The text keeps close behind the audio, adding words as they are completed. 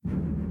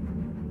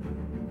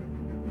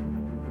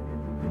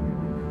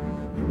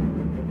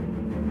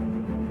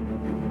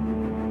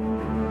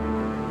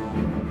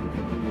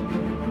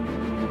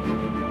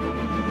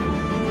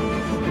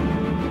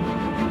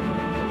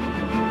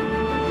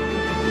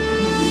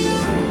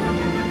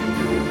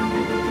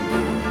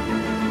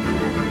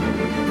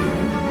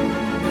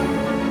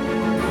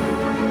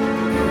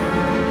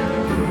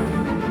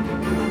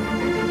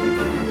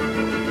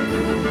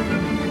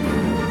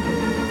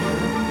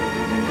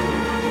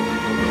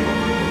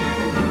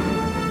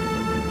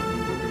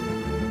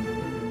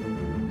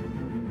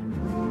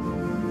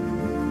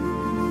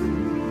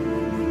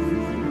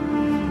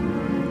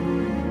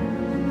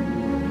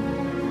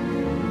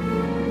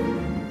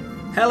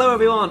Hello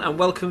everyone and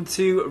welcome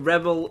to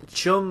Rebel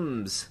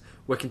Chums.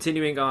 We're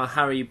continuing our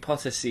Harry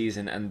Potter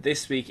season, and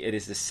this week it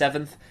is the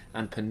 7th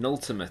and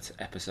penultimate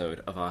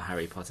episode of our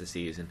Harry Potter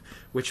season,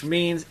 which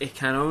means it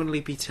can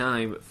only be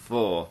time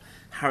for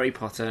Harry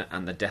Potter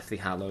and the Deathly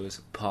Hallows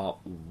Part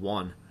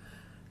 1.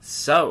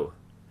 So,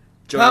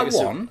 Part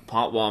 1?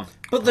 Part 1.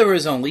 But there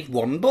is only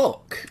one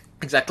book.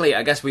 Exactly,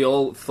 I guess we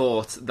all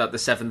thought that the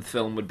 7th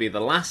film would be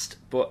the last,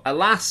 but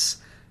alas,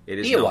 it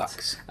is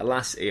Earwax. not.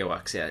 Alas,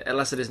 earwax, yeah.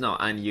 Alas, it is not,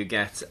 and you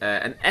get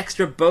an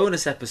extra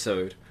bonus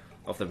episode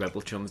of the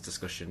Rebel Chums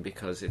discussion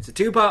because it's a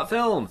 2-part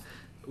film,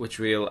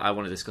 which I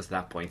want to discuss at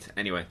that point.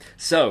 Anyway,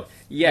 so,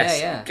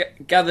 yes,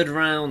 gathered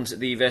round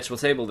the virtual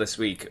table this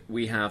week,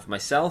 we have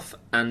myself,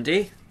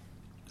 Andy.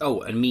 Oh,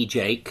 and me,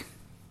 Jake.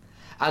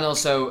 And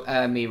also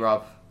me,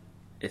 Rob.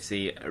 It's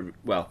the,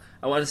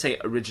 I want to say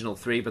original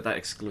 3, but that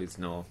excludes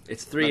Noel.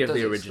 It's 3 of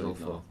the original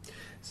 4.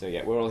 So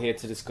yeah, we're all here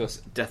to discuss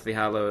Deathly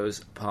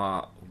Hallows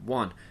Part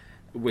 1,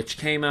 which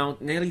came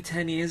out nearly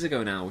 10 years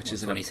ago now, which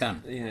is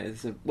 2010.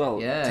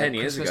 10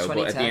 years Christmas ago, but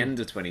at the 2010. end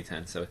of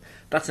 2010. So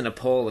that's an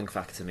appalling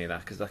fact to me,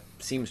 because that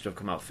seems to have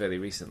come out fairly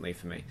recently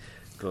for me.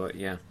 But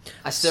yeah.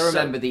 I still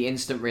remember the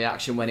instant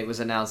reaction when it was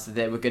announced that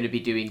they were going to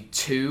be doing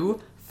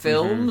 2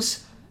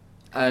 films,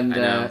 and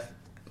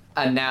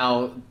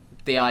now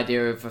the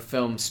idea of a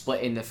film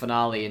splitting the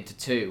finale into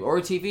 2, or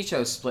a TV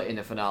show splitting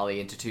the finale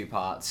into 2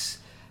 parts,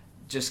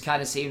 just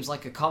kind of seems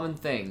like a common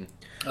thing.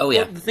 Oh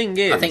yeah. Well, the thing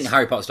is, I think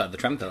Harry Potter started the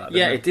trend for that.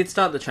 Yeah, Didn't it did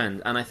start the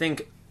trend, and I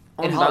think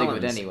on In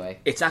Hollywood, balance, anyway.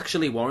 it's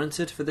actually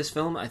warranted for this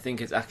film. I think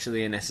it's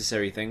actually a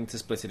necessary thing to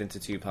split it into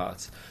 2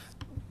 parts.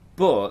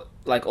 But,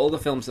 like, all the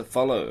films that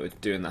followed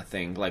doing that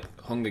thing, like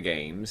Hunger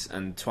Games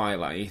and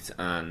Twilight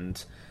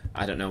and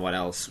I don't know what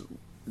else,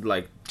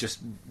 like, just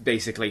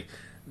basically,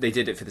 they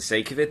did it for the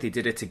sake of it. They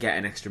did it to get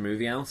an extra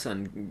movie out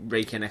and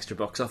rake in extra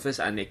box office,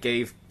 and it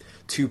gave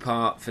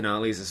 2-part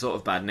finales a sort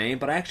of bad name,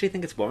 but I actually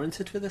think it's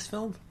warranted for this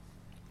film.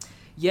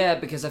 Yeah,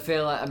 because I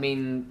feel like,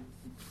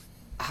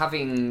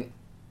 having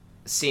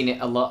seen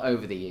it a lot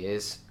over the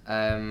years,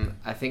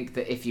 I think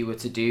that if you were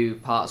to do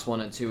parts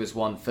 1 and 2 as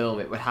one film,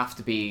 it would have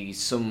to be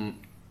some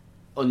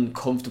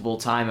uncomfortable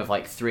time of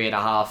like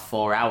 3.5,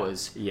 4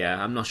 hours.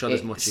 Yeah, I'm not sure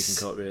there's much you can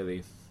cut,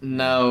 really.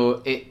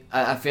 No,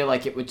 I feel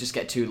like it would just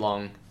get too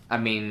long. I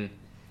mean,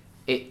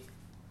 it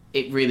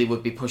really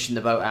would be pushing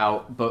the boat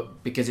out,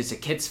 but because it's a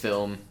kids'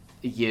 film,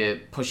 you're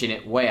pushing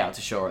it way out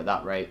to shore at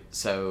that rate.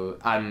 So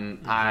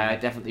I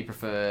definitely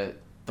prefer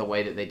the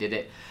way that they did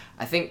it.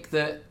 I think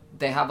that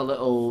they have a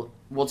little...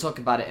 We'll talk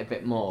about it a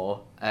bit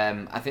more.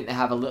 I think they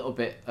have a little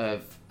bit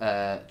of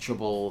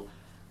trouble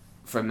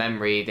from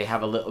memory. They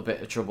have a little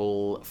bit of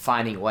trouble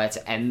finding where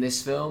to end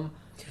this film.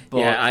 But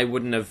yeah, I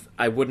wouldn't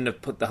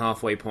have put the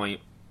halfway point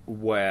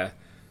where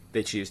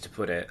they choose to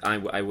put it.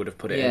 I would have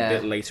put it a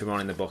bit later on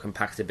in the book and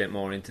packed a bit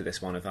more into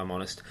this one, if I'm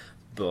honest.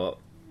 But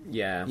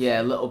yeah,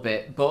 a little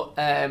bit.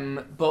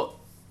 But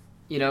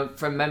you know,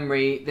 from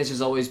memory, this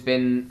has always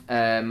been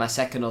my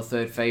second or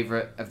third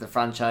favourite of the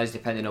franchise,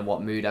 depending on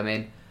what mood I'm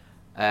in.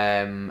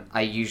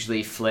 I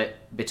usually flip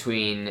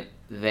between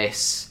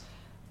this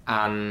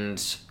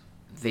and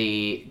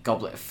the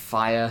Goblet of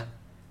Fire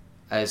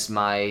as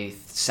my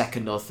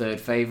second or third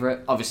favourite.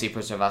 Obviously,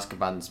 Prisoner of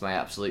Azkaban's my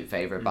absolute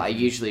favourite, but I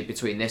usually,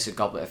 between this and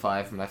Goblet of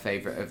Fire, for my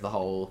favourite of the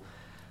whole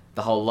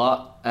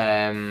lot.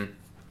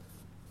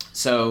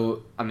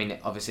 So, I mean,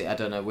 obviously, I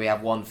don't know. We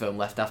have one film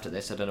left after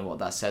this. I don't know what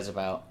that says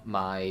about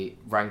my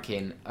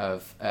ranking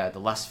of the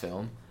last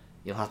film.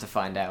 You'll have to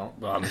find out.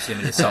 Well, I'm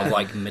assuming it's sort of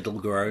like middle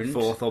ground.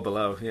 4th or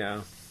below,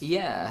 yeah.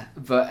 Yeah,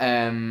 but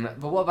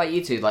what about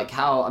you two? Like,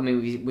 how? I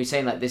mean, we're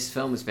saying like this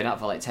film has been out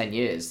for like 10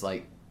 years.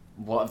 Like,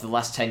 what have the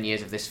last 10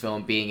 years of this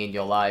film being in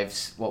your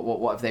lives?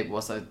 What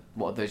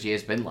have those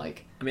years been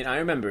like? I mean, I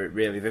remember it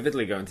really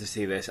vividly going to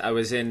see this. I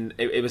was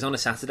it was on a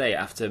Saturday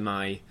after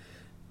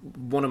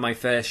one of my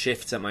first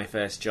shifts at my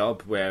first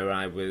job, where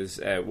I was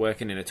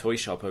working in a toy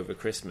shop over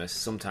Christmas,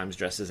 sometimes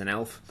dressed as an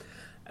elf.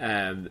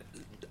 And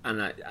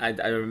I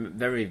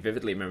very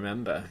vividly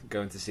remember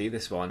going to see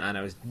this one, and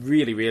I was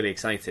really, really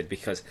excited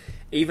because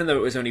even though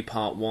it was only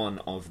part 1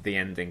 of the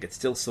ending, it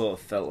still sort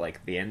of felt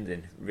like the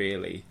ending,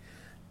 really.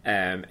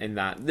 In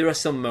that there are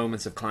some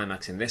moments of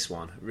climax in this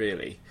one,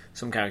 really.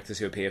 Some characters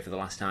who appear for the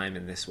last time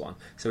in this one.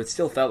 So it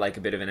still felt like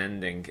a bit of an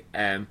ending.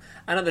 And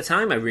at the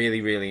time, I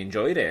really, really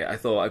enjoyed it. I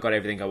thought I got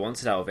everything I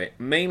wanted out of it.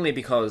 Mainly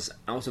because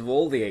out of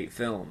all the 8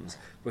 films,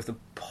 with the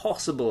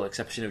possible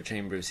exception of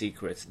Chamber of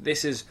Secrets,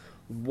 this is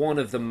one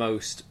of the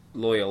most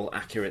loyal,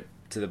 accurate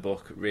to the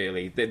book,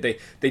 really.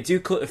 They do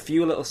cut a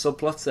few little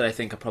subplots that I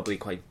think are probably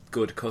quite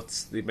good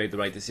cuts. They made the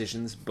right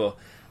decisions, but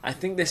I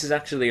think this is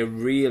actually a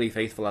really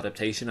faithful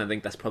adaptation. I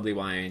think that's probably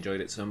why I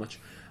enjoyed it so much.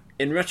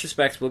 In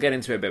retrospect, we'll get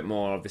into it a bit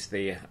more,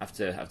 obviously,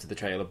 after the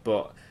trailer,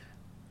 but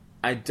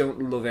I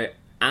don't love it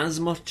as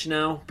much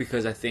now,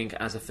 because I think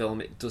as a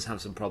film it does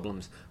have some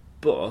problems,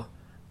 but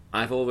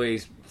I've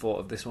always thought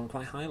of this one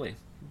quite highly.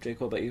 Jake,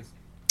 what about you?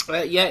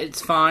 Yeah,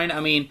 it's fine.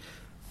 I mean,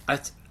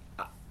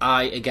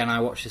 I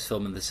watched this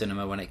film in the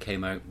cinema when it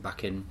came out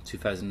back in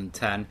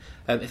 2010.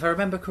 If I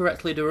remember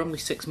correctly, there were only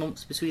 6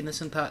 months between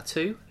this and part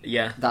 2.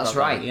 Yeah, That's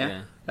right.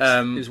 Yeah.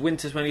 It was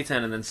winter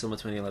 2010 and then summer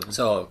 2011.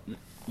 So,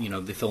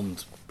 they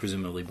filmed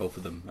presumably both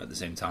of them at the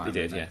same time. They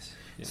did, and yes.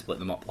 Yeah. Split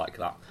them up like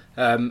that.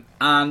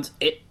 And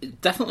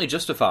it definitely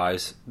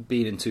justifies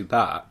being in 2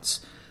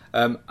 parts.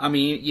 I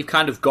mean, you've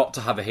kind of got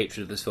to have a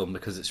hatred of this film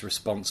because it's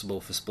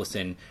responsible for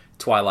splitting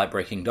Twilight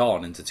Breaking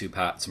Dawn into 2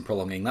 parts and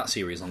prolonging that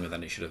series longer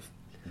than it should have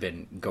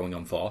been going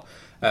on for.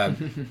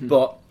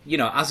 But,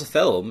 as a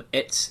film,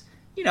 it's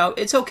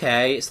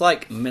okay. It's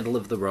like middle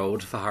of the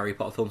road for Harry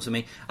Potter films for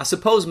me. I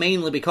suppose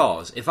mainly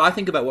because if I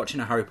think about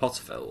watching a Harry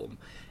Potter film,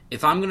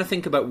 if I'm going to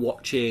think about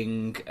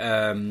watching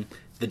The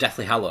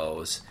Deathly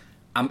Hallows,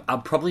 I'll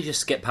probably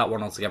just skip part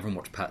 1 altogether and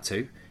watch part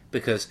 2,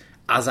 because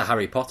as a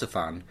Harry Potter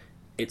fan,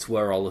 it's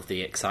where all of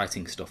the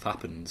exciting stuff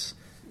happens.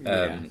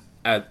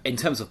 In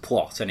terms of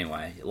plot,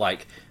 anyway.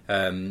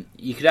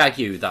 You could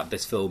argue that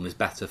this film is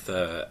better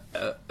for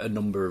a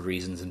number of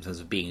reasons in terms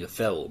of being a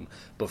film,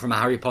 but from a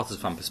Harry Potter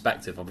fan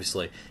perspective,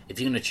 obviously, if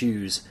you're going to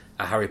choose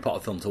a Harry Potter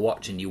film to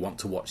watch and you want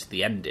to watch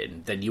the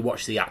ending, then you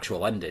watch the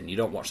actual ending. You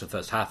don't watch the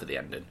first half of the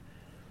ending.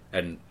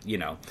 And,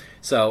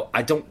 so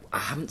I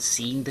haven't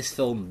seen this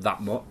film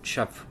that much.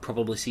 I've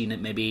probably seen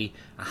it maybe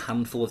a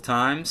handful of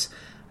times.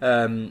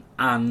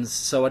 And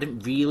so I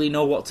didn't really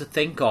know what to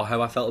think or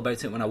how I felt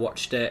about it when I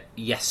watched it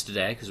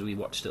yesterday, because we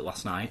watched it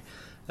last night.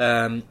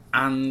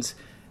 And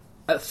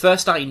at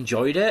first I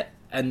enjoyed it,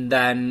 and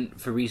then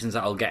for reasons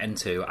that I'll get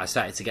into, I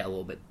started to get a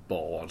little bit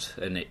bored,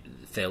 and it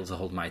failed to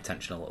hold my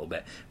attention a little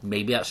bit.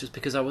 Maybe that's just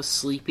because I was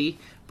sleepy,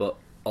 but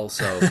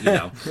also,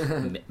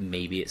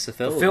 maybe it's a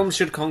film. Film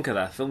should conquer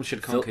that. Film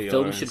should conquer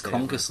Film should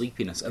conquer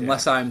sleepiness,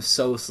 unless I'm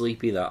so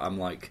sleepy that I'm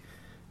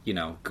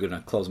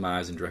gonna close my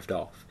eyes and drift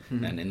off.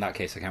 And in that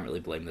case, I can't really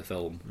blame the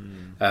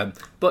film.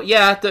 But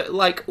yeah,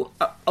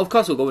 of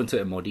course we'll go into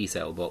it in more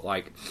detail, but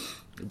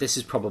this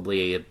is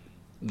probably a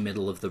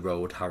middle of the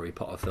road Harry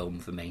Potter film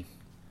for me.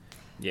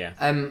 Yeah.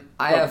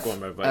 I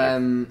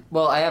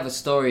have a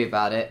story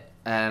about it.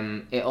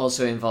 It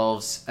also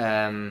involves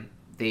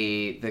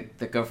the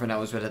girlfriend I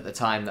was with at the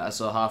time that I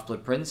saw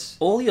Half-Blood Prince.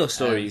 All your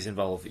stories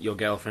involve your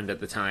girlfriend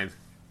at the time.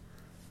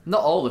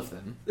 Not all of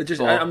them.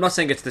 I'm not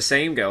saying it's the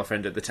same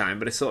girlfriend at the time,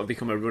 but it's sort of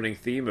become a running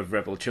theme of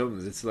Rebel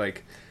Chums. It's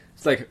like,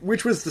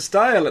 which was the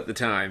style at the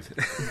time?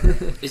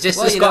 Is this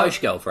the Scottish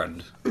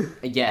girlfriend?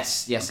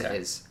 Yes, okay.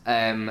 It is.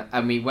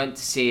 And we went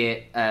to see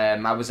it.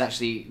 I was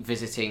actually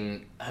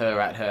visiting her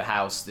at her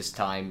house this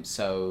time,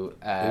 so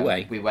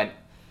we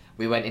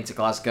went into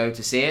Glasgow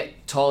to see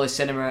it. Tallest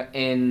cinema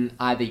in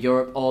either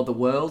Europe or the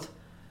world.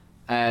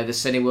 The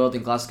Cineworld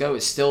in Glasgow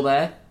is still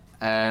there.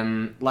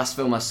 Last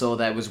film I saw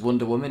there was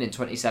Wonder Woman in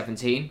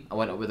 2017. I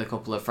went up with a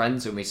couple of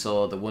friends and we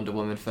saw the Wonder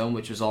Woman film,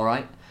 which was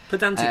alright.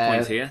 Pedantic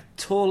point here.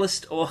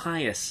 Tallest or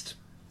highest?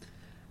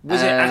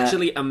 Was it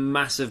actually a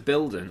massive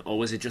building, or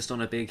was it just on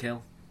a big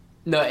hill?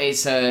 No,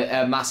 it's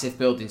a massive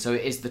building, so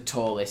it is the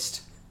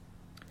tallest.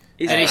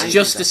 And it's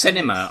just a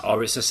cinema,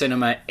 or it's a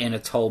cinema in a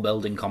tall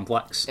building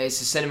complex?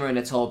 It's a cinema in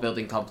a tall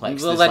building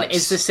complex. Well, then,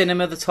 is the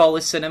cinema the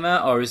tallest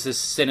cinema, or is the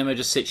cinema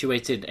just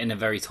situated in a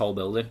very tall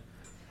building?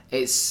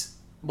 It's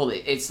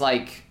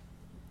like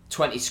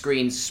 20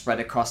 screens spread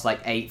across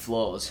 8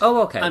 floors.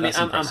 Oh, okay. I mean,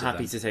 I'm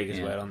happy to take his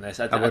word on this.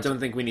 I don't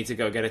think we need to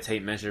go get a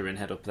tape measure and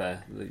head up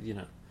there.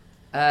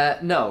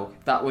 No,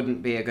 that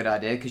wouldn't be a good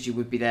idea because you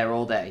would be there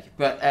all day.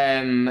 But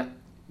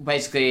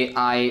basically,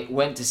 I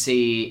went to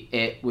see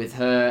it with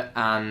her,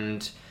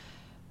 and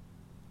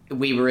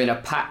we were in a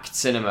packed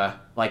cinema,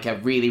 like a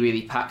really,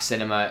 really packed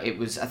cinema. It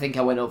was, I think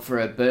I went up for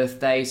a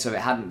birthday, so it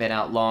hadn't been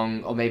out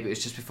long, or maybe it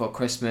was just before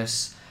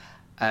Christmas.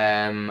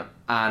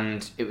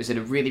 And it was in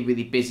a really,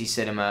 really busy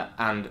cinema,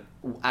 and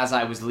as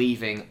I was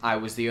leaving, I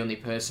was the only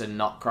person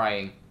not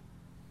crying.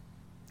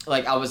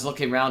 I was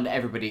looking around at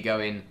everybody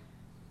going,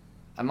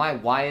 am I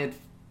wired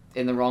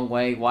in the wrong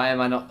way? Why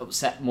am I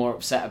not more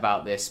upset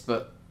about this?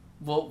 But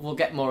we'll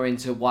get more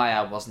into why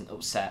I wasn't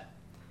upset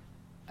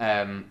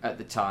at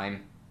the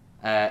time.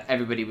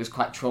 Everybody was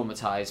quite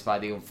traumatised by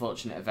the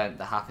unfortunate event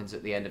that happens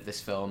at the end of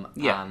this film,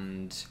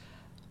 and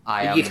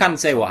you can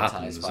say what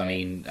happens. I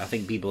mean, I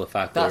think people are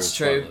far clearer of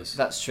spoilers.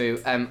 That's true.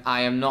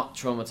 I am not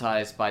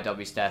traumatised by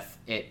Dobby's death.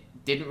 It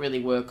didn't really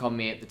work on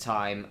me at the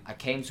time. I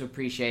came to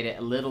appreciate it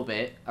a little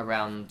bit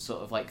around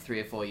sort of 3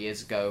 or 4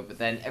 years ago, but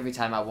then every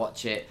time I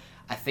watch it,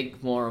 I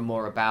think more and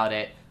more about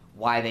it,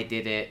 why they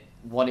did it,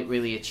 what it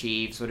really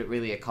achieves, what it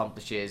really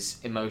accomplishes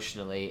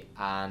emotionally,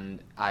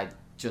 and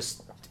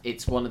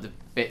it's one of the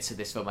bits of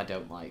this film I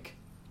don't like.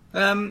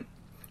 I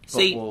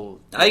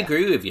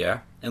agree with you,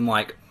 and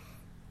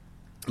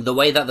the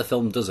way that the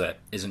film does it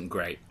isn't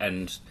great,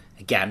 and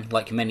again,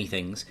 like many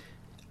things,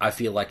 I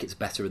feel like it's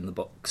better in the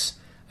books.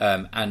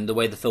 And the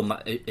way the film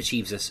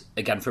achieves this,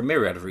 again, for a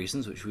myriad of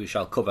reasons, which we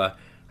shall cover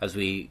as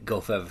we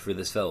go further through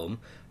this film,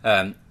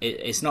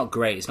 it's not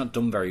great, it's not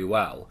done very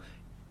well.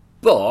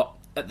 But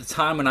at the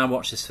time when I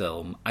watched this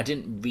film, I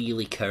didn't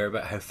really care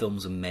about how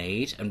films were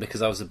made, and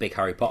because I was a big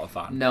Harry Potter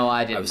fan, No,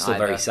 I didn't I was still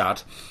either. very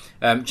sad.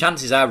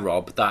 Chances are,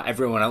 Rob, that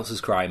everyone else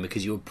was crying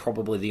because you were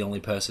probably the only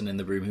person in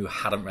the room who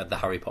hadn't read the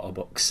Harry Potter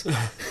books.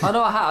 Oh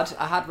no, I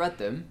had read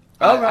them.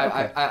 Oh, right,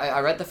 okay. I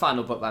read the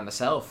final book by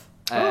myself.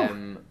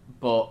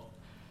 But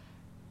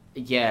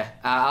yeah,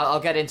 I'll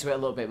get into it a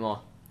little bit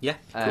more. Yeah.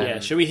 Yeah,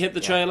 should we hit the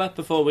trailer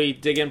before we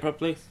dig in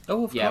properly?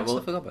 Oh, of Yeah, course, well-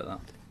 I forgot about that.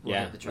 We'll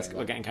Yeah, hit the trailer.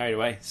 we're getting carried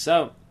away.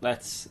 So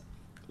let's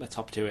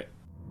hop to it.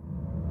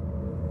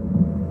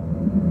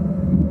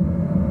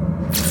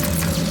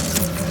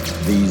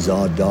 These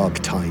are dark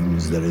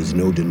times, there is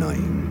no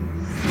denying.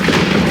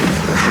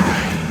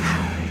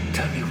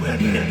 Tell me where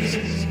Nils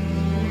is.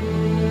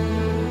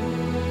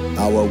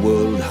 Our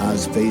world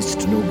has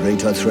faced no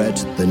greater threat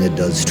than it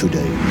does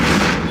today.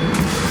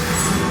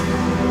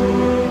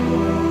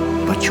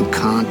 But you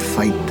can't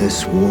fight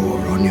this war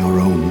on your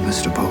own,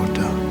 Mr.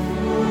 Potter.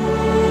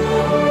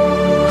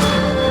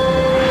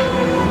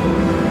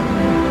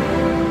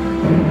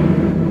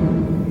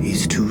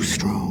 He's too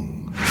strong.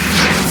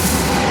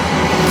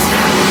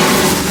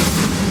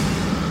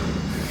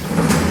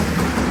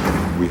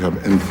 We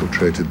have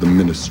infiltrated the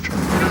ministry.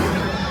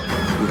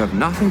 You have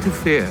nothing to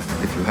fear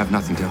if you have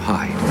nothing to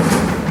hide.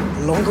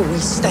 The longer we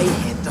stay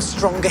here, the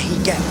stronger he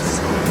gets.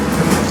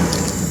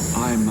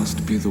 I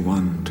must be the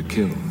one to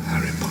kill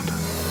Harry Potter.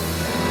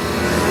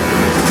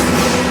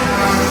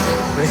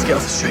 Let's get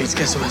off the streets,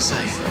 get somewhere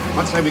safe.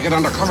 I'd say we get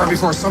undercover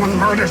before someone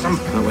murders him.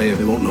 That way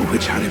they won't know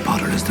which Harry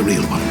Potter is the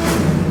real one.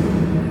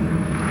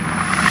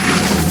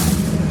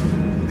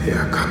 They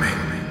are coming.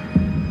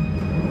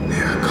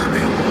 They are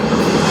coming.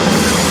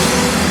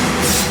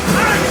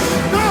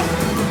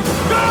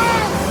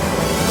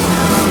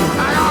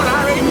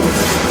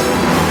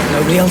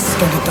 Nobody else is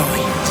gonna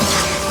die.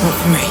 Not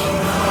for me.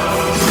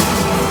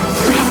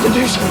 We have to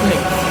do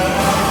something.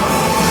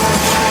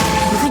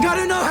 You think I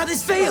don't know how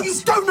this feels? You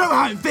don't know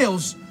how it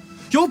feels!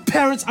 Your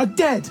parents are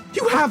dead!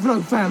 You have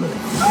no family!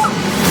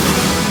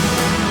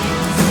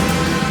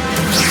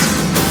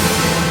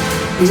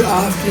 He's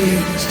after you,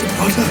 Mr.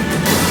 Potter.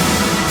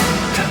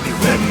 Tell me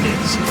where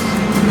Nils is.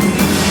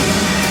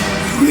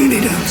 You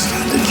really don't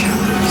stand a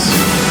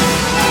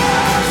chance.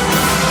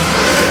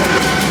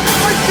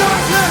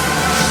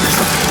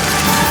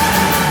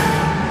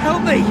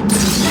 Help me!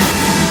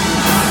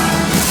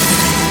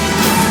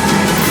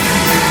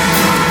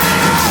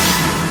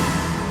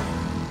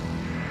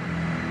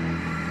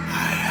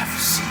 I have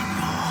seen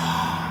your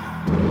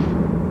heart,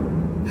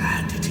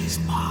 and it is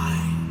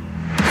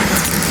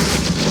mine.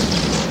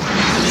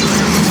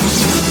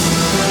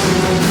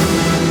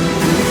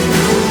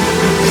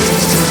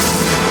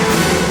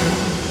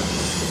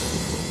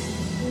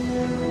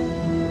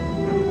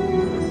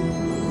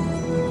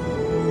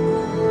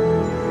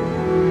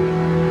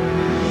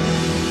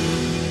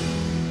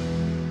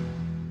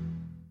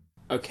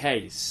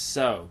 Okay,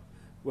 so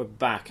we're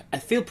back. I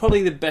feel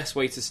probably the best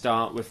way to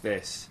start with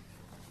this,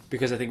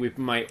 because I think we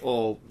might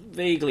all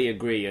vaguely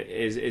agree,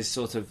 is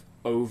sort of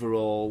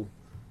overall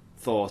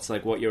thoughts,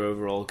 like what your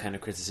overall kind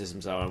of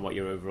criticisms are and what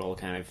your overall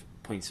kind of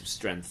points of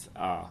strength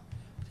are.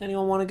 Does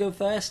anyone want to go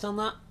first on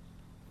that?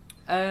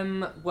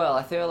 Well,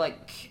 I feel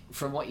like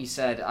from what you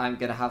said, I'm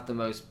gonna have the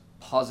most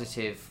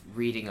positive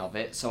reading of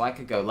it, so I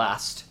could go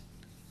last.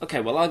 Okay,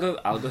 well I'll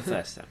go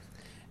first then.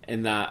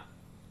 In that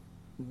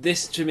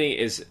this to me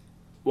is,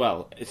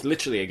 well, it's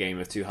literally a game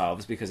of two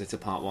halves because it's a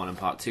part one and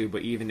part two,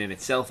 but even in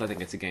itself I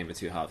think it's a game of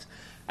two halves.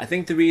 I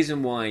think the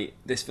reason why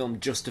this film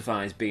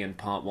justifies being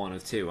part one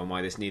of two and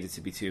why this needed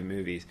to be two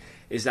movies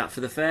is that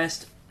for the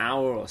first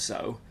hour or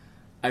so,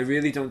 I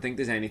really don't think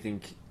there's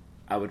anything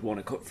I would want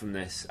to cut from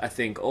this. I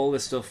think all the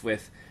stuff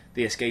with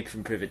the escape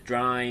from Privet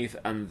Drive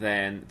and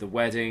then the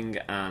wedding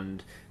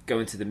and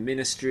going to the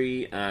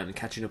ministry and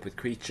catching up with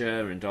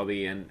Creature and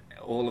Dobby and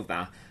all of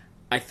that,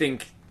 I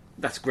think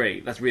that's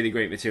great. That's really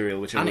great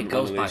material, which I And it wouldn't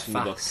goes want to by lose from the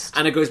book. fast.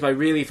 And it goes by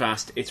really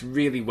fast. It's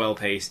really well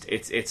paced.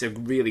 It's a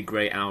really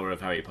great hour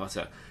of Harry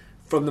Potter.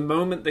 From the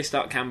moment they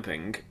start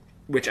camping,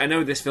 which I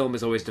know this film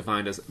is always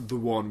defined as the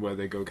one where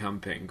they go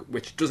camping,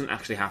 which doesn't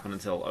actually happen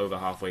until over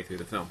halfway through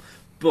the film.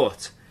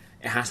 But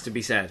it has to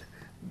be said,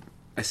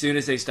 as soon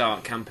as they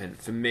start camping,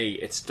 for me,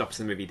 it stops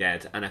the movie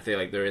dead, and I feel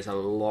like there is a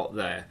lot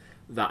there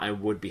that I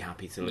would be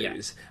happy to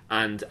lose.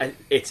 Yeah. And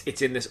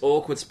it's in this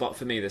awkward spot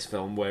for me, this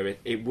film, where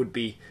it would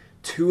be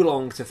too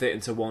long to fit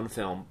into one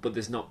film, but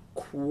there's not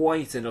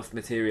quite enough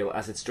material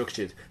as it's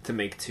structured to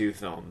make two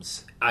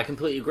films. I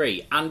completely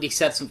agree. Andy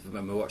said something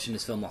when we were watching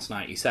this film last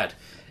night. He said,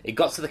 it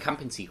got to the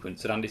camping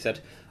sequence, and Andy said,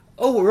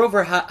 oh, we're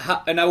over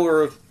an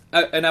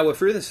hour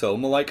through this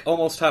film. We're like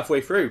almost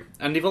halfway through,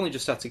 and they've only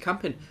just started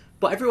camping.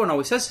 But everyone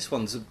always says this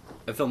one's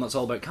a film that's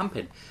all about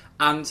camping.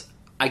 And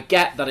I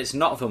get that it's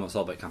not a film that's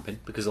all about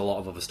camping, because a lot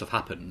of other stuff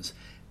happens.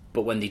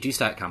 But when they do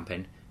start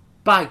camping,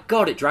 by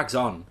God, it drags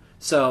on.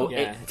 So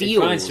Yeah, it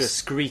feels... it grinds to a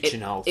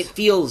screeching halt. It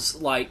feels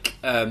like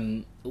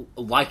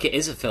it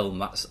is a film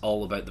that's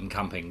all about them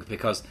camping,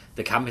 because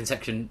the camping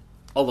section,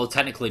 although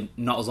technically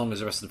not as long as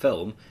the rest of the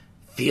film,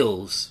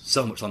 feels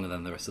so much longer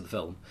than the rest of the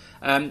film,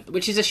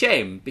 which is a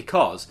shame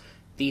because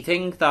the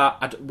thing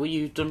that... Were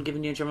you done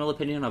giving your general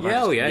opinion?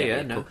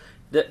 Yeah, no. Cool.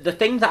 The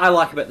thing that I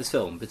like about this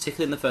film,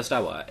 particularly in the first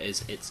hour,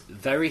 is it's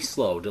very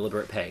slow,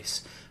 deliberate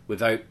pace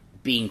without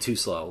being too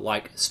slow.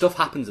 Like, stuff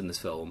happens in this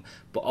film,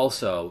 but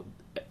also,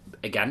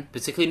 again,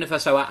 particularly in the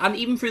first hour, and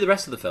even through the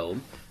rest of the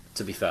film,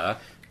 to be fair,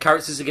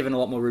 characters are given a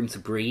lot more room to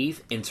breathe,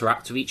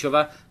 interact with each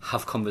other,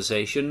 have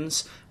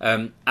conversations.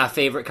 Our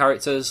favourite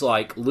characters,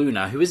 like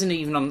Luna, who isn't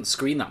even on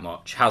screen that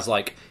much, has,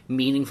 like,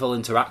 meaningful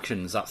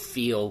interactions that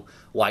feel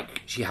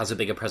like she has a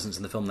bigger presence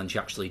in the film than she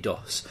actually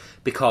does.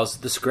 Because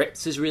the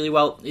script is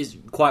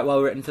quite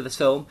well written for this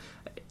film,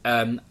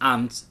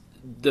 and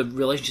the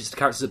relationships the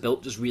characters are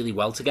built just really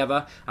well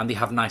together, and they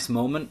have nice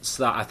moments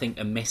that I think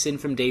are missing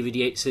from David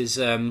Yates's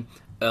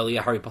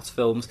earlier Harry Potter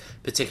films,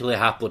 particularly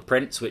Half-Blood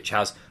Prince, which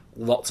has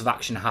lots of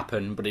action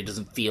happen, but it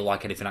doesn't feel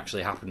like anything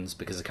actually happens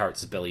because the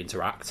characters barely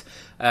interact.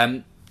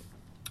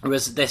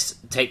 Whereas this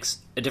takes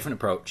a different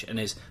approach and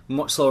is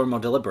much slower and more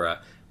deliberate,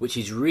 which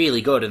is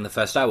really good in the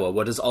first hour,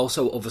 where there's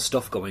also other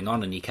stuff going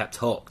on and you kept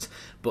hooked.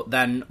 But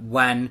then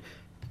when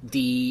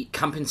the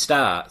camping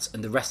starts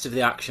and the rest of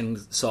the action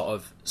sort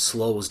of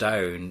slows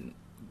down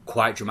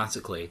quite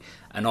dramatically,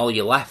 and all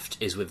you're left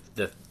is with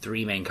the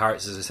three main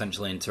characters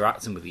essentially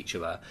interacting with each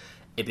other,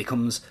 it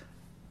becomes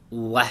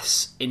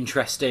less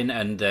interesting,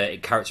 and the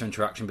character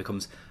interaction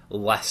becomes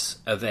less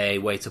of a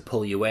way to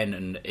pull you in,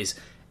 and is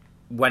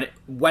when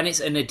it's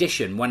an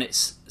addition, when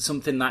it's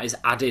something that is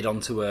added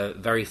onto a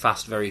very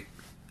fast, very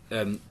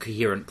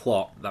coherent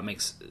plot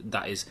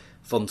that is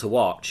fun to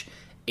watch,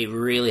 it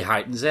really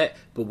heightens it.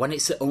 But when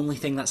it's the only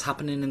thing that's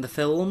happening in the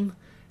film,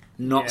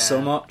 not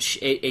so much.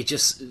 It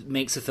just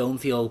makes the film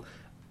feel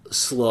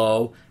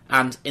slow.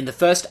 And in the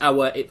first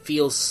hour, it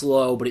feels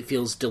slow, but it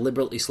feels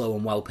deliberately slow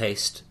and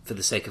well-paced for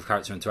the sake of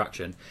character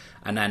interaction.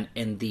 And then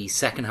in the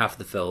second half of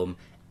the film,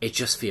 it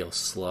just feels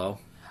slow.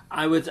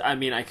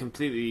 I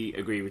completely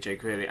agree with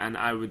Jake, really. And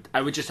I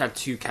would just add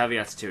two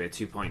caveats to it,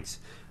 2 points.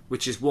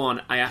 Which is,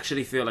 one, I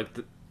actually feel like,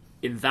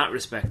 in that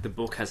respect, the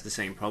book has the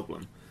same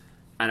problem.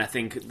 And I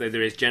think that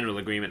there is general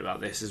agreement about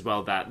this as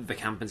well, that the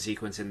camping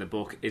sequence in the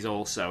book is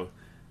also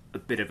a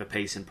bit of a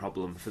pacing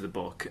problem for the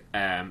book.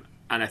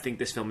 And I think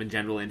this film in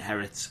general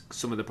inherits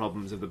some of the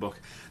problems of the book.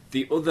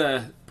 The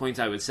other point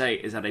I would say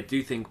is that I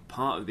do think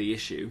part of the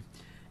issue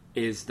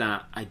is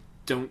that I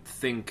don't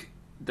think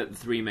that the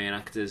three main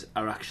actors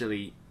are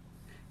actually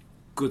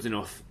good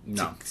enough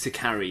to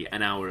carry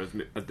an hour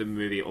of the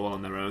movie all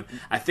on their own.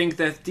 I think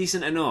they're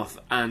decent enough,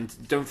 and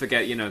don't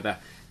forget,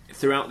 that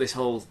throughout this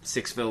whole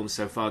 6 films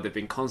so far, they've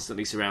been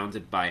constantly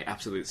surrounded by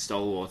absolute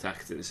stalwart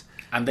actors.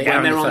 And they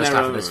are in the first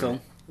half of this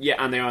film. Yeah,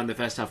 and they are in the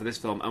first half of this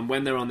film. And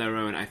when they're on their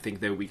own, I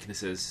think their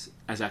weaknesses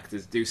as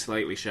actors do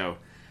slightly show.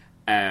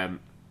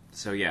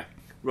 So yeah.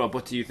 Rob,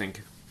 what do you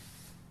think?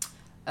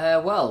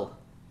 Well,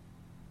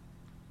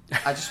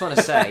 I just want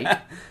to say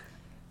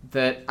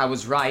that I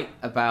was right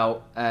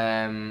about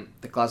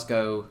the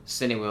Glasgow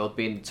Cineworld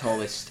being the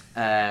tallest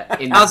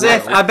in the As world.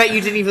 if, I bet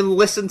you didn't even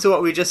listen to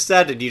what we just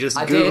said and you just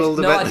Googled a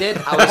bit. No, I did.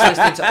 I was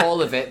listening to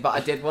all of it, but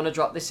I did want to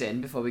drop this in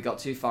before we got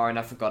too far and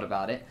I forgot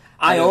about it.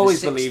 I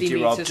always believed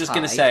you, Rob. Just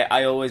going to say,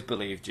 I always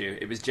believed you.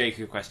 It was Jake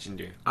who questioned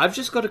you. I've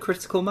just got a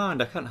critical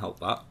mind. I can't help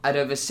that. At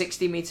over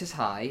 60 metres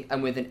high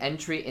and with an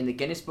entry in the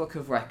Guinness Book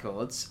of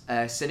Records,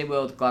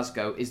 Cineworld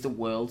Glasgow is the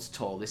world's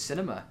tallest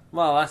cinema.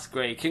 Well, that's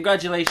great.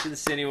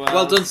 Congratulations, Cineworld.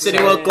 Well done,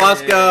 Cineworld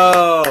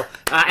Glasgow!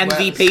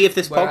 MVP of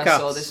this where podcast. I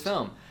saw this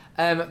film.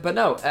 But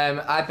no,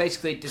 I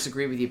basically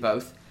disagree with you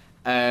both.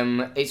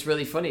 It's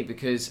really funny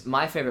because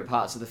my favourite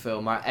parts of the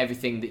film are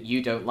everything that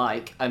you don't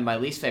like, and my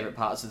least favourite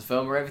parts of the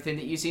film are everything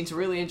that you seem to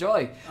really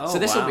enjoy. So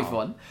this will be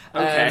fun.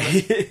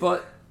 Okay.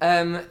 But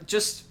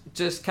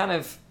just kind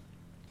of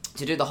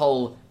to do the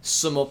whole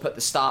sum up at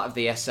the start of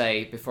the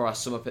essay before I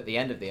sum up at the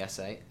end of the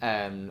essay,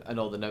 and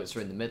all the notes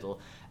are in the middle.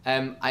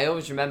 I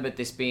always remembered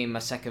this being my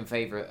second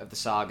favourite of the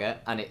saga,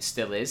 and it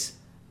still is.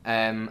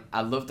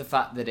 I love the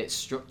fact that its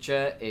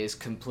structure is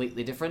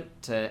completely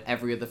different to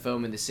every other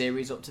film in the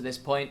series up to this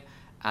point,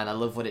 and I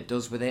love what it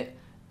does with it.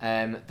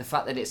 The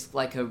fact that it's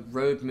like a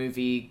road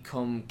movie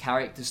come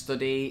character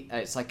study,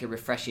 it's like a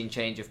refreshing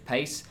change of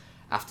pace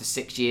after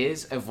 6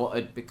 years of what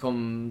had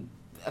become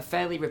a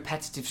fairly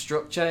repetitive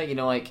structure.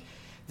 Like,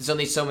 there's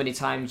only so many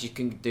times you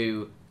can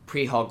do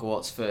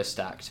pre-Hogwarts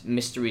first act,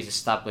 mystery is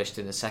established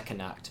in the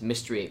second act,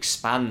 mystery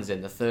expands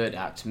in the third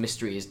act,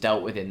 mystery is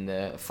dealt with in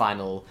the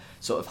final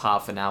sort of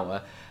half an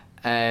hour.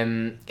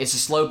 It's a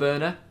slow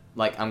burner,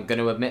 like, I'm going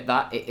to admit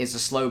that, it is a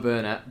slow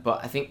burner,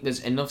 but I think there's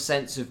enough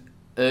sense of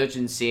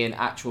urgency and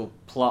actual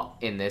plot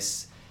in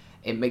this,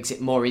 it makes it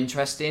more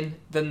interesting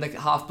than the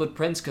Half-Blood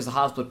Prince, because the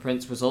Half-Blood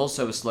Prince was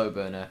also a slow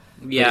burner.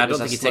 Yeah, I don't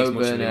think it takes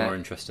much to be more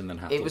interesting than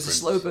Half-Blood It was Prince. a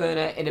slow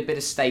burner in a bit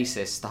of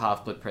stasis, the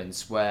Half-Blood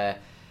Prince, where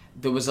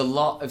there was a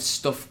lot of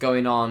stuff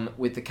going on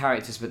with the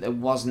characters, but there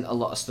wasn't a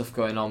lot of stuff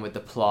going on with the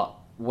plot.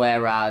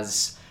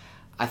 Whereas,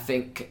 I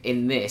think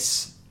in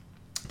this,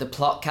 the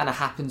plot kind of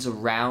happens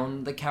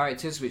around the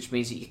characters, which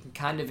means that you can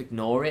kind of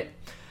ignore it.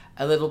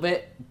 a little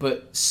bit,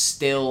 but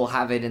still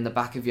have it in the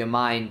back of your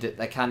mind that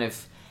they're kind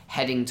of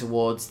heading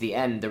towards the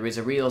end. There is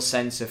a real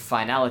sense of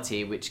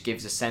finality, which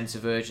gives a sense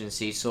of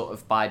urgency sort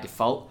of by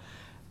default.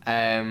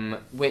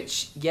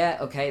 Which, yeah,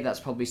 okay, that's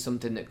probably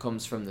something that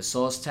comes from the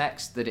source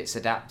text that it's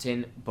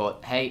adapting,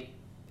 but hey,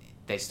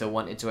 they still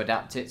wanted to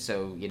adapt it,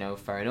 so, you know,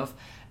 fair enough.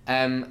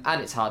 And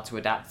it's hard to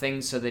adapt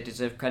things, so they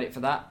deserve credit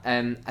for that.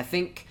 I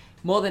think,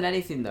 more than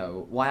anything,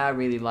 though, why I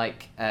really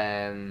like,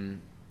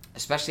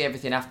 especially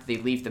everything after they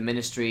leave the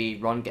Ministry,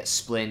 Ron gets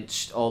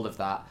splinched, all of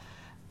that,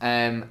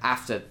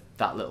 after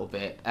that little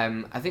bit,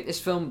 I think this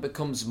film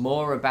becomes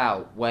more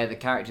about where the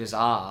characters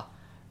are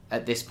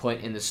at this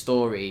point in the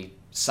story,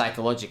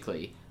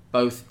 psychologically,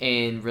 both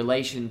in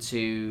relation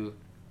to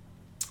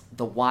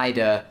the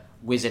wider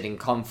wizarding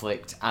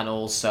conflict and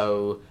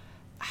also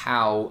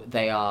how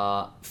they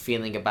are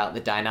feeling about the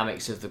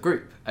dynamics of the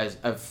group, of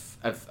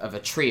a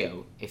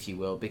trio, if you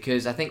will.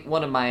 Because I think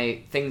one of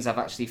my things I've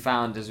actually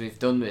found as we've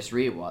done this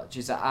rewatch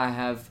is that I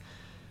have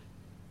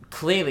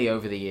clearly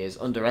over the years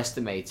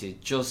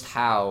underestimated just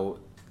how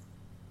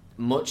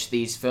much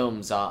these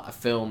films are a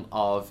film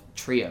of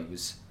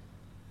trios,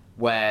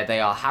 where they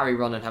are Harry,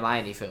 Ron and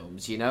Hermione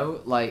films, you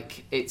know?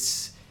 Like,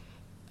 it's...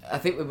 I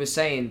think we were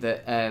saying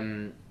that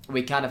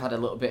we kind of had a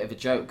little bit of a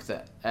joke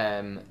that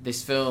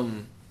this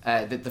film...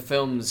 that the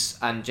films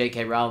and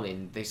J.K.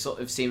 Rowling, they sort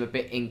of seem a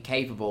bit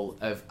incapable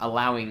of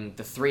allowing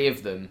the three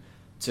of them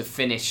to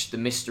finish the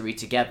mystery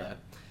together.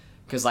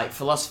 Because, like,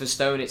 Philosopher's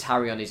Stone, it's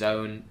Harry on his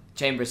own.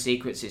 Chamber of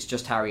Secrets, it's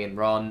just Harry and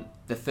Ron.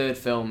 The third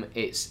film,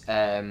 it's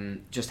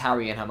just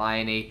Harry and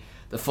Hermione.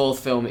 The fourth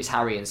film, it's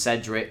Harry and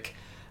Cedric.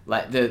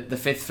 Like, the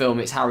fifth film,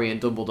 it's Harry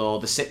and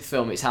Dumbledore. The sixth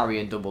film, it's Harry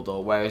and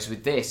Dumbledore. Whereas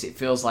with this, it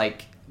feels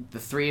like the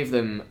three of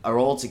them are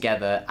all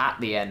together at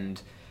the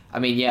end. I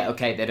mean, yeah,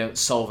 okay, they don't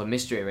solve a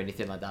mystery or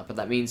anything like that, but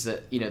that means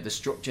that, you know, the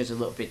structure's a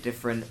little bit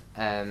different.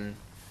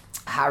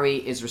 Harry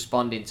is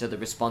responding to the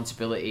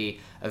responsibility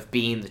of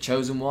being the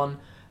chosen one.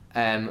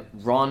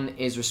 Ron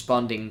is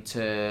responding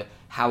to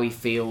how he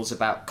feels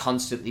about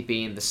constantly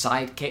being the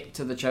sidekick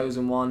to the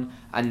chosen one,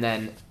 and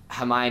then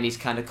Hermione's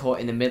kind of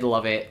caught in the middle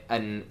of it,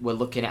 and we're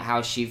looking at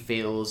how she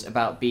feels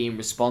about being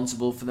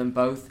responsible for them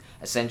both,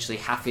 essentially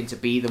having to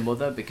be the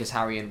mother, because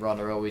Harry and Ron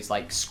are always,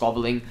 like,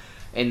 squabbling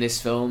in this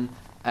film.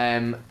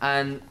 And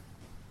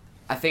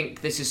I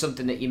think this is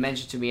something that you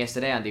mentioned to me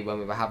yesterday, Andy, when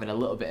we were having a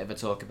little bit of a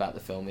talk about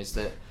the film, is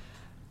that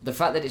the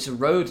fact that it's a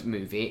road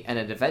movie and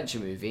an adventure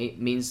movie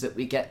means that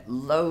we get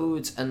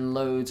loads and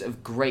loads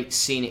of great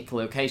scenic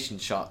location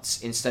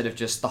shots instead of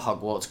just the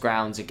Hogwarts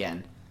grounds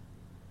again.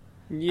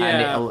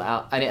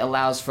 Yeah. And it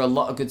allows for a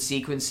lot of good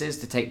sequences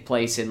to take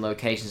place in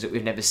locations that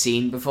we've never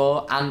seen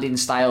before and in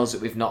styles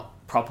that we've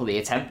not properly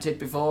attempted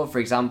before. For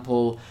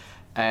example,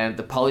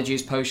 the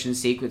Polyjuice Potion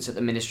sequence at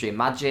the Ministry of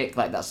Magic,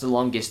 like, that's the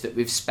longest that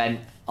we've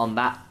spent on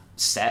that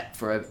set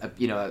for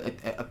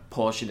a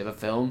portion of a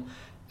film.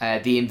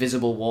 The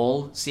Invisible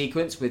Wall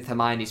sequence with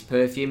Hermione's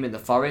perfume in the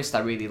forest, I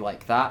really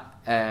like that.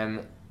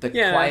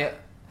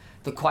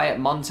 The quiet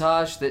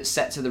montage that's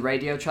set to the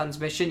radio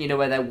transmission, you know,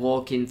 where they're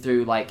walking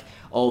through, like,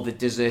 all the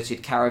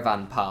deserted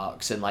caravan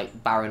parks and,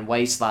 like, barren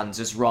wastelands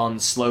as Ron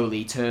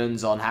slowly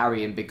turns on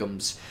Harry and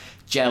becomes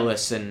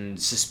jealous and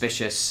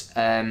suspicious.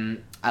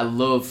 I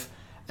love...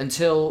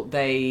 Until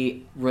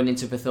they run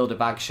into Bathilda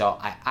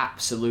Bagshot, I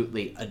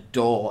absolutely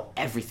adore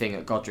everything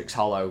at Godric's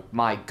Hollow.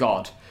 My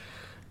God.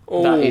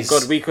 Oh,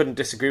 God, we couldn't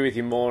disagree with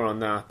you more on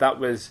that. That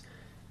was...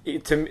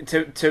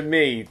 To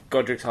me,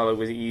 Godric's Hollow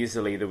was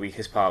easily the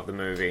weakest part of the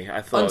movie.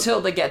 I thought... Until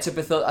they get to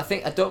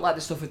Bathilda... I don't like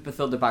the stuff with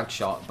Bathilda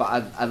Bagshot, but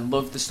I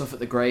love the stuff at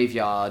the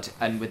graveyard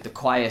and with the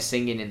choir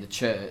singing in the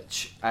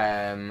church.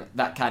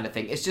 That kind of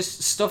thing. It's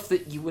just stuff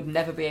that you would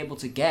never be able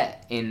to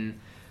get in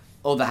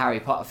other Harry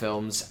Potter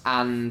films.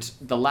 And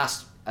the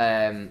last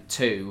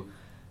two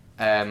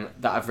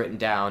that I've written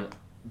down,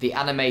 the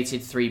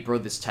animated Three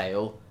Brothers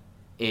tale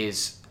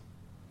is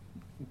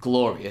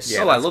glorious.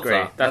 Yeah, I love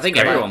that. I think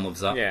everyone loves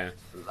that. Yeah.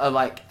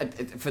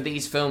 For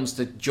these films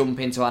to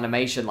jump into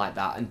animation like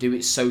that and do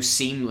it so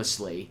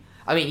seamlessly.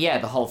 I mean, yeah,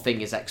 the whole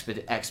thing is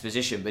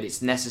exposition, but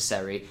it's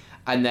necessary.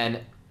 And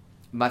then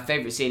my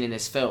favourite scene in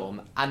this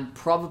film, and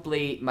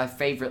probably my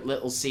favourite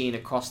little scene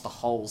across the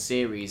whole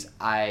series,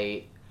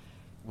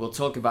 we'll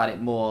talk about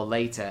it more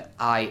later.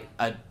 I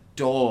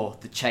adore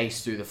the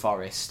chase through the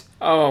forest.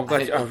 Oh,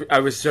 I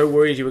was so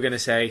worried you were going to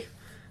say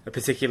a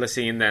particular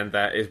scene then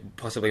that is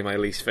possibly my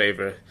least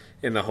favourite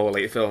in the whole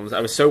 8 films. I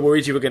was so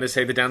worried you were going to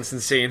say the dancing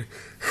scene.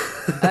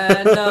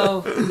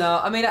 No.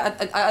 I mean,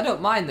 I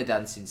don't mind the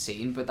dancing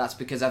scene, but that's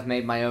because I've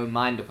made my own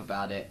mind up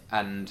about it,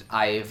 and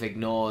I have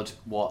ignored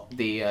what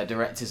the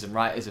directors and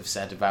writers have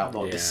said about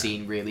what this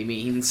scene really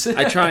means.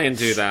 I try and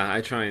do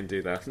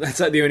that. That's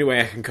like the only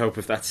way I can cope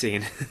with that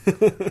scene.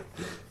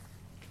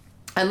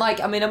 And, like,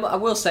 I mean, I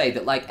will say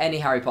that, like any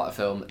Harry Potter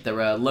film,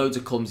 there are loads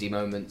of clumsy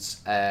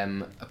moments.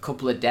 A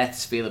couple of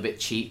deaths feel a bit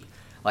cheap.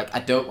 Like, I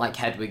don't like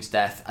Hedwig's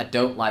death. I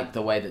don't like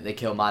the way that they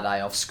kill Mad Eye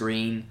off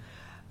screen.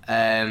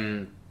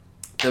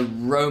 the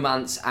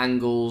romance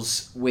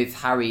angles with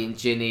Harry and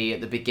Ginny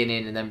at the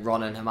beginning, and then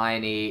Ron and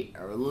Hermione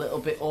are a little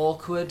bit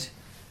awkward.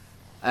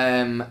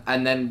 And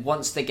then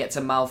once they get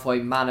to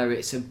Malfoy Manor,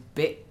 it's a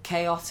bit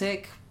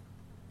chaotic.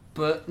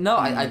 But no,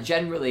 I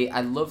generally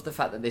love the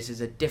fact that this is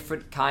a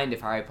different kind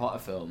of Harry Potter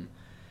film,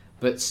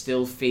 but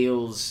still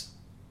feels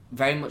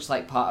very much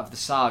like part of the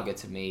saga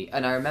to me.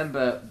 And I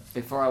remember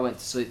before I went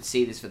to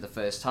see this for the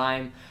first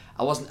time,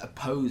 I wasn't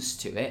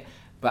opposed to it,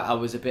 but I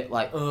was a bit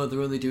like, oh,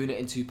 they're only doing it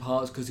in 2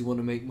 parts because they want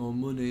to make more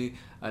money.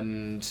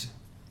 And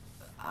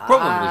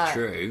Probably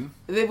true.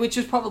 Which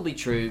is probably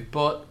true,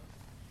 but,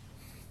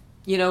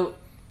 you know,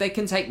 they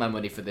can take my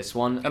money for this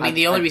one. I mean,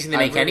 the only reason they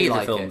make any of the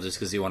like films is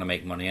because they want to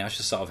make money. That's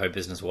just sort of how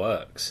business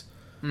works.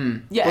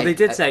 Yeah, well, they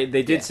did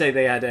say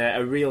they had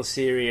a real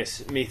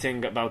serious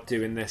meeting about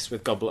doing this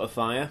with Goblet of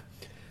Fire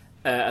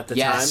at the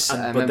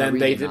time.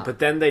 But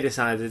then they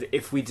decided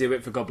if we do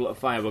it for Goblet of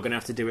Fire, we're going to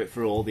have to do it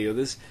for all the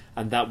others,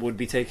 and that would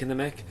be taking the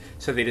mick.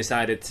 So they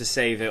decided to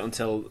save it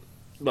until,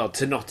 well,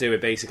 to not do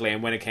it basically.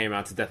 And when it came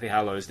out to Deathly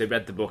Hallows, they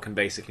read the book and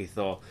basically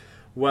thought,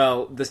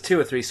 well, there's 2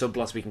 or 3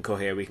 subplots we can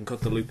cut here. We can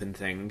cut the Lupin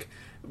thing.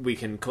 We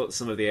can cut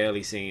some of the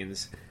early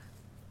scenes.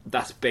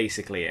 That's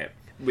basically it.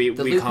 We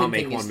can't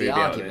make one movie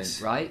out of this,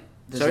 right?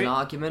 There's an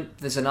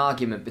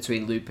argument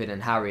between Lupin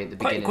and Harry at the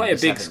beginning. Quite a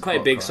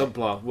big right?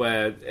 subplot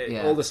where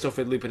all the stuff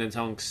with Lupin and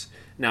Tonks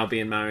now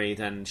being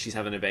married and she's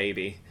having a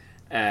baby,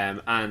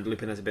 and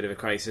Lupin has a bit of a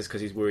crisis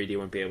because he's worried he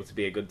won't be able to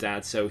be a good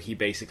dad. So he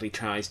basically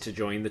tries to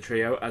join the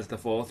trio as the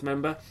 4th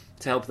member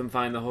to help them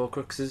find the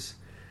Horcruxes.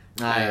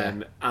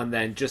 And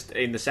then just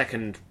in the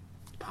second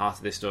part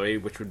of this story,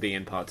 which would be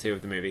in part 2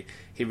 of the movie,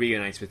 he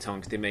reunites with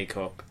Tonks. They make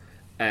up.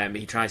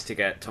 He tries to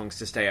get Tonks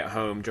to stay at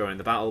home during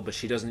the battle, but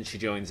she doesn't. She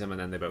joins him, and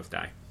then they both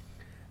die.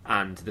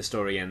 And the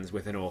story ends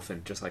with an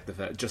orphan, just like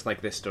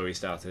this story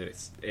started.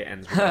 It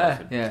ends with an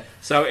orphan. Yeah.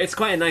 So it's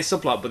quite a nice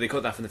subplot, but they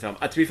cut that from the film.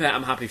 To be fair,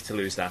 I'm happy to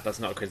lose that. That's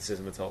not a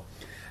criticism at all.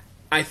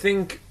 I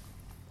think,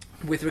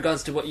 with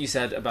regards to what you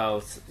said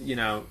about, you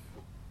know,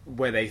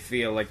 where they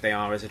feel like they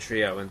are as a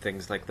trio and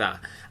things like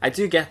that, I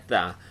do get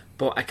that,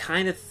 but I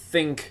kind of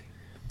think,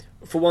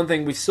 for one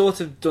thing, we've sort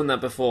of done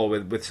that before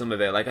with some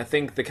of it. Like, I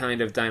think the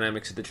kind of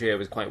dynamics of the trio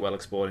was quite well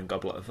explored in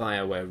Goblet of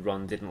Fire, where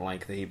Ron didn't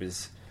like that he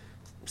was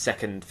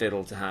second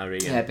fiddle to Harry.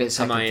 Yeah, a bit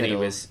second Hermione fiddle.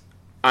 was,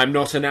 I'm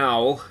not an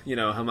owl. You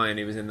know,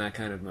 Hermione was in that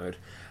kind of mode.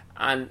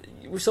 And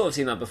we've sort of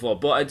seen that before,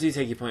 but I do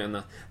take your point on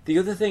that. The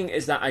other thing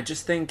is that I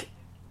just think,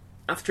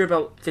 after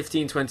about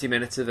 15-20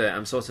 minutes of it,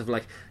 I'm sort of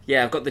like,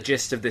 yeah, I've got the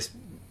gist of this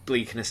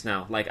bleakness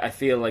now. Like, I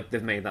feel like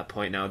they've made that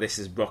point now. This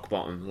is rock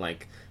bottom.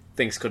 Like,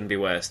 things couldn't be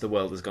worse. The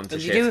world has gone to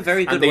shit. They do a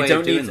very good and they way don't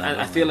of doing need, that.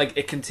 and I feel like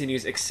it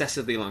continues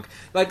excessively long.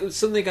 Like,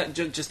 something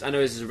just I know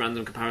this is a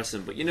random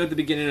comparison, but you know the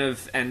beginning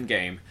of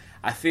Endgame?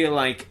 I feel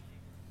like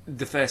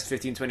the first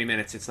 15-20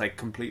 minutes, it's like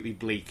completely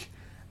bleak.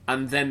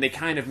 And then they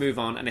kind of move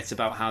on, and it's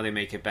about how they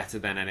make it better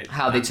then. And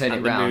how they turn it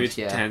the round, mood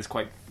yeah. turns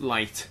quite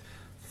light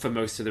for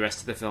most of the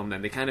rest of the film.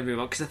 Then they kind of move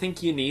on, because I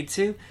think you need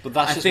to. But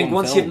that's I just think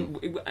one once film.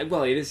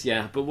 well, it is,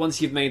 yeah. But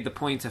once you've made the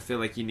point, I feel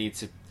like you need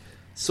to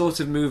sort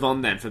of move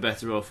on then, for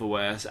better or for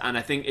worse. And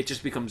I think it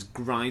just becomes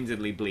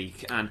grindingly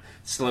bleak and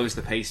slows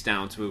the pace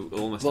down to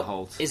almost a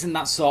halt. Isn't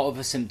that sort of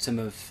a symptom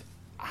of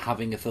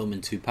having a film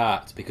in 2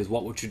 parts? Because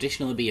what would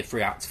traditionally be a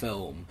 3-act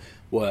film,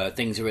 where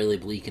things are really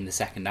bleak in the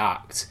second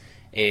act,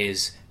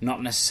 is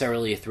not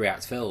necessarily a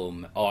 3-act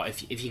film. Or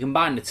if you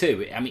combine the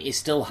two, I mean, it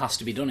still has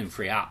to be done in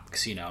 3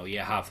 acts. You know, you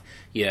have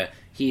your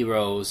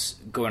heroes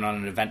going on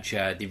an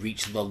adventure, they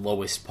reach the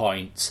lowest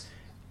point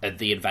of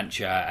the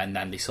adventure, and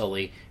then they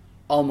slowly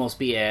almost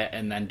beat it,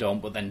 and then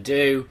don't, but then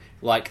do.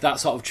 Like, that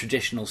sort of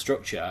traditional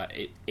structure,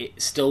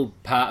 it's still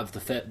part of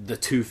the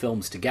 2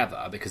 films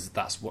together, because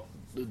that's what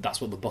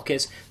the book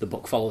is. The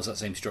book follows that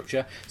same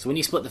structure. So when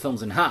you split the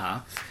films in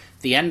half,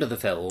 the end of the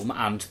film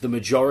and the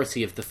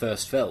majority of the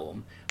first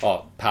film,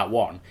 or part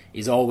 1,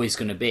 is always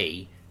going to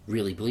be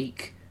really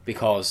bleak,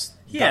 because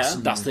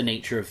that's the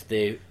nature of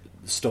the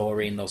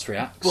story in those 3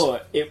 acts.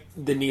 But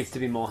there needs to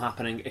be more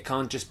happening. It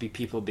can't just be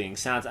people being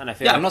sad. And I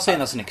feel I'm not saying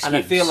that's an excuse. And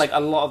I feel like a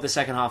lot of the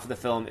second half of the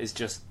film is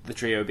just the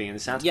trio being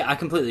sad. Yeah, I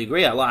completely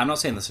agree. I'm not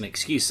saying that's an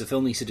excuse. The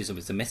film needs to do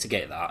something to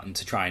mitigate that and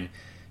to try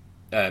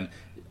and...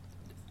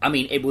 I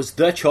mean, it was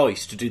their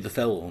choice to do the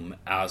film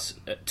as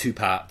 2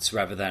 parts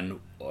rather than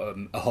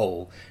a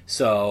whole.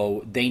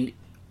 So they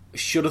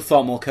should have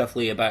thought more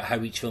carefully about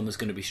how each film was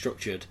going to be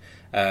structured,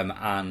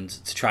 and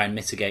to try and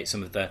mitigate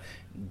some of the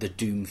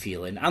doom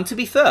feeling. And to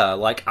be fair,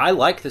 like, I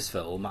like this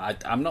film.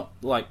 I'm not,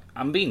 like,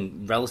 I'm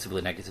being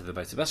relatively negative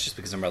about it. That's just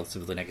because I'm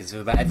relatively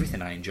negative about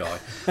everything I enjoy.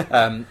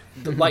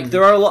 Like,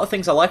 there are a lot of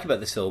things I like about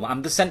this film,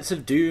 and the sense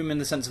of doom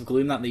and the sense of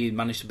gloom that they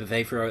managed to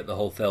convey throughout the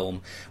whole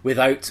film,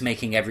 without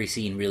making every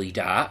scene really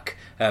dark,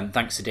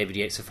 thanks to David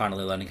Yates for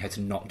finally learning how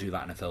to not do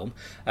that in a film,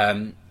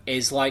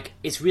 is, like,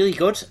 it's really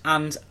good.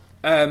 And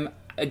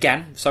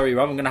again, sorry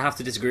Rob, I'm going to have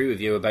to disagree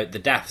with you about the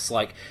deaths.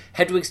 Like,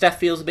 Hedwig's death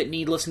feels a bit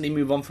needless, and they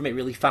move on from it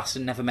really fast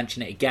and never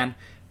mention it again,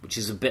 which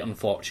is a bit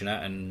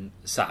unfortunate and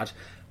sad.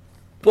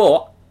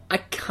 But I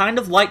kind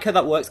of like how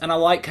that works, and I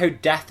like how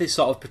death is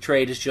sort of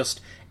portrayed as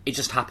just it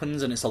just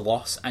happens and it's a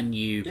loss, and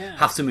you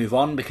have to move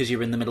on because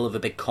you're in the middle of a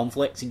big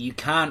conflict, and you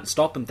can't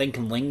stop and think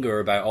and linger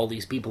about all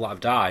these people that have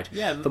died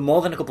for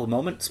more than a couple of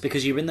moments,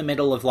 because you're in the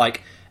middle of,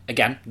 like,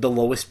 again, the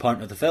lowest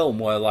point of the film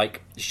where,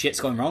 like,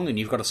 shit's going wrong and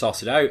you've got to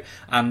sort it out.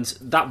 And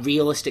that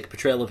realistic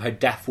portrayal of how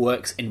death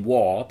works in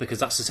war, because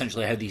that's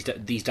essentially how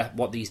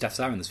what these deaths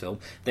are in this film,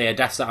 they are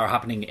deaths that are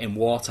happening in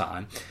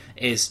wartime,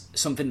 is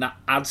something that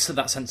adds to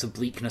that sense of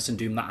bleakness and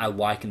doom that I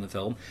like in the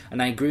film.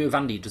 And I agree with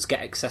Andy, it does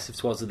get excessive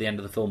towards the end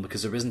of the film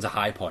because there isn't a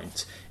high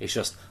point. It's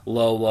just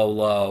low, low,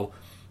 low.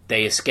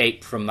 They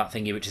escape from that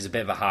thingy, which is a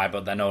bit of a high,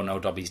 but then, oh no,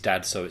 Dobby's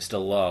dead, so it's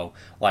still low.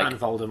 Like, and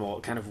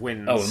Voldemort kind of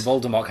wins. Oh, and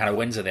Voldemort kind of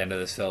wins at the end of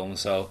this film,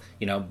 so,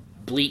 you know,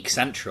 bleak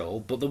central.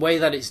 But the way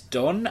that it's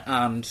done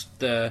and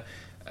the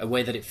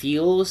way that it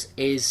feels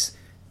is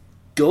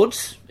good.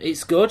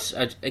 It's good.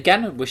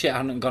 Again, I wish it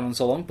hadn't gone on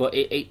so long, but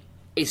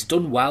it's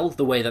done well,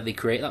 the way that they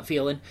create that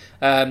feeling.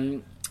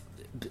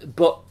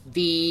 But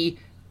the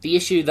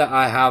issue that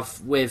I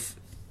have with,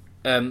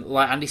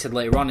 like Andy said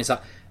later on, is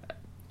that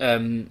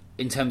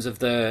in terms of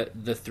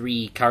the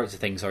three character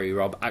thing, sorry,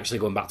 Rob, actually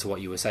going back to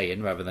what you were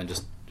saying rather than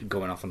just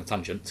going off on a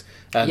tangent.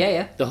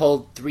 The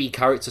whole three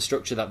character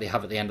structure that they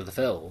have at the end of the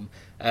film,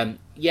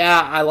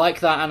 I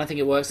like that, and I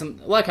think it works.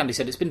 And like Andy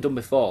said, it's been done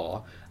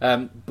before,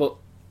 but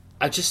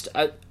I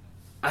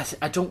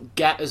don't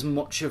get as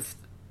much of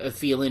a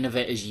feeling of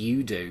it as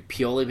you do,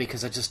 purely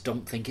because I just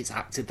don't think it's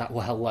acted that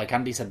well. Like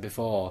Andy said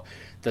before,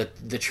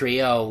 the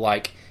trio,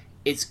 like,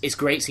 it's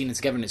great seeing it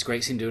together, and it's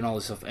great seeing doing all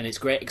this stuff, and it's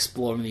great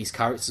exploring these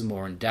characters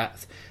more in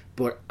depth,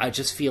 but I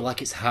just feel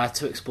like it's hard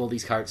to explore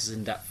these characters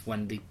in depth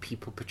when the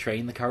people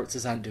portraying the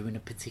characters aren't doing a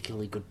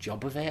particularly good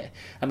job of it.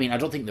 I mean, I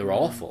don't think they're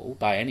awful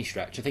by any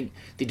stretch. I think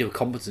they do a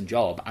competent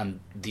job,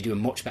 and they do a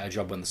much better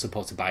job when they're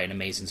supported by an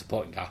amazing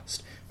supporting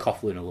cast.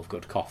 Cough Luna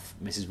Lovegood, cough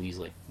Mrs.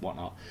 Weasley,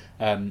 whatnot.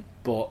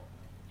 But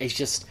it's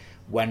just,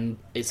 when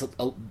it's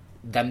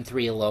them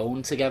three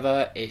alone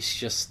together, it's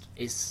just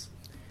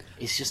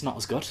not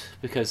as good,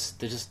 because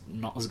they're just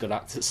not as good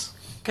actors.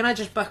 Can I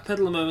just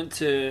backpedal a moment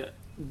to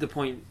the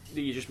point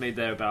that you just made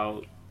there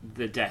about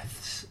the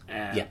deaths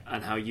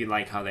and how you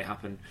like how they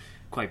happen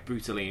quite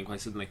brutally and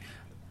quite suddenly?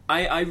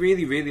 I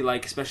really, really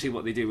like especially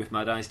what they do with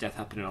Mad Eye's death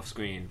happening off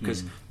screen,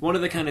 because one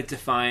of the kind of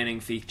defining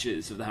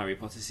features of the Harry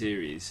Potter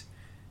series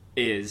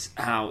is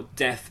how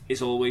death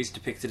is always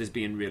depicted as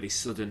being really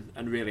sudden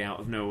and really out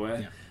of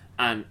nowhere.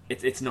 And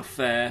it's not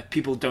fair.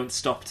 People don't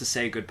stop to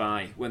say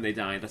goodbye when they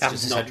die. That's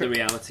just not the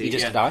reality. He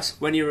just dies.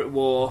 When you're at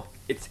war,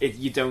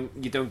 you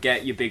don't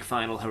get your big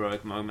final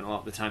heroic moment a lot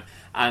of the time.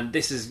 And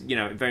this is, you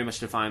know, very much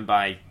defined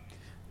by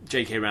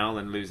J.K.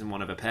 Rowling losing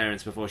one of her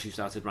parents before she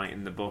started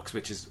writing the books,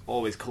 which has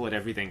always coloured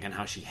everything, and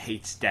how she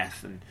hates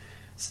death, and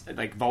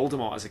like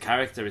Voldemort as a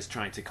character is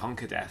trying to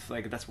conquer death.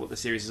 Like, that's what the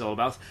series is all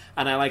about.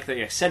 And I like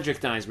that, Cedric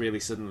dies really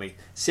suddenly.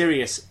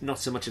 Sirius, not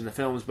so much in the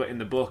films, but in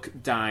the book,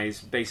 dies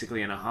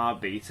basically in a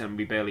heartbeat, and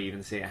we barely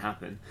even see it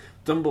happen.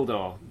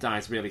 Dumbledore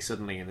dies really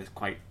suddenly in a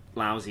quite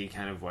lousy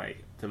kind of way,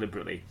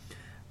 deliberately.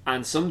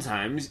 And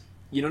sometimes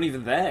you're not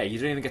even there. You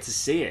don't even get to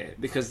see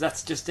it, because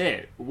that's just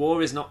it.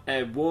 War is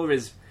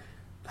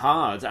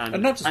hard,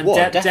 and not just war,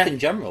 death in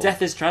general.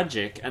 Death is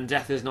tragic, and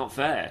death is not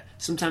fair.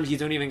 Sometimes you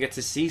don't even get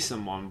to see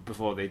someone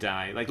before they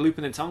die. Like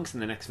Lupin and Tonks in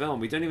the next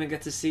film, we don't even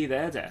get to see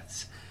their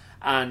deaths.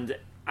 And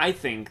I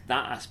think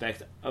that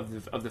aspect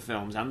of the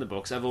films and the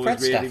books, I've always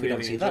Fred's really, death, really we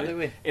don't see enjoyed. that, do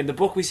we? In the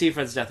book, we see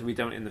Fred's death, and we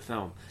don't in the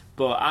film.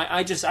 But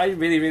I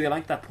really, really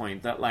like that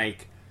point, that,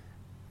 like,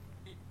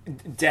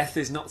 death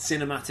is not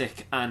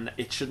cinematic, and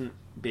it shouldn't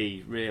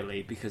be,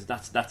 really, because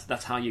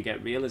that's how you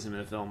get realism in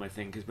a film, I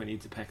think, is when you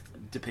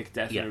depict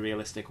death in a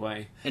realistic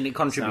way. And it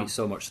contributes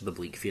so much to the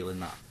bleak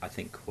feeling that I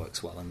think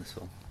works well in this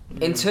film.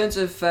 In terms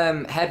of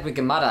Hedwig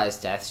and Mad Eye's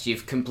deaths,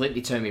 you've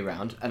completely turned me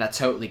around, and I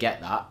totally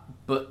get that.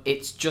 But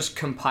it's just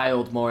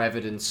compiled more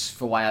evidence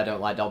for why I don't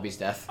like Dobby's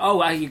death.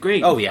 Oh, I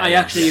agree. Oh, yeah. I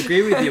actually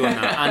agree with you on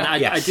that.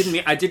 And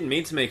I didn't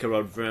mean to make a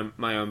rod for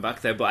my own back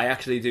there, but I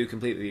actually do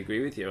completely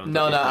agree with you on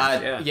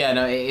that.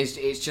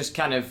 It's just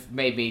kind of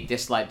made me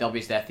dislike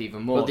Dobby's death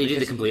even more. Well, they did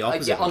the complete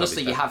opposite.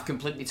 Honestly, you have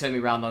completely turned me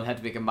around on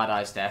Hedwig and Mad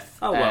Eye's death.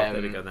 Oh, well,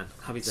 there we go then.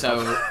 Happy to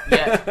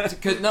help. To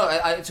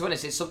be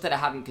honest, it's something I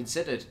hadn't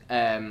considered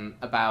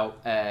about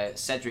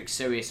Cedric,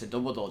 Sirius, and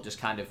Dumbledore just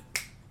kind of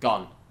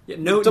gone. Yeah,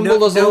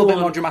 Dumbledore's a little bit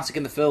more dramatic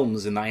in the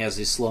films in that he has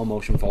his slow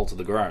motion fall to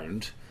the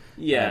ground.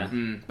 Yeah,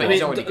 but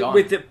he's already gone.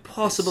 With the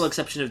possible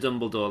exception of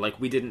Dumbledore, like,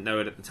 we didn't know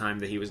it at the time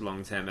that he was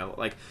long-term ill.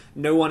 Like,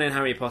 no one in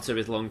Harry Potter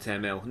is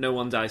long-term ill. No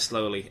one dies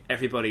slowly.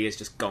 Everybody is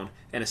just gone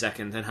in a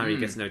second, and Harry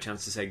gets no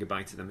chance to say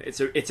goodbye to them. It's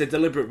a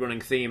deliberate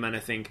running theme, and I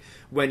think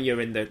when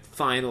you're in the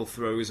final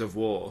throes of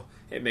war,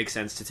 it makes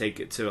sense to take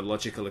it to a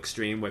logical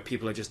extreme where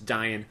people are just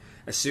dying.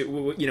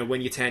 You know,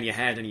 when you turn your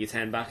head and you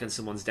turn back and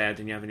someone's dead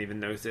and you haven't even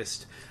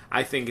noticed.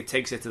 I think it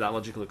takes it to that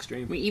logical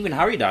extreme. I mean, even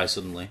Harry dies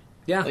suddenly.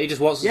 Yeah. Like, he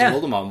just walks into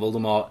Voldemort, and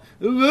Voldemort,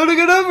 I'm gonna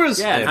get over us!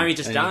 Yeah, and Harry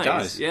just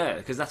dies. Yeah,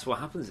 because that's what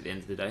happens at the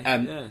end of the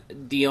day.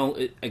 The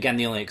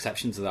only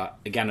exception to that,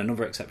 again,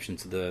 another exception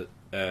to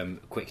the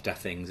quick death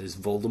things, is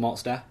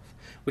Voldemort's death,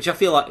 which I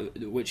feel like,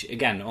 which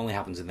again only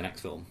happens in the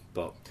next film,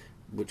 but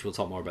which we'll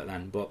talk more about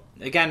then. But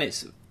again,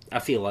 I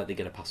feel like they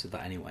get a pass with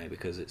that anyway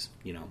because it's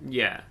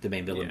the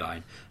main villain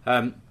dying.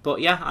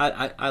 But yeah,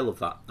 I love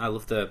that. I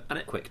love the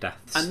quick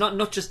deaths, and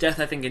not just death.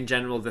 I think in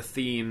general the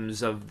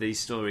themes of these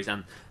stories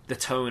and the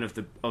tone of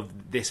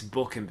this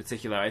book in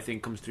particular, I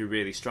think comes through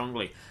really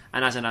strongly.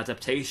 And as an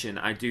adaptation,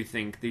 I do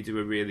think they do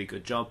a really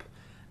good job.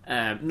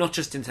 Not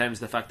just in terms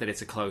of the fact that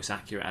it's a close,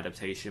 accurate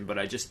adaptation, but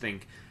I just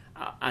think,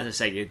 as I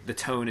say, the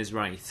tone is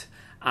right,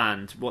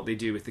 and what they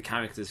do with the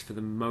characters for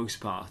the most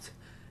part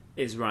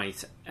is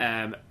right.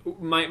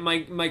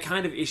 My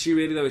kind of issue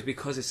really though is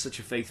because it's such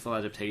a faithful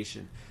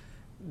adaptation,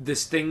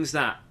 there's things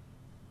that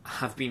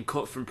have been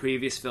cut from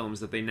previous films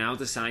that they now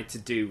decide to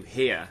do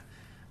here,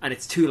 and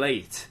it's too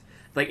late.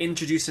 Like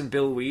introducing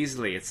Bill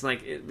Weasley, it's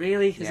like,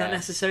 really? Is that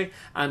necessary?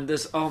 And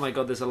there's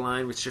a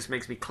line which just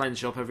makes me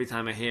clench up every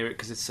time I hear it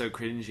because it's so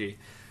cringy,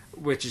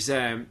 which is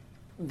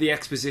the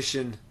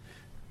exposition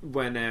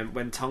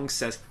when Tonks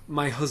says,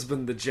 "My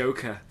husband the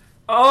Joker."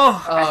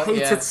 I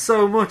hate it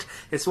so much.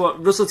 It's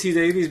what Russell T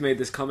Davies made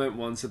this comment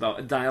once about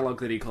a dialogue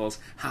that he calls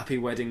 "Happy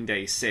Wedding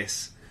Day,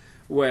 Sis,"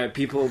 where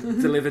people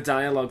deliver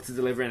dialogue to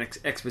deliver an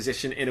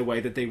exposition in a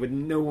way that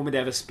no one would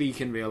ever speak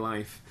in real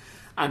life.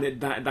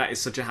 And that is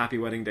such a Happy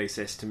Wedding Day,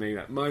 Sis to me.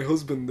 Like, my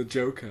husband the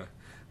Joker.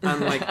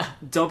 And like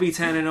Dobby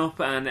turning up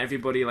and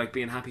everybody like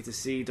being happy to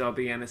see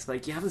Dobby, and it's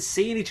like, you haven't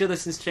seen each other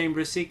since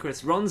Chamber of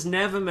Secrets. Ron's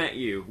never met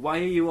you. Why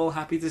are you all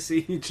happy to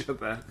see each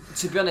other?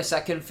 To be honest,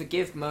 I can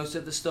forgive most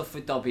of the stuff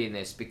with Dobby in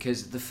this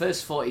because the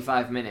first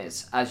 45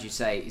 minutes, as you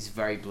say, is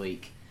very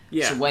bleak.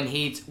 Yeah. So when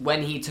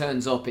he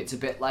turns up, it's a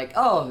bit like,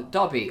 oh,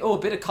 Dobby, oh, a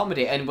bit of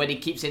comedy. And when he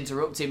keeps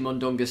interrupting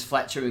Mundungus,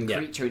 Fletcher, and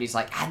Creature, and he's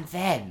like, and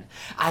then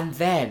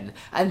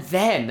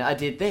I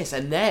did this,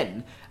 and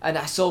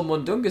I saw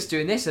Mundungus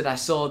doing this, and I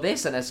saw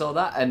this, and I saw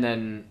that, and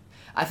then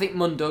I think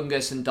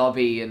Mundungus and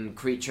Dobby and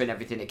Creature and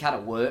everything, it kind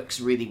of works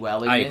really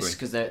well in this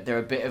because they're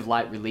a bit of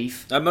light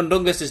relief.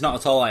 Mundungus is not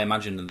at all, I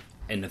imagine,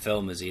 in the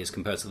film as he is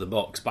compared to the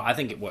books, but I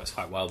think it works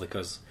quite well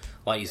because,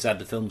 like you said,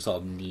 the film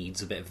sort of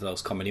needs a bit of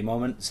those comedy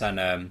moments,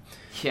 and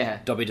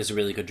Dobby does a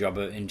really good job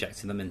of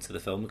injecting them into the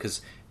film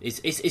because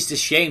it's a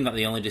shame that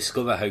they only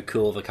discover how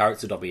cool of a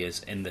character Dobby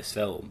is in this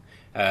film,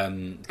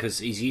 because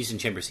he's used in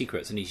Chamber of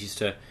Secrets and he's used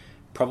to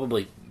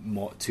probably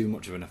too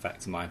much of an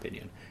effect in my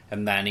opinion,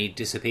 and then he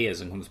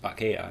disappears and comes back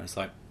here, and it's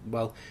like,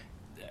 well,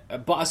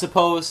 but I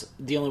suppose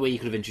the only way you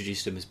could have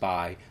introduced him is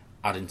by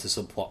adding to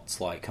subplots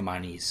like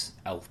Hermione's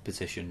elf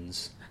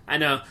petitions. I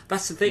know,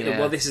 that's the thing. Yeah.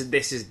 Well, this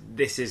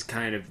is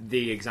kind of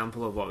the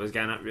example of what I was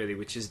getting at, really,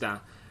 which is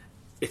that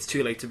it's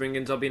too late to bring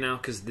in Dobby now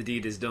because the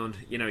deed is done.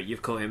 You know,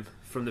 you've cut him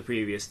from the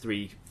previous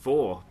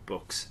 3-4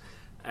 books.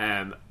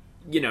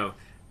 You know,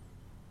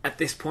 at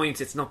this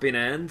point, it's not been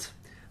earned.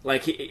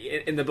 Like,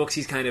 in the books,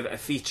 he's kind of a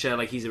feature,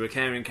 like, he's a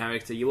recurring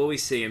character. You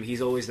always see him, he's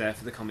always there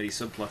for the comedy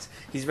subplot.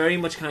 He's very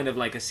much kind of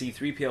like a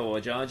C-3PO or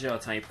Jar Jar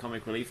type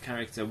comic relief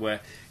character where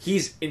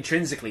he's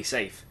intrinsically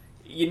safe.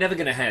 You're never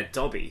going to hurt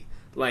Dobby.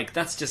 Like,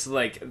 that's just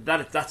like,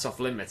 that's off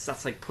limits.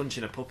 That's like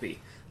punching a puppy.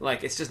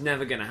 Like, it's just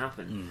never going to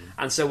happen.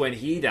 And so when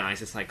he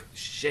dies, it's like,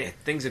 shit,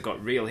 things have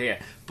got real here.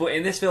 But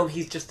in this film,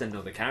 he's just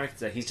another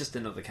character. He's just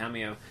another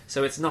cameo.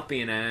 So it's not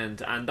being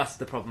earned, and that's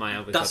the problem I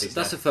have with Dobby's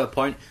That's a fair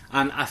point.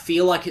 And I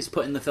feel like it's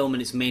put in the film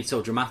and it's made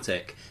so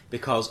dramatic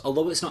because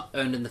although it's not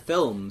earned in the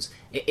films,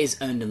 it is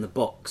earned in the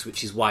books,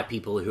 which is why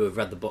people who have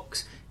read the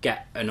books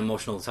get an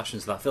emotional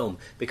attachment to that film,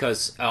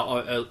 because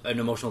an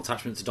emotional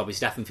attachment to Dobby's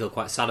death and feel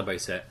quite sad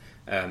about it.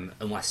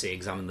 Unless they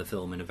examine the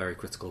film in a very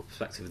critical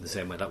perspective in the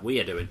same way that we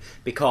are doing.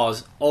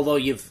 Because although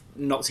you've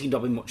not seen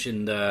Dobby much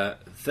in the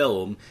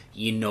film,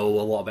 you know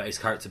a lot about his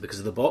character because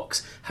of the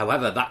books.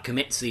 However, that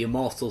commits the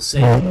immortal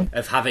sin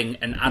of having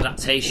an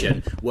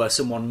adaptation where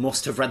someone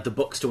must have read the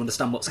books to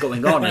understand what's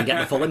going on and get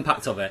the full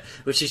impact of it,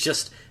 which is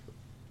just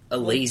a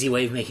lazy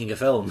way of making a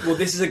film. Well,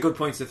 this is a good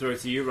point to throw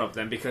to you, Rob,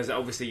 then, because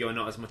obviously you're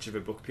not as much of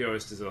a book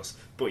purist as us,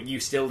 but you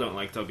still don't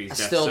like Dobby's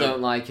death. I still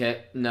don't like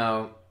it,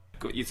 no.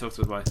 You talk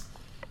to us why.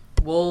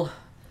 Well,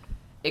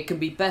 it can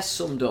be best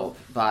summed up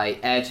by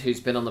Ed,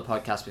 who's been on the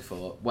podcast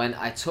before. When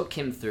I took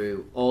him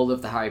through all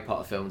of the Harry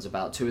Potter films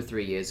about 2 or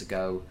 3 years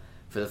ago,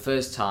 for the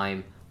first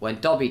time, when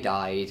Dobby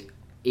died,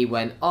 he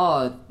went,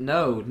 "Oh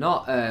no,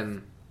 not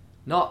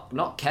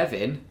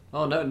Kevin.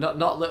 Oh no,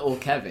 not little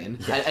Kevin."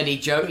 And he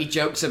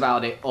jokes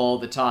about it all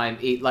the time.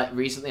 He, like,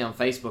 recently on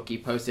Facebook, he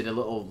posted a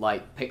little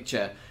like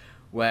picture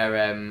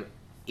where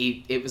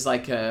it was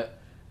like a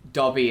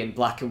Dobby in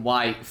black and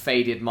white,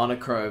 faded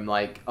monochrome,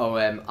 like,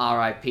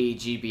 R.I.P.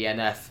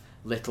 GBNF,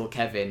 little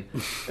Kevin.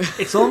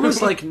 It's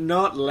almost like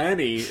not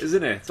Lenny,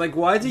 isn't it? It's like,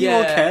 why do you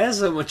all care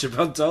so much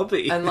about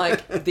Dobby? And,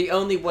 like, the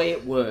only way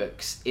it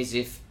works is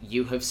if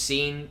you have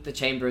seen The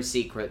Chamber of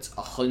Secrets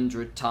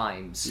 100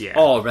 times. Yeah.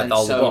 Or read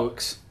all the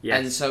books. Yes.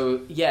 And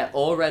so,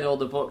 or read all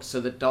the books,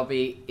 so that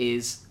Dobby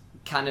is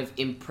kind of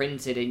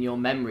imprinted in your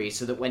memory,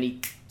 so that when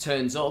he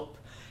turns up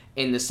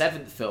in the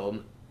 7th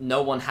film, no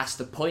one has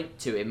to point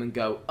to him and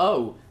go,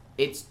 "Oh,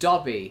 it's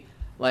Dobby."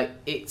 Like,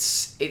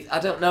 I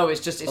don't know,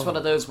 it's one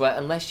of those where,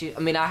 unless you... I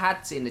mean, I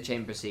had seen the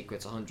Chamber of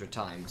Secrets 100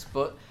 times,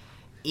 but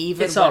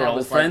even it's when our I old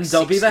was, friend, like,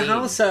 Dobby the 16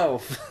 house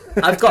elf.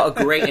 I've got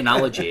a great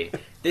analogy.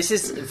 This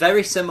is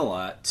very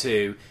similar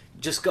to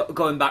just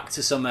going back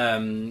to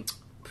some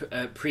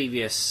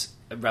previous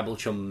Rebel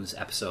Chums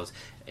episodes.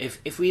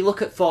 If we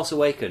look at Force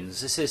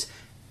Awakens, this is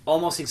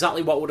almost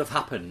exactly what would have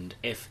happened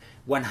if,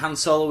 when Han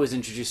Solo was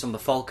introduced on the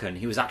Falcon,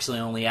 he was actually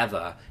only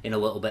ever in a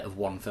little bit of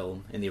one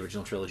film in the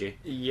original trilogy.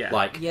 Yeah.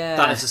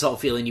 That is the sort of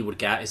feeling you would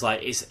get. It's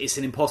like, it's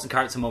an important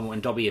character moment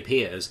when Dobby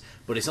appears,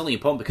 but it's only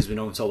important because we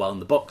know him so well in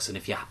the books, and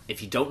if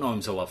you don't know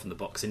him so well from the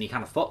books, then you're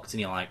kind of fucked,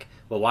 and you're like,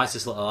 well, why is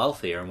this little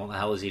elf here, and what the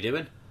hell is he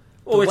doing?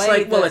 Or it's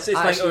like, well, it's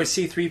like,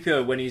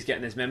 C-3PO when he's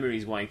getting his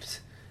memories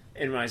wiped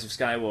in Rise of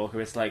Skywalker.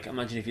 It's like,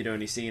 imagine if you'd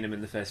only seen him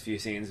in the first few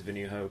scenes of A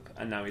New Hope,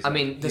 and now he's... I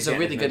mean, there's a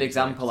really good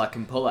example I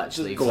can pull,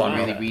 actually, from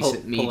really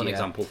recent media. Pull an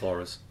example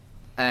for us.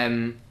 I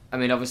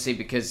mean, obviously,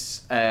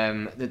 because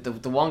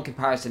the one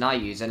comparison I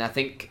use, and I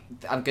think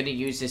I'm going to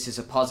use this as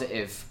a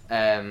positive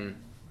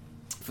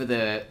for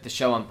the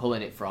show I'm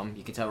pulling it from.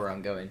 You can tell where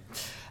I'm going.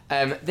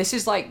 This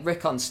is like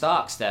Rickon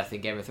Stark's death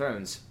in Game of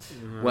Thrones,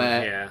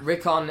 where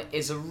Rickon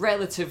is a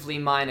relatively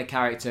minor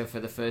character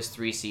for the first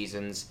 3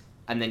 seasons,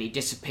 and then he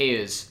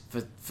disappears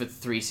for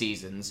 3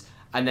 seasons,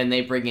 and then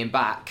they bring him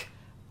back,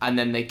 and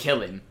then they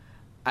kill him,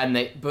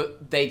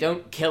 but they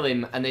don't kill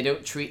him, and they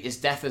don't treat his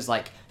death as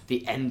like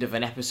the end of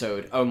an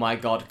episode. Oh my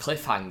god,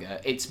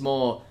 cliffhanger. It's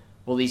more,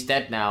 well, he's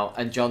dead now,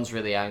 and John's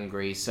really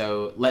angry,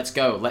 so let's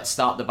go, let's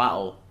start the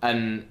battle.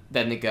 And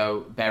then they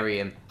go bury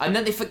him, and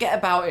then they forget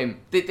about him.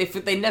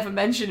 They never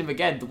mention him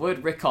again. The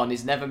word Rickon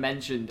is never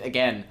mentioned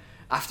again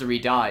after he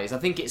dies. I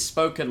think it's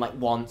spoken like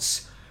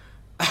once.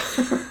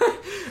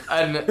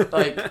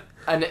 But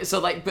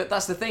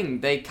that's the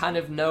thing. They kind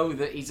of know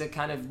that he's a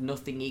kind of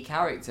nothingy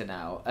character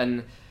now,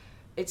 and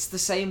it's the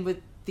same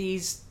with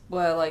these.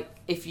 Where, like,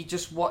 if you're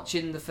just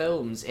watching the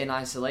films in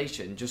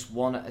isolation, just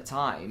one at a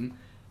time,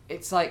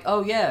 it's like,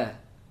 oh yeah,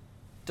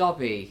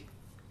 Dobby.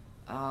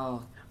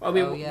 Oh, I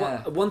mean,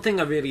 yeah. One thing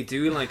I really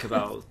do like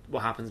about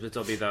what happens with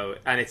Dobby, though,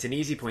 and it's an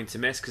easy point to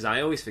miss because I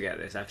always forget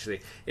this,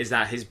 actually, is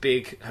that his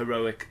big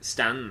heroic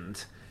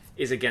stand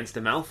is against the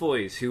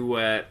Malfoys, who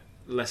were,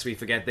 lest we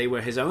forget, they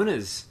were his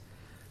owners.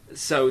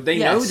 So they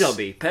know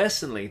Dobby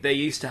personally. They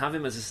used to have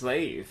him as a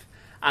slave.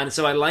 And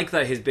so I like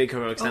that his big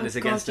heroic stand is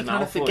against the Malfoys. You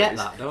kind of forget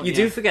that, don't you? You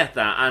do forget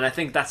that, and I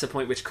think that's a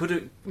point which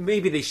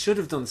maybe they should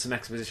have done some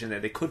exposition there.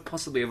 They could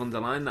possibly have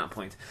underlined that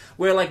point.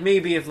 Where, like,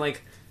 maybe if,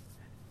 like,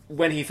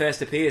 when he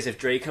first appears, if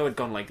Draco had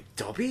gone, like,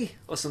 Dobby?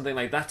 Or something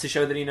like that to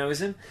show that he knows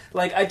him.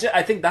 Like,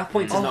 I think that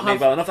point is not made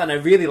well enough, and I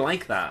really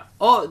like that.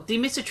 Oh, they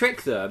miss a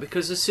trick there,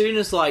 because as soon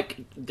as,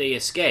 like, they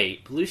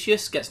escape,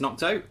 Lucius gets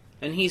knocked out.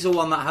 And he's the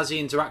one that has the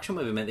interaction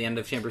with him at the end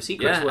of Chamber of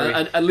Secrets. Yeah,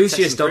 where and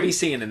Lucius Dobby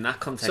scene in that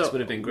context would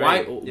have been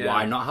great.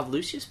 Why not have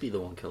Lucius be the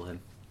one kill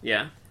him?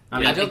 Yeah. I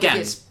mean, I don't think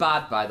it's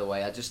bad, by the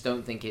way. I just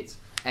don't think it's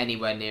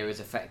anywhere near as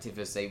effective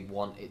as they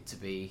want it to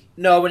be.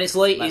 No, when it's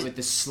late, like with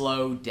the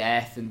slow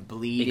death and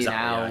bleeding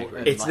out,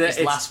 and it's like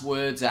his last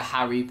words are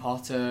Harry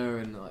Potter,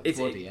 and like,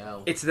 bloody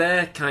hell. It's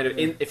there, kind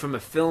of from a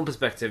film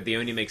perspective. They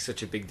only make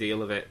such a big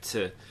deal of it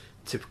to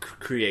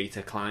create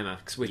a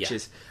climax, which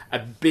is a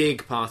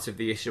big part of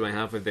the issue I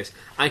have with this.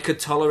 I could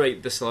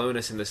tolerate the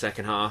slowness in the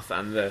second half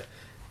and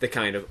the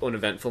kind of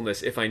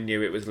uneventfulness if I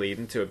knew it was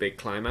leading to a big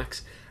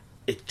climax.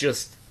 It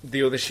just,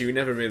 the other shoe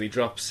never really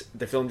drops.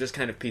 The film just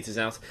kind of peters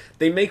out.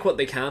 They make what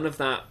they can of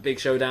that big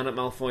showdown at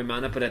Malfoy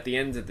Manor, but at the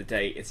end of the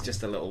day, it's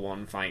just a little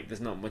one fight. There's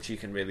not much you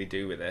can really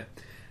do with it.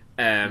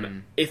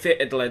 If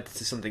it had led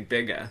to something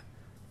bigger,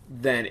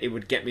 then it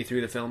would get me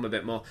through the film a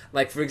bit more.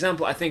 Like, for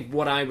example, I think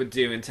what I would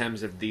do in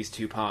terms of these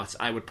two parts,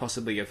 I would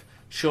possibly have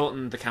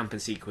shortened the camping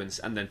sequence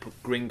and then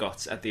put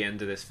Gringotts at the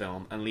end of this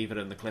film and leave it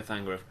on the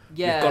cliffhanger of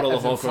we've got all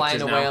the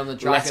Horcruxes now,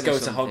 let's go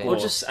to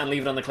Hogwarts, and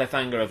leave it on the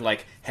cliffhanger of,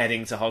 like,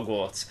 heading to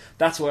Hogwarts.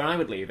 That's where I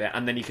would leave it,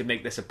 and then you could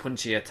make this a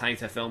punchier,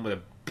 tighter film with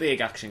a big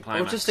action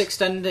climax. Or just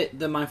extend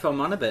the Mindfell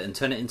Man a bit and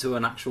turn it into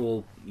an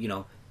actual,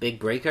 big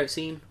breakout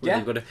scene.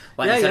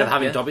 Instead of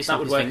having Dobby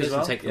snap his fingers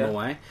and take them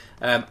away.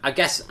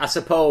 I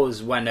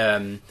suppose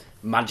when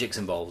magic's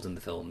involved in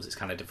the films, it's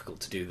kind of difficult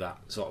to do that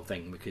sort of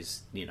thing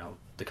because,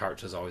 the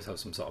characters always have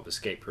some sort of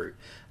escape route.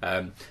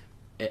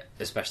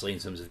 Especially in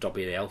terms of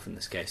Dobby the Elf in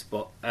this case.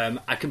 But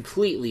I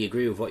completely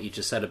agree with what you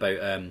just said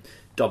about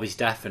Dobby's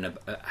death and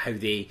how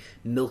they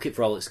milk it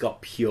for all it's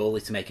got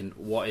purely to make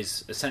what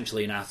is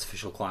essentially an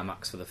artificial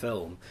climax for the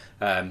film.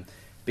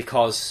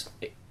 Because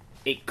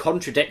it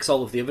contradicts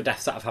all of the other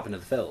deaths that have happened in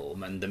the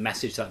film and the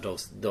message that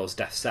those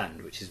deaths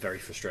send, which is very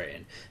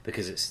frustrating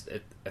because it's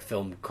a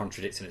film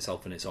contradicting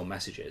itself and its own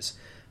messages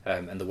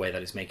and the way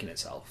that it's making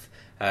itself.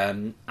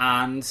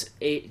 And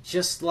it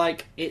just,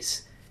 like,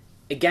 it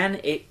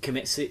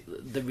commits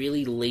the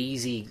really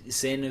lazy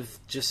sin of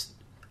just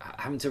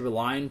having to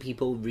rely on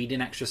people reading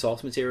extra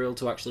source material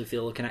to actually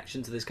feel a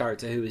connection to this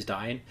character who is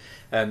dying.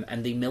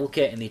 And they milk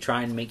it and they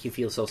try and make you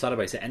feel so sad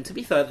about it. And to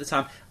be fair, at the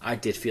time, I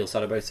did feel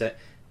sad about it.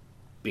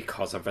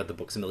 because I've read the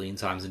books a million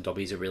times and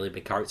Dobby's a really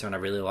big character and I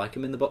really like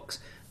him in the books.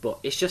 But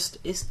it's just,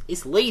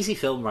 it's lazy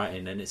film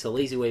writing, and it's a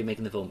lazy way of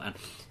making the film. And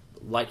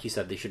like you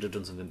said, they should have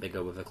done something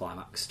bigger with a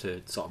climax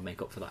to sort of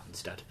make up for that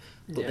instead.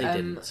 But they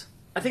didn't.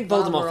 I think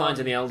Voldemort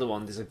finding the Elder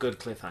Wand is a good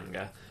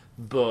cliffhanger,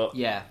 but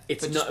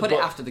it's just put it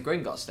after the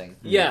Gringotts thing.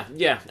 Yeah.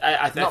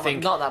 I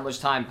think not that much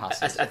time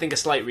passes. I think a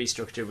slight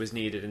restructure was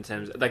needed in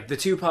terms of, like, the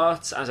 2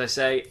 parts. As I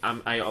say,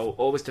 I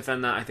always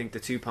defend that. I think the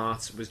 2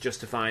 parts was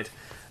justified,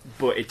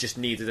 but it just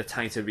needed a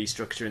tighter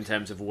restructure in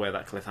terms of where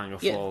that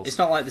cliffhanger falls. It's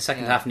not like the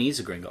second half needs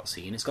a Gringotts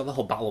scene. It's got the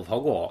whole Battle of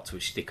Hogwarts,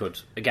 which they could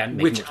again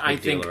make which a much I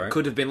big deal, think right?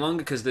 could have been longer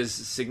because there's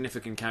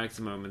significant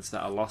character moments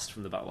that are lost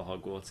from the Battle of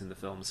Hogwarts in the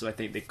film. So I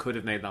think they could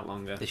have made that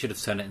longer. They should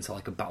have turned it into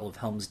like a Battle of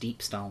Helm's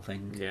Deep style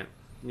thing.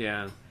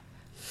 Yeah.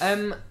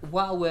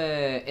 While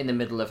we're in the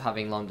middle of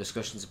having long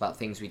discussions about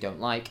things we don't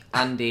like,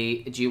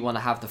 Andy, do you want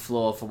to have the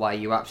floor for why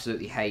you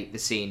absolutely hate the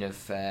scene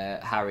of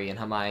Harry and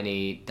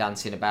Hermione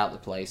dancing about the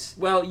place?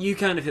 Well, you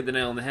kind of hit the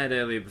nail on the head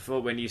earlier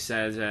before when you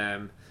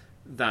said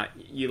that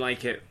you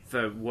like it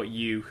for what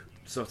you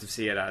sort of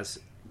see it as,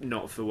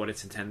 not for what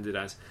it's intended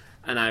as.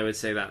 And I would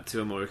say that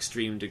to a more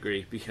extreme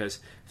degree, because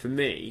for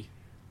me,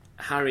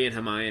 Harry and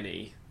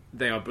Hermione,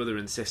 they are brother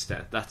and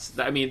sister.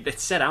 I mean,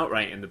 it's said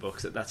outright in the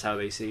books that that's how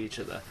they see each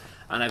other.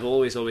 And I've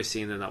always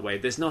seen them that way.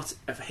 There's not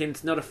a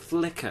hint, not a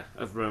flicker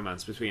of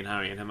romance between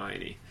Harry and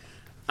Hermione.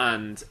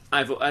 And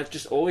I've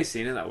just always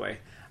seen it that way.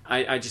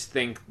 I just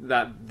think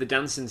that the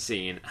dancing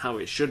scene, how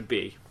it should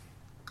be,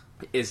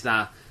 is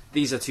that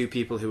these are 2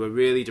 people who are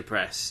really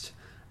depressed,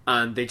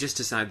 and they just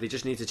decide they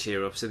just need to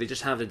cheer up, so they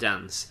just have a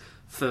dance.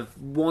 For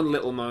one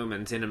little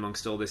moment in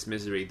amongst all this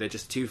misery, they're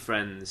just 2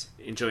 friends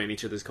enjoying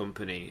each other's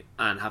company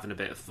and having a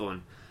bit of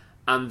fun.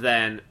 And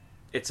then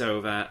it's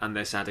over and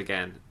they're sad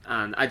again.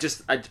 And I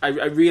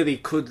really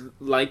could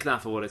like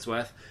that for what it's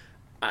worth.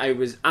 I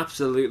was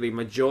absolutely,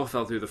 my jaw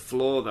fell through the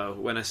floor though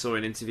when I saw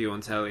an interview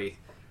on telly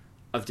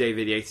of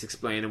David Yates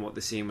explaining what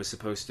the scene was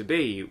supposed to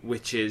be,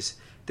 which is,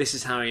 this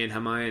is Harry and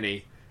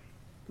Hermione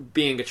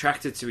being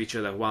attracted to each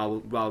other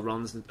while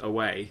Ron's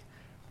away,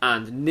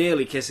 and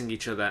nearly kissing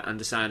each other and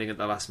deciding at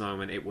the last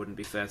moment it wouldn't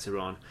be fair to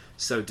Ron,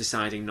 so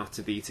deciding not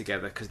to be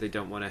together because they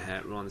don't want to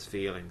hurt Ron's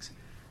feelings.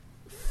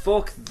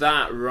 Fuck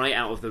that right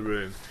out of the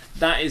room.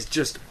 That is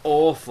just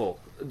awful.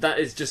 That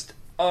is just...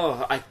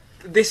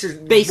 This is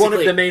basically one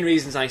of the main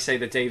reasons I say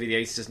that David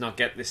Yates does not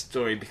get this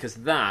story, because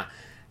that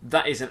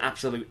is an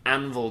absolute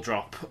anvil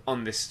drop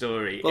on this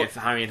story. Well, if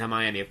Harry and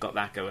Hermione have got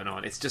that going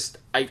on, it's just...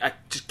 I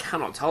just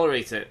cannot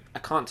tolerate it. I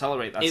can't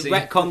tolerate that scene.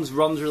 It retcons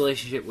Ron's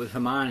relationship with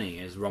Hermione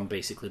as Ron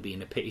basically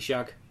being a pity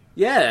shag.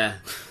 Yeah,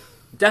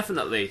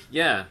 definitely,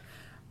 yeah.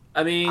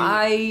 I mean,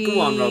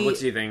 go on, Rob, what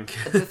do you think?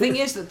 The thing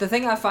is, that the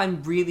thing I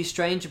find really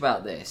strange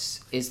about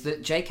this is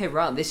that J.K.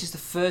 Rowling, this is the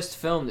first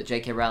film that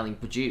J.K. Rowling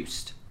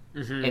produced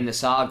in the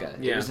saga.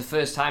 Yeah. It was the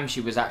first time she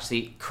was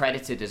actually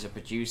credited as a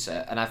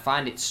producer, and I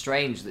find it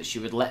strange that she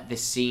would let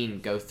this scene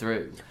go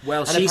through.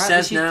 Well, she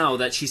says now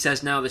that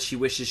she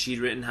wishes she'd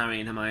written Harry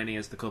and Hermione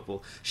as the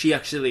couple. She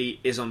actually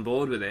is on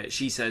board with it.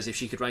 She says if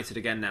she could write it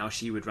again now,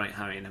 she would write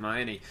Harry and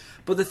Hermione.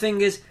 But the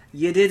thing is,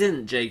 you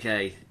didn't,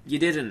 JK. You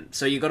didn't.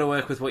 So you've got to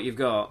work with what you've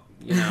got,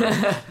 you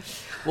know.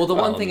 Well, the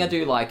one thing I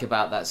do like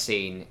about that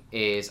scene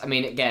is, I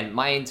mean, again,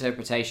 my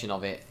interpretation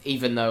of it,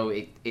 even though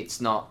it's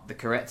not the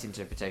correct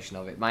interpretation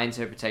of it, my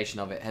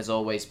interpretation of it has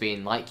always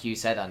been, like you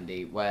said,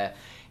 Andy, where,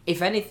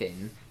 if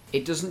anything,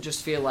 it doesn't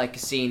just feel like a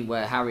scene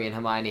where Harry and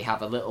Hermione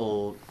have a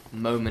little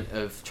moment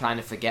of trying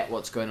to forget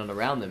what's going on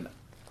around them.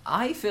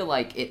 I feel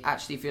like it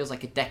actually feels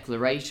like a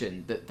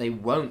declaration that they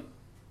won't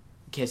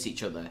kiss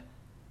each other.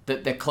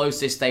 That the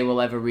closest they will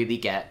ever really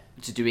get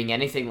to doing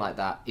anything like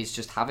that is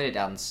just having a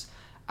dance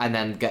and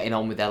then getting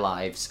on with their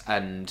lives.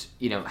 And,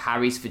 you know,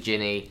 Harry's for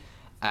Ginny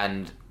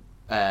and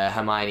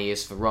Hermione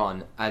is for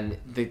Ron. And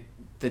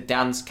the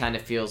dance kind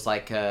of feels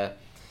like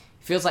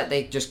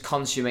they just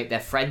consummate their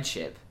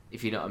friendship,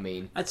 if you know what I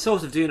mean. I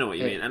sort of do know what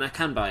you mean, and I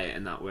can buy it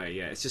in that way,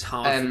 yeah. It's just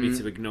hard for me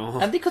to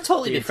ignore. And they could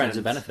totally be friends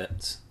with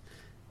benefits.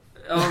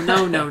 Oh,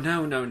 no.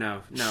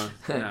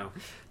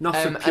 Not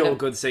for pure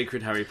good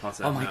sacred Harry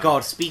Potter. Oh my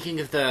god,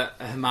 speaking of the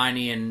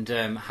Hermione and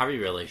Harry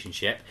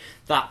relationship,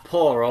 that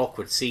poor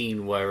awkward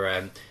scene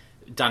where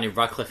Daniel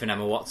Radcliffe and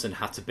Emma Watson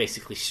had to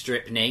basically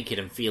strip naked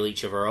and feel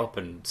each other up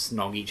and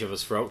snog each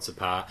other's throats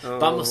apart. Oh.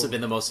 That must have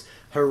been the most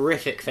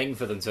horrific thing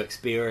for them to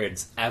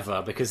experience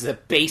ever, because they're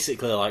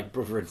basically like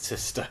brother and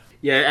sister.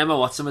 Yeah, Emma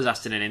Watson was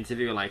asked in an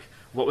interview, like,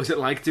 what was it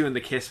like doing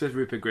the kiss with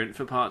Rupert Grint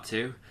for part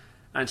 2?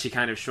 And she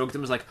kind of shrugged and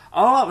was like,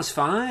 oh, that was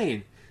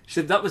fine. She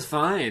said, that was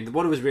fine.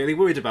 What I was really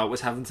worried about was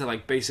having to,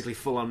 like, basically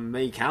full-on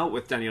make out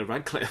with Daniel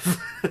Radcliffe.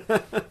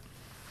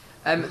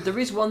 There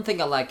is one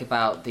thing I like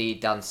about the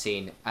dance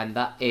scene, and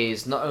that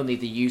is not only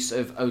the use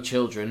of Oh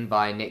Children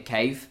by Nick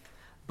Cave,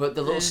 but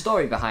the little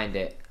story behind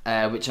it,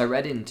 which I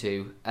read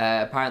into.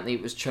 Apparently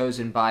it was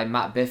chosen by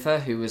Matt Biffer,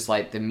 who was,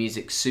 like, the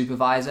music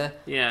supervisor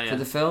for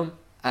the film.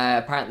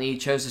 Apparently he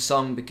chose the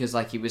song because,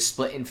 like, he was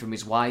splitting from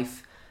his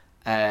wife,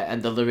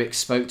 and the lyrics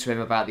spoke to him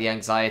about the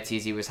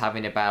anxieties he was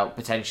having about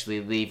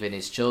potentially leaving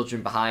his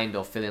children behind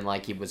or feeling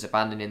like he was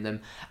abandoning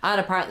them.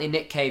 And apparently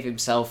Nick Cave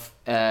himself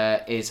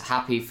is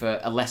happy for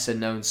a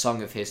lesser-known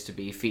song of his to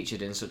be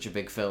featured in such a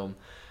big film.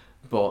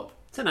 But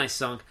it's a nice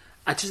song.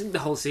 I just think the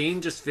whole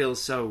scene just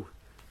feels so...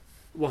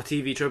 what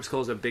TV Tropes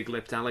calls a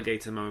big-lipped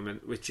alligator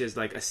moment, which is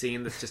like a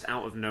scene that's just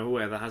out of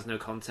nowhere, that has no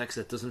context,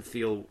 that doesn't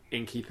feel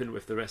in keeping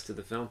with the rest of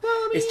the film. Well,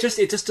 I mean,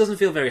 it just doesn't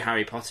feel very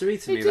Harry Potter-y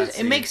to me.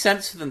 It makes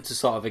sense for them to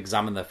sort of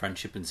examine their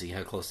friendship and see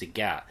how close they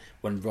get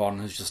when Ron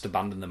has just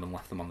abandoned them and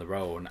left them on their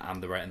own,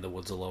 and they're out in the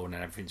woods alone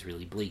and everything's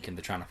really bleak and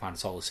they're trying to find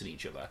solace in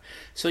each other.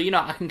 So,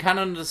 I can kind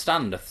of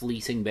understand a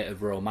fleeting bit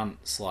of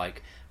romance,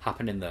 like,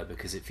 happening there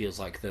because it feels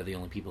like they're the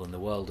only people in the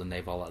world and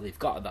they've all that they've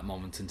got at that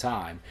moment in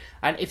time.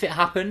 And if it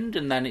happened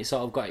and then it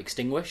sort of got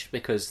extinguished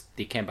because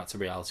they came back to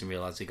reality and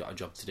realised they got a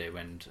job to do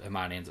and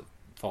Hermione ends up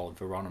falling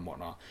for Ron and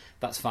whatnot,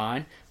 that's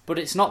fine. But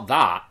it's not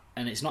that,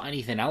 and it's not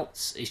anything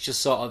else. It's just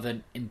sort of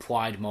an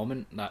implied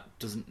moment that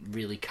doesn't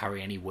really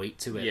carry any weight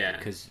to it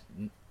because,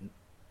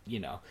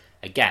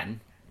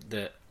 again,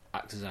 the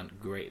actors aren't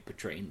great at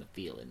portraying the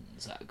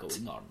feelings that are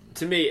going on.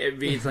 To me, it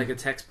reads like a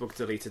textbook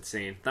deleted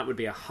scene. That would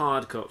be a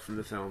hard cut from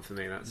the film for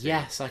me. That scene.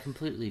 Yes, I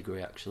completely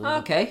agree. Actually,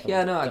 okay,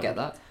 I get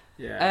that.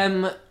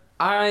 Yeah.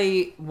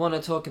 I want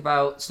to talk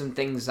about some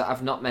things that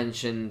I've not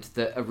mentioned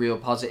that are real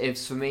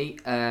positives for me.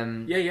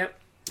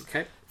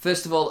 Okay.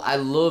 First of all, I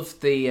love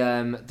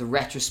the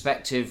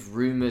retrospective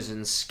rumours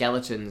and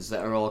skeletons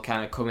that are all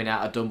kind of coming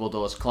out of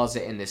Dumbledore's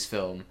closet in this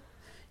film.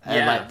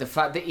 Like the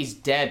fact that he's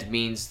dead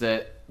means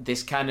that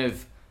this kind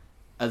of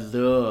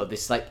allure,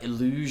 this like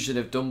illusion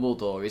of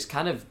Dumbledore is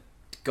kind of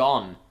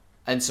gone,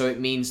 and so it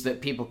means that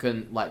people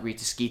can, like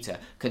Rita Skeeter,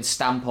 can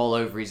stamp all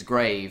over his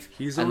grave.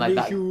 He's and only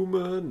like that...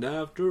 human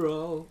after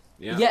all.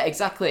 Yeah,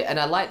 exactly.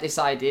 And I like this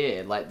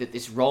idea, like that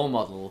this role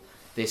model,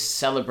 this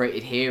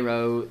celebrated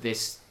hero,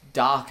 this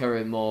darker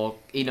and more,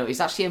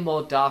 he's actually a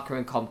more darker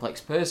and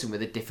complex person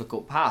with a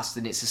difficult past,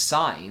 and it's a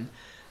sign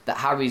that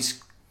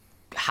Harry's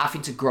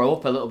having to grow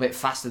up a little bit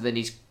faster than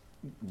he's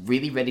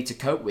really ready to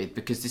cope with,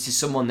 because this is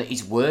someone that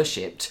he's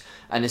worshipped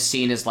and is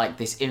seen as like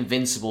this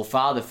invincible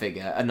father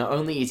figure, and not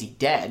only is he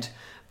dead,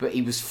 but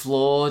he was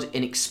flawed,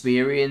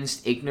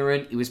 inexperienced,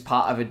 ignorant. He was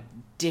part of a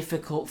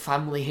difficult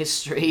family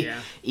history.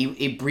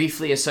 He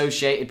briefly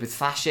associated with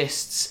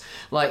fascists.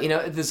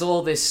 There's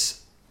all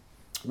this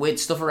weird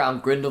stuff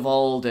around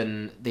Grindelwald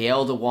and the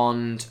Elder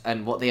Wand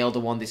and what the Elder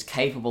Wand is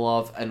capable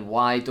of and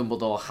why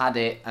Dumbledore had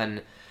it.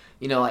 And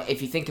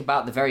if you think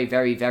about the very,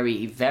 very,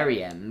 very,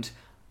 very end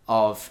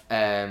of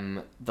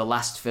the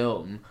last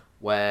film,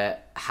 where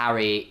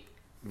Harry,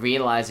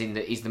 realising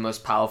that he's the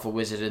most powerful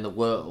wizard in the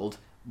world,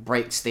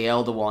 breaks the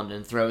Elder Wand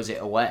and throws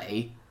it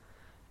away,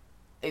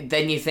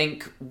 then you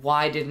think,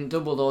 why didn't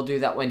Dumbledore do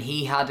that when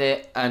he had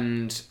it?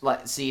 And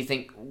so you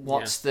think,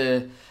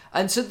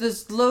 and so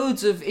there's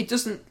loads of... It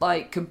doesn't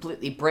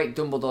completely break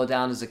Dumbledore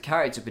down as a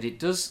character, but it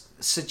does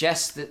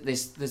suggest that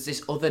there's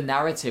this other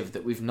narrative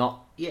that we've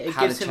not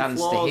had a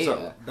chance to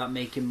hear. That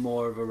make him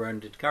more of a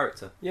rounded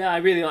character. Yeah, I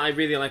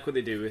really like what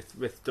they do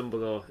with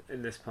Dumbledore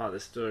in this part of the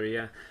story.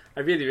 Yeah,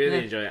 I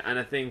really enjoy it, and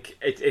I think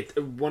it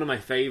one of my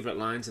favourite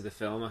lines of the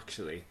film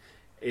actually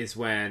is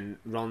when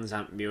Ron's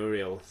Aunt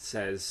Muriel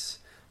says,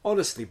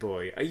 "Honestly,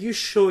 boy, are you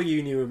sure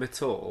you knew him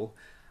at all?"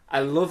 I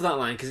love that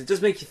line because it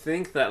does make you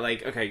think that,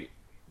 okay,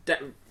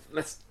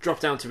 let's drop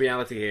down to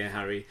reality here,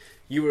 Harry.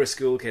 You were a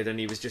school kid and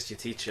he was just your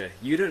teacher.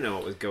 You don't know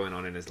what was going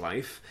on in his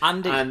life.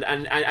 And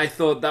I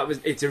thought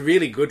it's a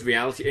really good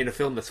reality, in a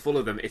film that's full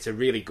of them, it's a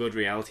really good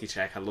reality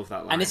check. I love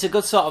that line. And it's a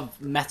good sort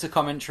of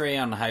meta-commentary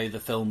on how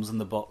the films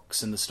and the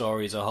books and the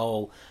story as a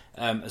whole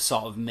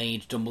sort of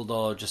made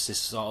Dumbledore just this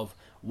sort of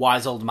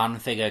wise old man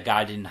figure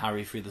guiding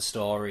Harry through the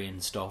story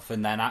and stuff,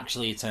 and then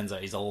actually it turns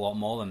out he's a lot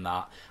more than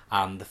that,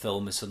 and the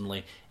film is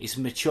suddenly it's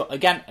mature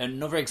again.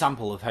 Another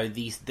example of how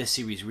this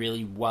series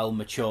really well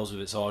matures with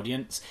its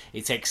audience.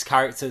 It takes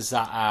characters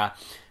that are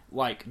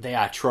they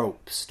are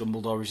tropes.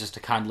 Dumbledore is just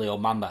a kindly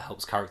old man that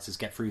helps characters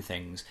get through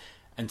things,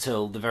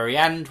 until the very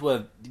end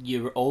where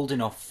you're old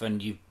enough and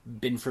you've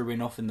been through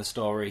enough in the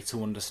story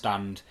to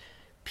understand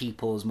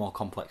people as more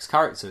complex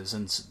characters,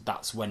 and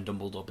that's when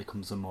Dumbledore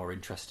becomes a more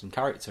interesting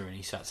character, and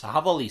he starts to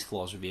have all these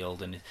flaws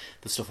revealed, and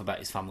the stuff about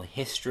his family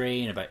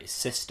history and about his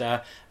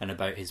sister and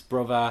about his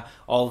brother,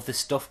 all of this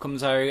stuff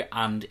comes out,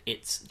 and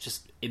it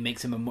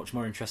makes him a much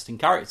more interesting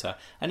character.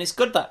 And it's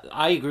good that,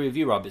 I agree with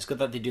you, Rob, it's good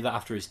that they do that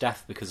after his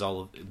death,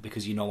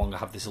 because you no longer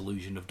have this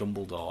illusion of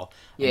Dumbledore.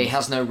 Yeah, he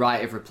has no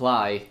right of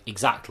reply.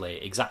 Exactly,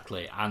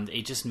 and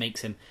it just makes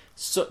him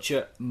such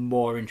a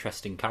more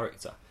interesting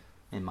character,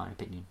 in my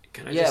opinion.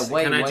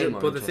 Way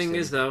more but the thing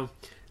is, though,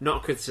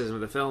 not criticism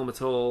of the film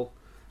at all,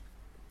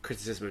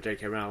 criticism of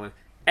J.K. Rowling.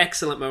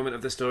 Excellent moment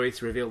of the story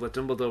to reveal that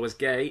Dumbledore was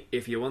gay,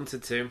 if you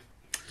wanted to.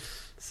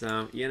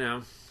 So,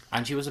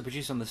 And she was a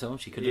producer on the film,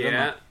 she could have done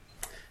that.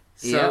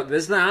 So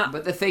there's that.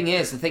 But the thing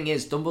is,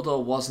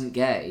 Dumbledore wasn't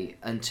gay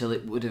until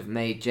it would have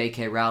made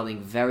J.K.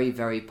 Rowling very,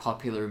 very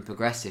popular and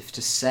progressive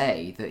to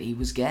say that he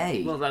was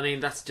gay. Well, I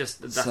mean, that's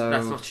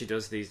what she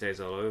does these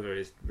days all over,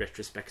 is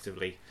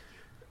retrospectively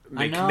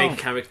make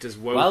characters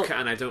woke,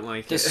 and I don't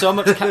like there's it. So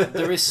much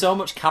there is so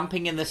much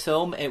camping in this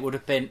film. It would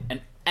have been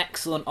an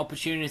excellent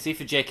opportunity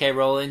for J.K.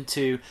 Rowling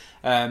to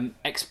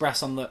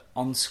express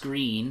on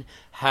screen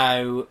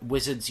how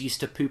wizards used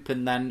to poop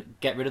and then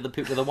get rid of the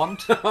poop with a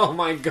wand. Oh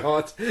my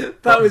god,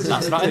 that's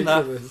not in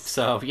there.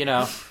 So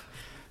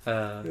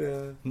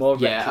more.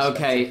 Yeah.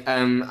 Okay.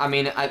 I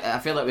mean, I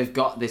feel like we've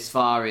got this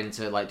far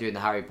into like doing the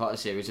Harry Potter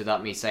series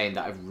without me saying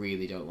that I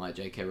really don't like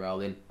J.K.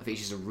 Rowling. I think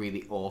she's a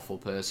really awful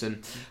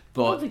person.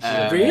 But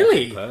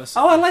really, oh,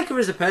 I like her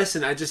as a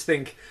person. I just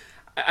think,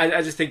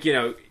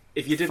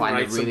 if you didn't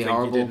write something,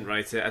 you didn't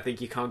write it. I think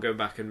you can't go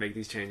back and make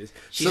these changes.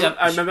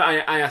 I remember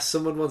I asked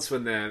someone once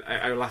when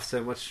I laughed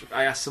so much.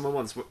 I asked someone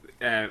once,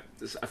 a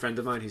friend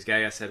of mine who's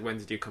gay. I said, "When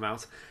did you come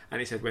out?" And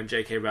he said, "When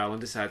J.K.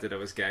 Rowling decided I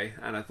was gay."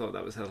 And I thought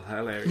that was a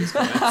hilarious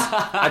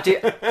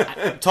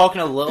comment.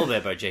 Talking a little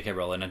bit about J.K.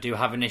 Rowling, I do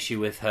have an issue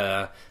with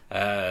her.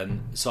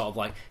 Sort of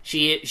like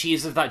she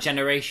is of that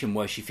generation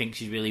where she thinks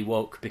she's really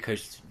woke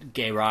because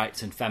gay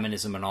rights and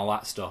feminism and all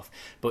that stuff,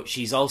 but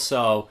she's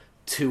also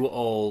too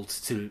old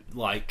to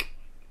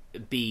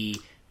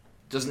be.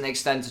 Doesn't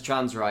extend to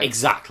trans rights.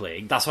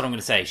 Exactly, that's what I'm going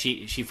to say.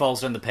 She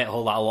falls down the pit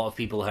hole that a lot of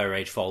people her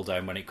age fall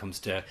down when it comes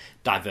to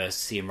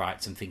diversity and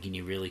rights and thinking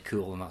you're really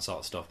cool and that sort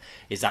of stuff.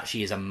 Is that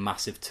she is a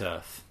massive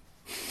TERF.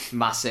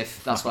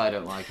 Massive. That's why I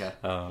don't like her.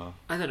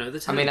 I don't know.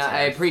 I mean,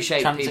 I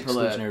appreciate trans people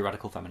exclusionary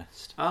radical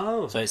feminist.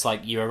 Oh, so it's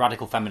like you're a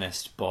radical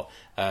feminist, but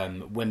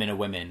women are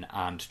women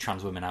and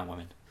trans women aren't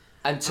women.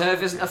 And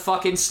TERF isn't a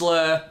fucking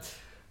slur.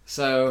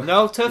 So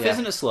no, TERF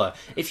isn't a slur.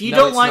 If you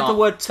don't like the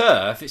word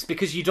TERF, it's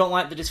because you don't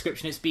like the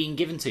description it's being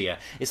given to you.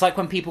 It's like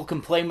when people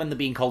complain when they're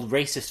being called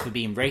racist for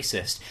being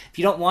racist. If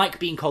you don't like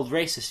being called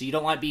racist, or you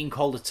don't like being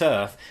called a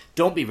TERF,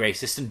 don't be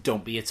racist and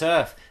don't be a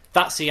TERF.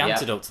 That's the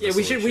antidote to the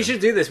solution. We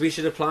should do this. We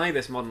should apply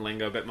this modern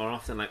lingo a bit more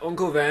often. Like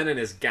Uncle Vernon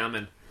is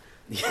gammon.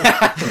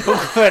 Yeah, Uncle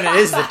Vernon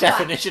is the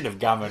definition of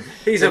gammon.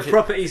 He's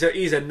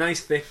a nice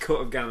thick cut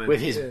of gammon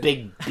with his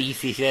big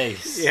beefy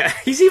face. Yeah,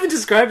 he's even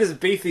described as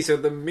beefy, so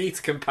the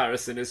meat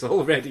comparison is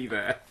already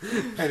there.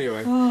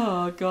 Anyway,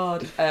 oh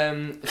god.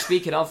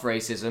 Speaking of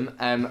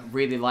racism,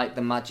 really like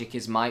the Magic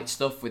is Might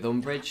stuff with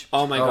Umbridge.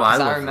 Oh my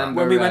god! I remember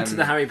when we went to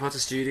the Harry Potter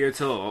studio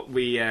tour,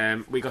 we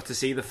got to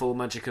see the full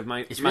Magic of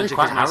Might. It's really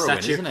quite harrowing,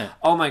 isn't it?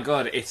 Oh my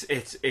god! It's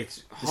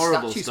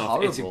horrible stuff.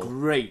 Horrible. It's a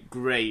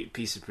great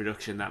piece of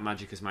production, that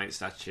Magic is Might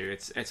statue.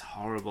 It's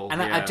horrible.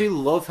 And I do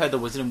love how the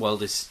Wizarding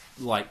World is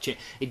like.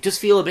 It does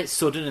feel a bit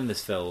sudden in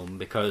this film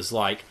because,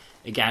 like,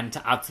 again,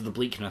 to add to the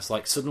bleakness,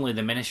 like suddenly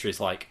the Ministry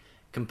is like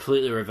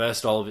completely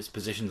reversed all of its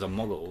positions on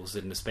Muggles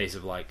in the space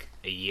of like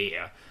a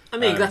year. I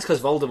mean, that's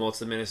because Voldemort's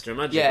the Minister of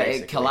Magic. Yeah,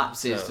 basically. It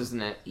collapses,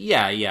 doesn't it?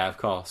 Yeah, of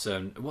course.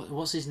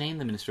 What's his name,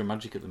 the Minister of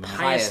Magic at the moment?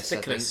 Pius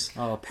Thickness.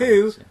 Oh,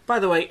 who, by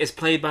the way, is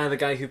played by the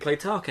guy who played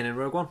Tarkin in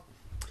Rogue One.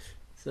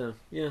 So,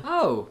 yeah.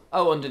 Oh,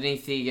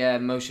 underneath the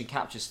motion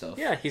capture stuff.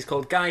 Yeah, he's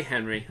called Guy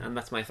Henry, and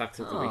that's my fact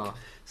of the week.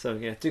 So,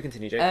 yeah, do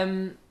continue, Jake.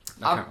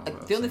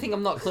 The only thing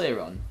I'm not clear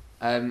on,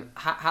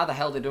 how the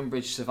hell did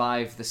Umbridge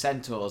survive the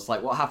Centaurs?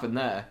 Like, what happened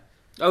there?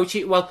 Oh,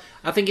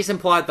 I think it's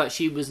implied that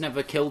she was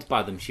never killed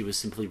by them. She was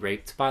simply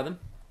raped by them.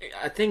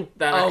 I think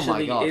that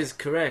actually is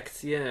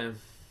correct, yeah.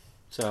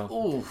 So,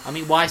 oof. I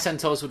mean, why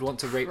Centaurs would want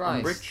to rape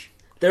Umbridge?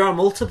 There are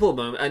multiple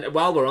moments, and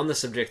while we're on the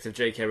subject of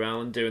J.K.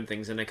 Rowling doing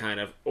things in a kind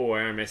of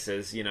our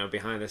misses,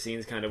 behind the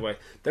scenes kind of way,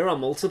 there are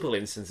multiple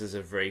instances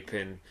of rape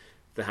in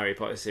the Harry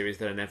Potter series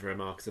that are never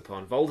remarked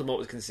upon. Voldemort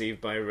was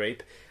conceived by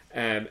rape.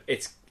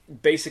 It's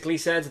basically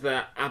said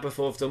that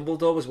Aberforth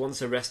Dumbledore was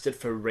once arrested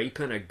for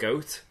raping a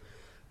goat,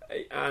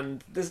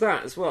 and there's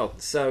that as well.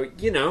 So,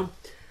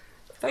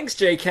 thanks,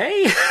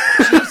 J.K.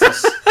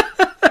 Jesus.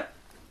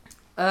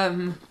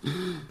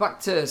 Back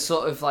to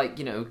sort of like,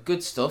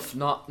 good stuff,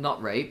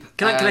 not rape.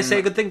 Can I say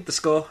a good thing? The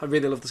score. I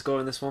really love the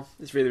score in this one.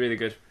 It's really, really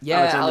good.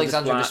 Yeah,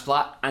 Alexandra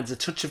Desplat adds a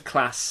touch of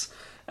class.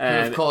 Who,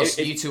 of course,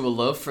 you two will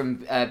love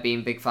from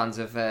being big fans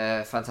of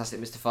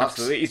Fantastic Mr. Fox.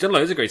 Absolutely. He's done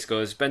loads of great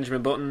scores.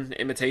 Benjamin Button,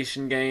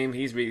 Imitation Game.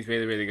 He's really,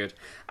 really, really good.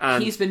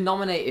 And he's been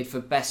nominated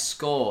for Best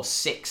Score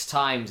 6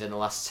 times in the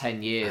last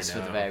 10 years for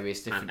the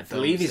various different films. I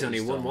believe he's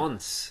only won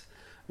once.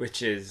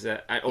 Which is,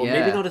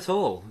 maybe not at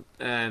all,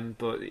 but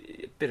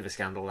a bit of a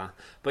scandal that.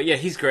 But yeah,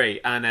 he's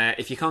great, and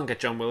if you can't get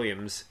John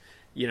Williams,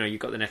 you've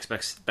got the next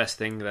best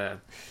thing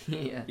there.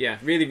 Yeah,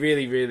 really,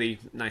 really, really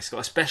nice score,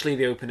 especially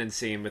the opening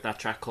scene with that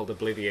track called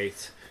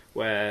Obliviate,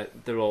 where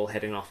they're all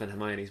heading off and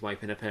Hermione's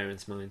wiping her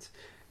parents' minds.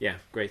 Yeah,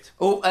 great.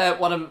 Oh,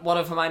 one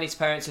of Hermione's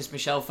parents is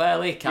Michelle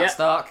Fairley, Cat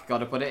Stark,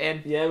 gotta put it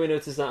in. Yeah, we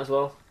noticed that as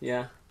well,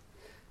 yeah.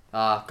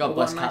 God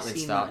bless Catelyn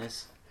Stark.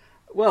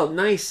 Well,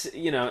 nice,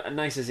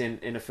 nice as in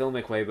a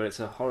filmic way, but it's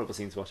a horrible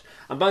scene to watch.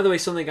 And by the way,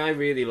 something I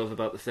really love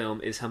about the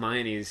film is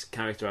Hermione's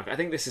character arc. I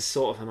think this is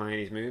sort of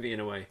Hermione's movie in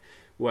a way,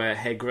 where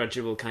her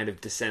gradual kind of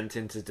descent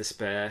into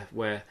despair,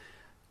 where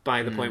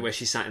by the point where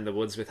she sat in the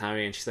woods with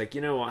Harry, and she's like,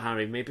 you know what,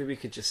 Harry, maybe we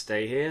could just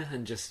stay here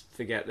and just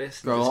forget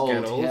this, and just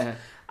get old. Yeah.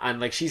 And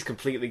like she's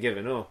completely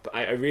given up.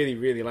 I really,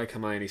 really like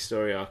Hermione's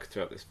story arc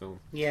throughout this film.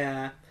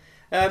 Yeah.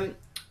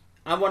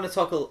 I want to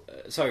talk.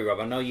 Sorry,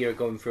 Rob. I know you're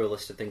going through a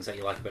list of things that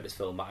you like about this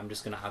film, but I'm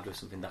just going to add with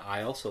something that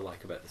I also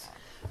like about this.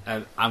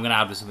 I'm going to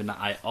add with something that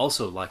I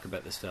also like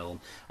about this film,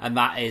 and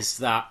that is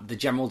that the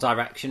general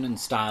direction and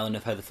styling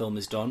of how the film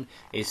is done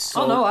is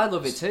so. Oh no, I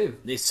love it too.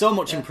 It's so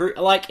much improved.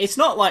 Like, it's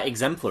not like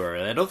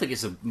exemplary. I don't think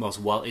it's the most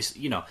well. It's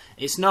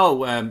it's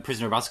no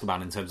Prisoner of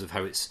Azkaban in terms of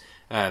how it's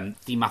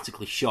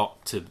thematically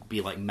shot to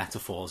be like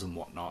metaphors and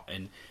whatnot,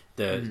 and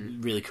the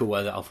really cool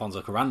way that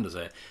Alfonso Cuarón does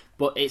it.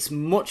 But it's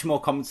much more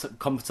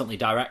competently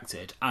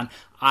directed, and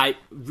I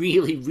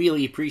really,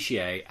 really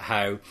appreciate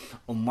how,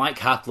 unlike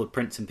Half-Blood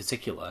Prince in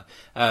particular,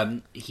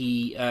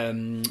 he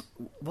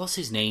what's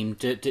his name?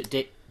 Who are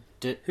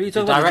you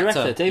talking about? The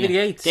director, David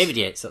Yates. David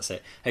Yates, that's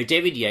it. How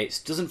David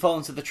Yates doesn't fall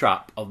into the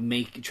trap of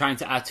trying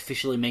to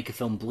artificially make a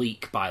film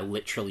bleak by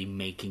literally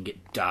making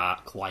it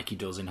dark, like he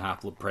does in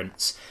Half-Blood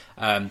Prince.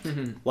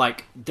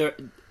 Like,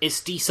 it's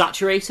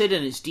desaturated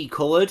and it's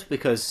decoloured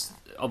because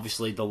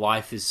obviously the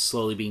life is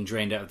slowly being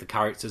drained out of the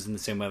characters in the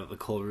same way that the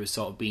colour is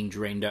sort of being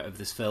drained out of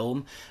this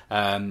film.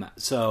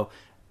 So,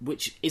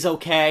 which is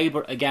okay,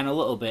 but again, a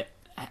little bit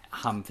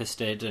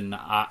ham-fisted, and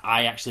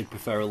I actually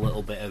prefer a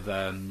little bit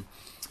of,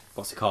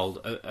 what's it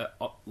called,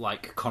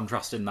 like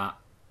contrast in that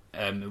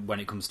when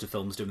it comes to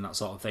films doing that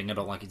sort of thing. I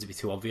don't like it to be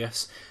too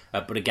obvious.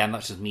 But again,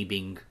 that's just me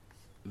being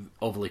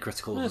overly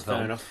critical of the film.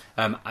 Fair enough.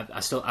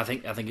 I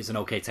think it's an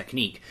okay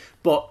technique,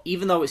 but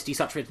even though it's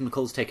desaturated and the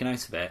colour's taken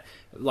out of it,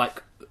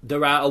 like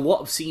there are a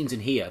lot of scenes in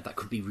here that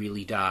could be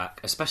really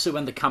dark, especially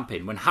when they're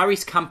camping. When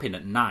Harry's camping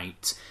at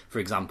night, for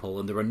example,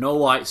 and there are no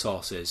light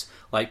sources,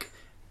 like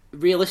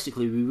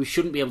realistically, we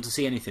shouldn't be able to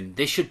see anything.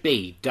 This should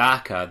be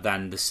darker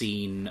than the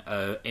scene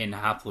in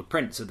Half-Blood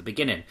Prince at the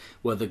beginning,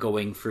 where they're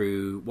going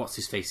through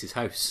what's-his-face's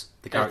house.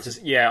 The characters.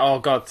 Oh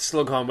god,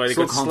 Slughorn, where they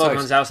go to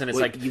Slughorn's house, and it's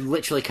like you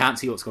literally can't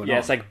see what's going on. Yeah,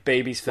 it's like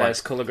baby's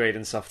first colour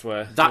grading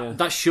software.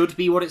 That should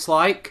be what it's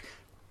like,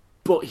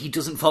 but he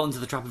doesn't fall into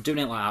the trap of doing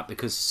it like that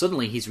because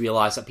suddenly he's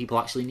realised that people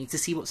actually need to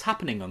see what's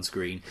happening on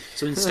screen.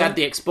 So instead,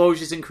 the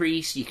exposure's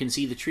increased. You can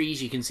see the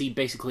trees. You can see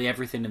basically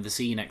everything in the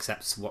scene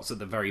except what's at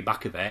the very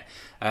back of it,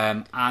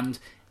 and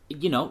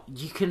you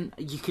can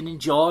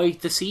enjoy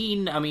the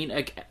scene. I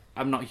mean,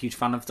 I'm not a huge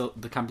fan of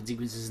the camping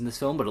sequences in this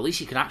film, but at least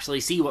you can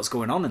actually see what's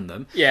going on in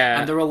them. Yeah.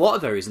 And there are a lot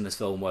of areas in this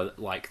film where,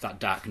 like, that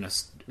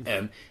darkness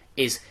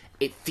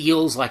it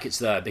feels like it's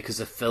there because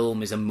the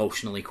film is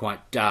emotionally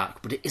quite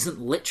dark, but it isn't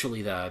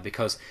literally there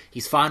because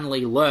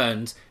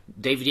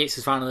David Yates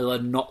has finally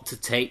learned not to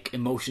take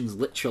emotions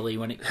literally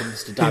when it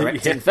comes to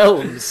directing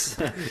films.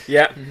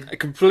 Yeah, I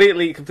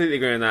completely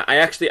agree on that.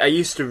 I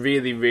used to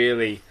really,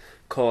 really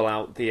call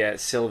out the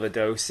Silver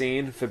Doe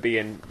scene for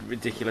being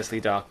ridiculously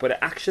dark, but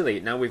actually,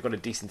 now we've got a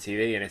decent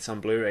TV and it's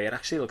on Blu-ray, it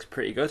actually looks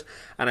pretty good,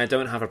 and I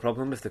don't have a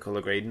problem with the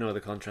colour grading or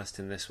the contrast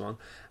in this one.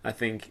 I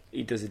think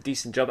he does a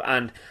decent job,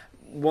 and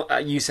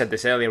what you said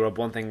this earlier, Rob,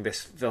 one thing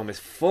this film is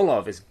full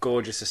of is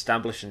gorgeous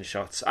establishing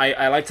shots.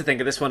 I like to think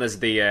of this one as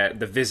the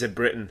Visit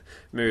Britain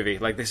movie.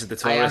 Like, this is the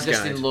tourist guide. I am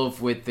just in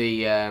love with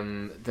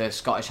the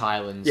Scottish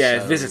Highlands. Yeah,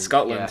 so, Visit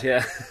Scotland,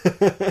 yeah.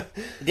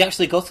 They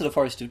actually go to the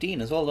Forest of Dean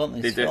as well, don't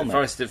they? They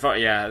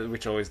do, yeah,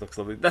 which always looks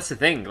lovely. That's the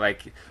thing,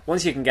 like,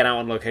 once you can get out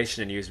on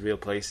location and use real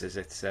places,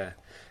 it's, the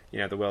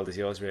world is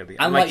yours, really.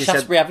 And like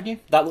Shaftesbury Avenue,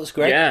 that looks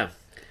great.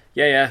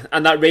 Yeah,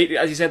 and that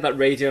as you said, that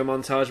radio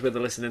montage where they're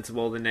listening to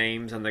all the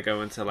names and they're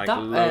going to like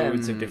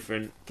loads of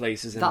different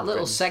places. That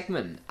little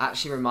segment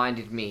actually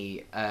reminded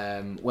me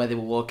where they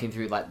were walking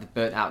through like the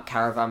burnt out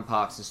caravan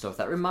parks and stuff.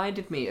 That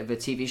reminded me of a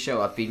TV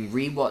show I've been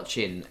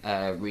rewatching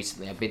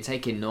recently. I've been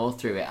taking North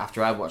through it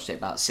after I watched it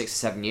about 6 or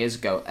 7 years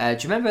ago. Do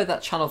you remember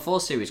that Channel 4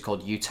 series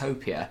called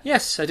Utopia?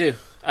 Yes, I do.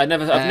 I've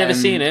never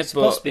seen it, but it's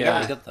supposed to be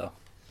really good though.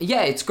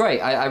 Yeah, it's great.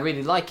 I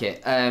really like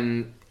it.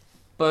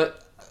 But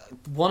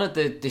one of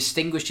the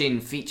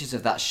distinguishing features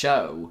of that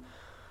show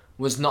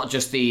was not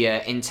just the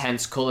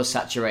intense colour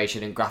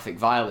saturation and graphic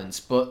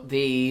violence, but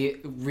the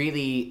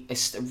really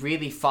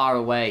far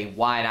away,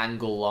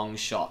 wide-angle long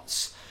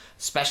shots,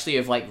 especially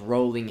of like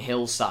rolling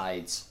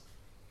hillsides,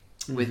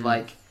 with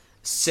like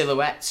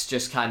silhouettes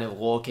just kind of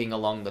walking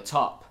along the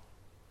top.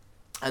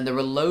 And there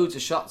are loads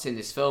of shots in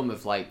this film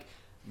of like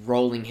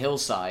rolling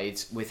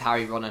hillsides with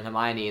Harry, Ron, and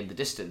Hermione in the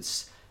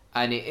distance.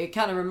 And it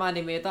kind of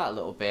reminded me of that a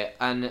little bit.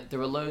 And there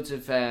are loads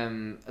of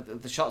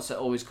the shots that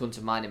always come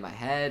to mind in my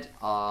head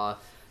are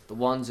the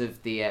ones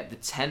of the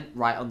tent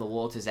right on the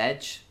water's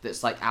edge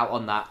that's like out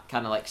on that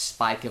kind of like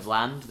spike of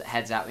land that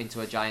heads out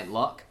into a giant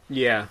loch.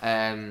 Yeah.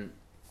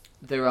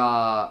 There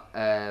are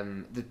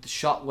the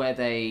shot where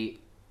they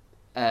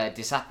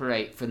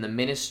disapparate from the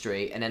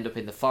ministry and end up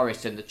in the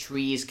forest, and the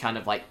trees kind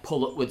of like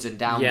pull upwards and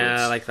downwards.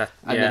 Yeah, I like that.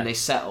 And then they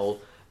settle.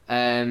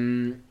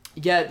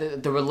 Yeah,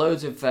 there were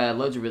loads of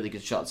really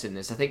good shots in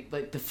this. I think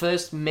like the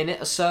first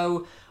minute or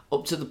so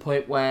up to the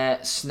point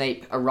where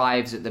Snape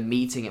arrives at the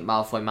meeting at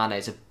Malfoy Manor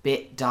is a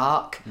bit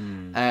dark,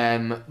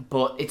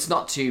 but it's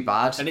not too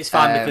bad. And it's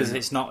fine because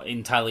it's not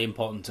entirely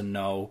important to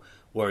know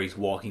where he's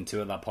walking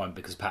to at that point,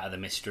 because part of the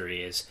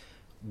mystery is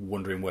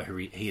wondering where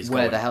he is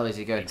going. Where the hell is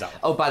he going? Exactly.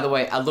 Oh, by the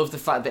way, I love the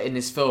fact that in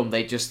this film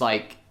they just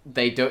like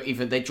they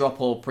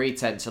drop all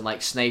pretense, and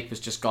like Snape has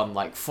just gone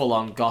like full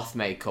on goth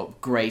makeup,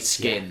 grey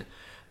skin,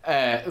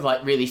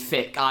 like really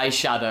thick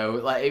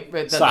eyeshadow,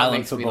 like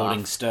silent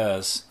foreboding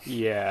stirs.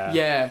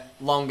 Yeah,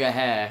 longer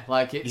hair.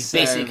 Like it's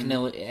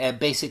He's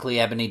basically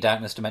Ebony,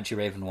 Darkness, Dementia,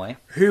 Ravenway.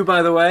 Who,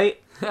 by the way,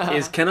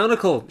 is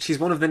canonical. She's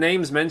one of the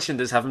names mentioned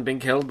as having been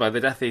killed by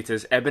the Death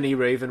Eaters. Ebony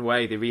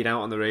Ravenway, they read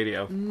out on the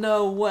radio.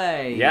 No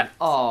way. Yeah.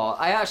 Oh,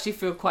 I actually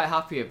feel quite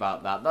happy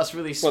about that. That's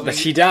really sweet. Well, that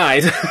she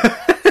died.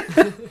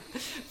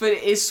 But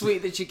it is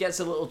sweet that she gets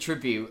a little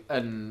tribute,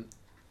 and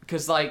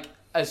because like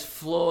as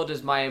flawed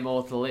as My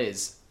Immortal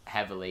is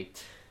heavily,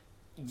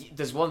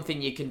 there's one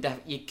thing you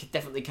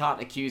definitely can't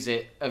accuse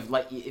it of.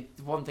 Like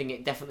one thing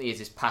it definitely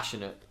is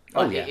passionate.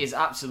 Like, it is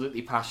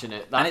absolutely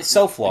passionate, and it's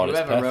so flawed.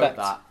 Whoever it's wrote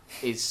that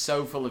is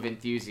so full of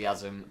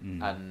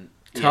enthusiasm and.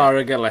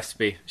 Tara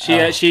Gillespie.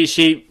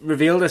 She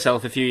revealed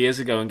herself a few years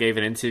ago and gave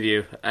an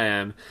interview,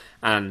 and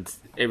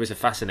it was a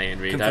fascinating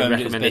read. Confirmed I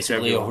recommend it was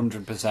basically it to everyone.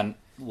 100%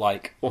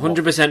 like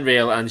 100%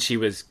 real, and she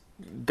was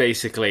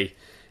basically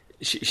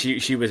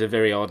she was a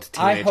very odd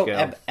teenage girl.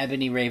 I hope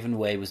Ebony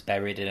Ravenway was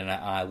buried in an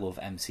I Love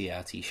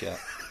MCR t-shirt.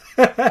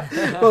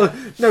 Well,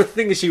 no, the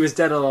thing is, she was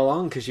dead all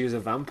along because she was a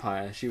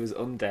vampire. She was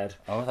undead.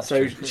 Oh, that's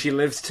so true. she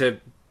lives to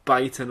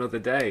bite another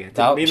day.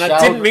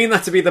 Didn't mean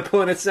that to be the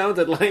pun it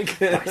sounded like.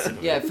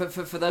 Yeah,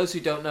 for those who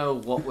don't know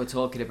what we're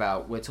talking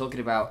about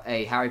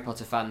a Harry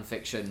Potter fan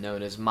fiction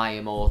known as My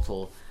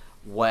Immortal,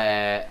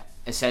 where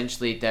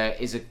essentially there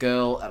is a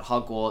girl at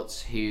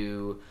Hogwarts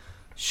who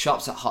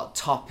shops at Hot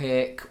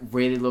Topic,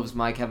 really loves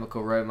My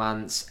Chemical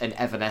Romance and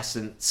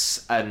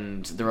Evanescence,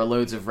 and there are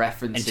loads of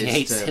references. And she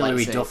hates to,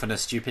 Hilary like, Duff and her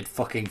stupid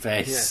fucking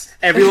face.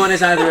 Yeah. Everyone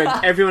is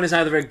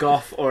either a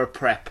goth or a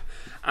prep.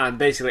 And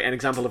basically, an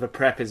example of a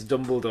prep is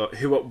Dumbledore,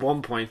 who at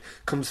one point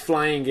comes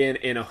flying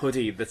in a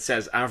hoodie that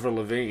says Avril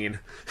Lavigne.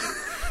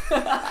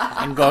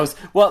 And goes,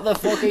 "What the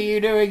fuck are you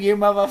doing, you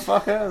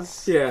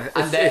motherfuckers?" Yeah,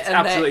 it's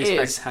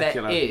absolutely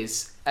spectacular. There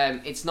is,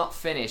 it's not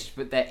finished,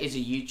 but there is a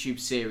YouTube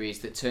series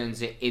that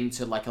turns it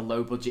into like a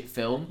low-budget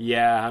film.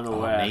 Yeah, I'm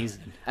aware.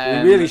 Amazing. We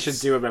really should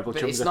do a Rebel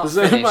Chums it's not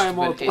episode finished, by but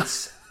Immortal.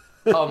 it's...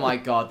 Oh my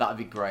god, that'd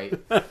be great.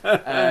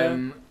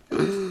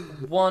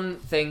 One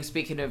thing,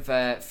 speaking of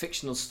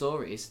fictional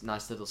stories,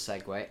 nice little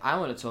segue, I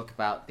want to talk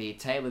about the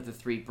Tale of the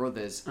Three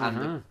Brothers and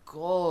the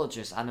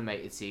gorgeous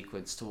animated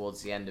sequence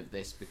towards the end of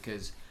this,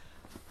 because,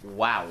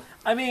 wow.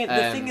 I mean,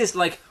 the thing is,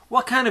 like,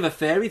 what kind of a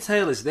fairy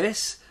tale is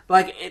this?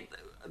 Like,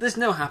 there's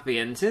no happy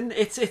ending.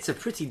 It's a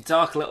pretty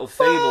dark little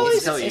fable to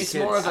tell your kids.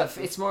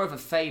 It's more of a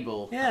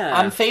fable. Yeah.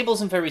 And fables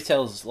and fairy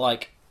tales,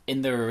 like,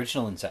 in their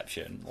original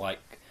inception, like,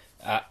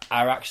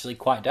 are actually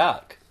quite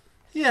dark.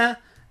 Yeah.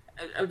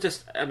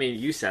 I mean,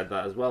 you said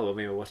that as well when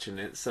we were watching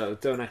it, so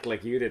don't act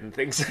like you didn't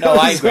think so. No,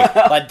 I agree.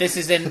 Well. Like, this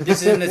is in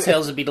the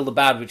Tales of Beedle the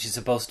Bad, which is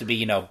supposed to be,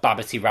 you know,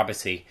 Babbity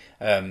Rabbity,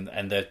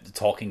 and the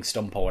talking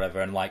stump or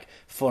whatever, and like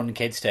fun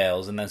kids'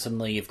 tales, and then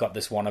suddenly you've got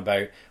this one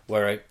about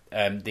where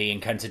they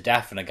encounter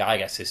death and a guy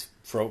gets his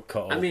throat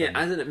cut off. I mean,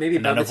 I don't know, maybe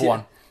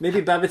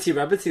Babbity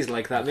Rabbity's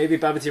like that. Maybe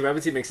Babbity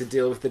Rabbity makes a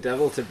deal with the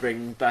devil to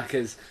bring back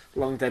his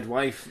long dead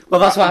wife. Well,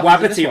 that's what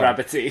happens in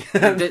Wabbity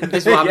this one.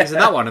 This is what happens in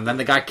that one, and then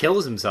the guy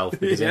kills himself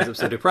because he ends up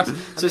so depressed.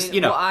 So, I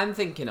mean, what I'm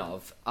thinking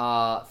of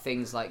are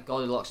things like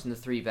Goldilocks and the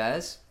Three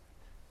Bears.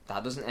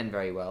 That doesn't end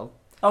very well.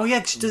 Oh yeah,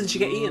 doesn't she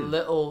get eaten?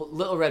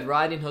 Little Red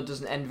Riding Hood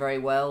doesn't end very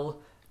well.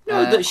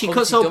 No, she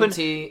cuts open.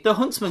 The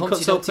huntsman Humpty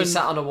cuts Dumpty open.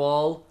 Sat on a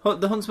wall.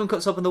 The huntsman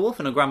cuts open the wolf,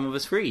 and her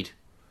grandmother's freed.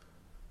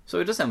 So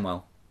it does end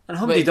well. And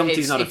Humpty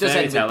Dumpty's not a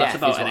fairy tale. That's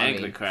about an I egg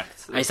mean. that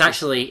cracked. It's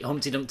actually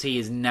Humpty Dumpty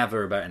is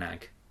never about an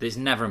egg. It's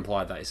never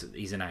implied that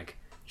he's an egg.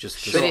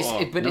 Just But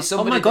it's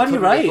somebody my God, that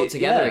you're couldn't be right. put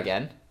together Yeah.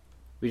 again.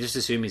 we just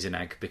assume he's an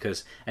egg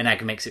because an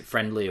egg makes it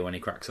friendlier when he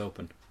cracks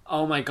open.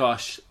 Oh my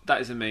gosh,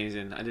 that is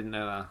amazing. I didn't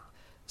know that.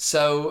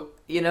 So,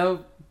 you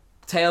know,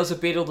 Tales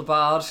of Beedle the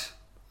Bard,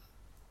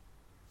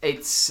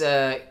 it's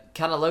kind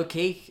of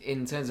low-key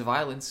in terms of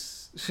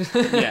violence.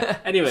 Yeah.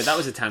 Anyway, that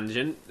was a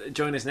tangent.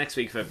 Join us next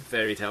week for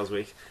Fairy Tales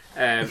Week.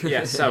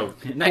 Yeah, so...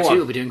 Next week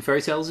we'll be doing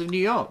Fairy Tales of New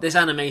York. This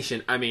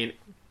animation, I mean,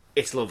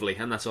 it's lovely,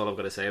 and that's all I've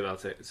got to say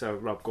about it. So,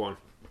 Rob, go on.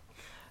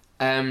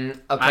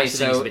 Okay,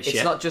 so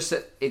it's not just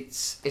that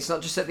it's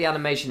not just that the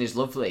animation is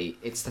lovely.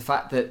 It's the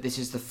fact that this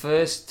is the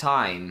first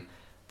time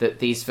that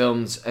these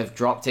films have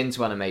dropped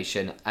into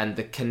animation, and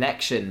the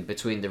connection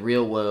between the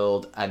real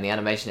world and the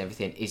animation and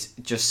everything is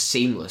just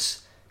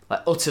seamless,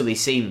 like utterly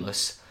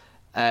seamless.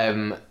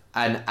 And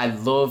I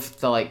love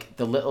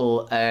the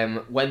little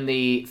when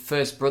the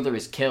first brother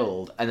is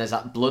killed and there's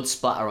that blood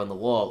splatter on the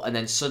wall, and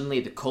then suddenly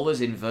the colours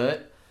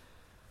invert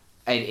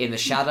in the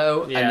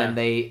shadow, Yeah. and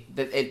then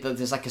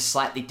there's like a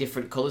slightly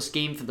different colour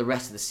scheme for the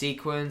rest of the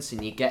sequence,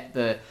 and you get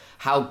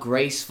how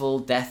graceful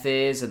Death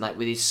is, and like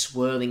with his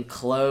swirling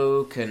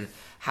cloak, and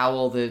how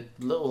all the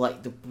little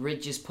like the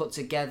bridges put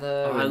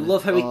together. I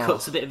love how he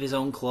cuts a bit of his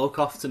own cloak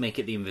off to make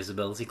it the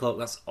invisibility cloak.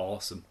 That's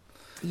awesome.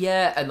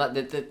 Yeah, and like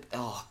the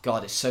oh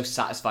god, it's so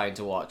satisfying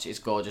to watch. It's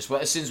gorgeous. Well,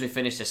 as soon as we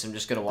finish this, I'm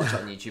just going to watch it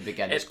on YouTube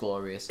again. It's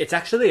glorious. It's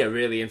actually a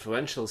really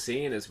influential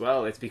scene as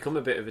well. It's become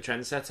a bit of a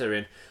trendsetter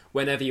in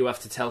whenever you have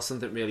to tell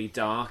something really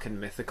dark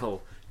and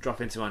mythical, drop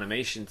into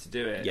animation to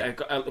do it. Yeah.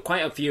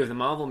 Quite a few of the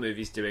Marvel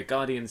movies do it.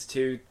 Guardians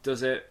 2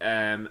 does it.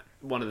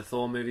 One of the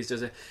Thor movies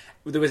does it.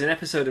 There was an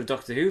episode of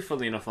Doctor Who,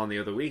 funnily enough, on the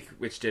other week,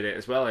 which did it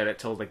as well. It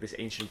told like this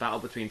ancient battle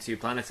between two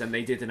planets, and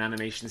they did an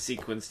animation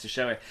sequence to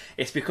show it.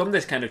 It's become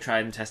this kind of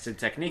tried and tested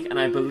technique, and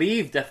I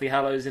believe Deathly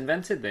Hallows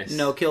invented this.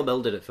 No, Kill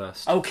Bill did it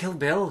first. Oh, Kill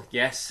Bill,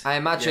 yes. I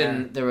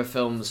imagine there were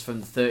films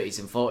from the 30s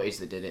and 40s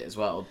that did it as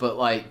well, but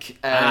like...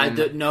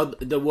 no,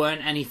 there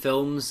weren't any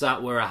films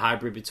that were a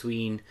hybrid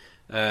between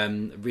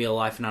real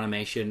life and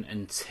animation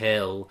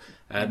until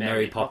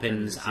Mary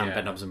Poppins and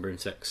Bedknobs and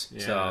Broomsticks.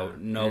 Yeah. So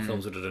no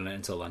films would have done it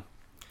until then.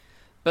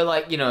 But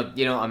like you know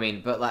what I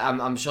mean. But like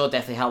I'm sure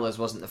Deathly Hallows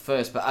wasn't the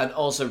first. But and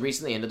also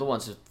recently another one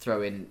to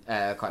throw in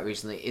quite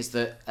recently is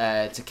that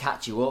to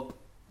catch you up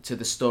to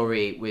the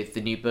story with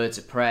the new Birds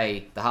of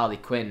Prey, the Harley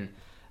Quinn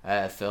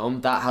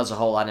film that has a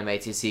whole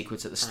animated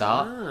sequence at the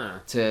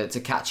start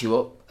to catch you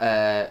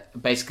up.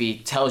 Basically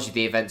tells you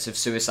the events of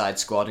Suicide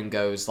Squad and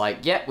goes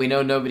like, "Yep, we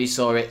know nobody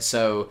saw it,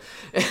 so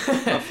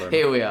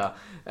here we are."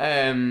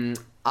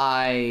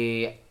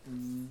 I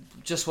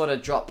just want to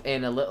drop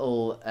in a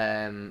little.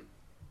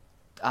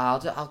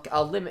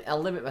 I'll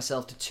limit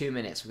myself to 2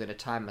 minutes. I'm going to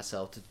time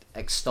myself to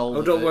extol.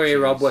 Oh, don't worry,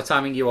 Rob. We're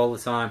timing you all the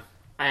time.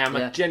 I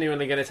am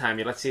genuinely going to time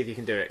you. Let's see if you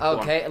can do it.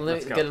 Okay, I'm going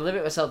to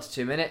limit myself to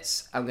 2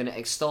 minutes. I'm going to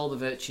extol the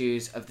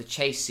virtues of the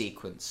chase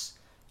sequence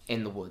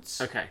in the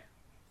woods. Okay,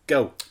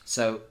 go.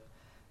 So,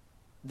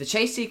 the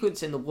chase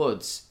sequence in the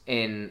woods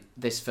in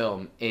this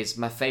film is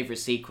my favourite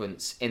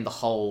sequence in the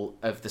whole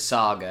of the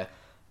saga.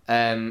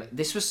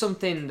 This was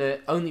something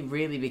that only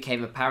really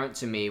became apparent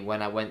to me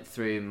when I went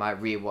through my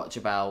rewatch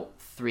about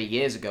 3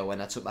 years ago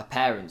when I took my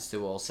parents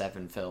through all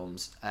 7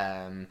 films.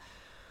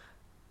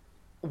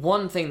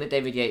 One thing that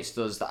David Yates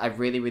does that I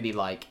really, really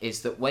like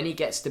is that when he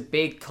gets to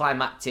big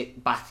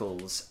climactic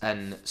battles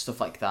and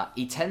stuff like that,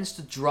 he tends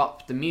to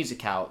drop the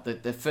music out.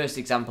 The first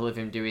example of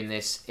him doing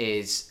this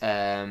is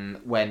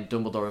when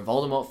Dumbledore and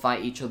Voldemort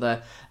fight each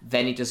other.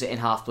 Then he does it in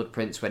Half-Blood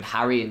Prince when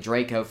Harry and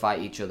Draco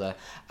fight each other.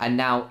 And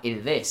now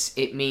in this,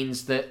 it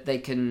means that they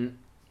can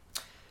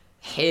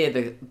hear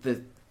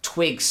the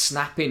twigs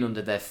snapping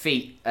under their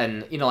feet.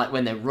 And, you know, like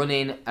when they're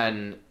running,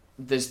 and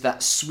there's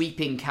that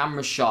sweeping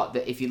camera shot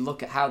that if you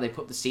look at how they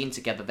put the scene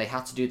together, they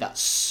had to do that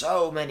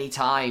so many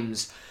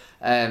times.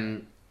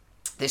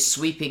 This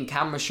sweeping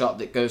camera shot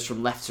that goes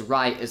from left to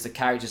right as the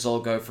characters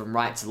all go from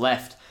right to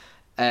left.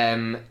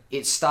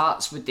 It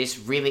starts with this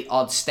really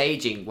odd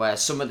staging where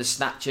some of the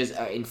snatchers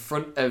are in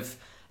front of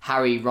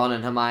Harry, Ron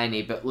and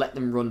Hermione, but let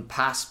them run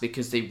past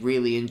because they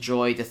really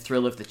enjoy the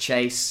thrill of the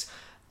chase.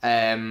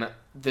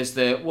 There's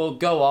the, well,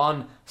 go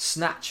on,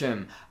 snatch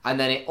them. And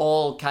then it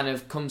all kind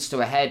of comes to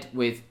a head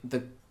with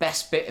the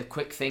best bit of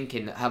quick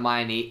thinking that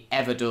Hermione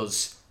ever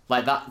does.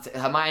 Like that,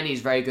 Hermione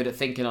is very good at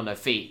thinking on her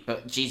feet,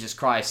 but Jesus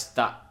Christ,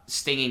 that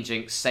stinging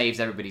jinx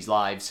saves everybody's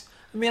lives.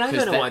 I mean, I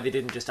don't know why they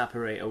didn't just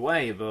apparate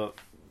away, but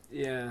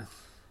yeah.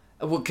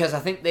 Well, because I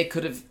think they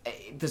could have...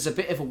 There's a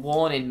bit of a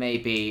warning,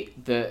 maybe,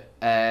 that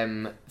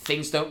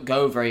things don't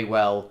go very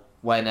well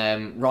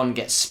when Ron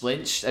gets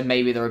splinched, and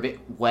maybe they're a bit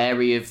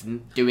wary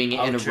of doing it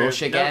in a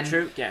rush again. No,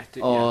 true. Yeah.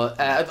 Or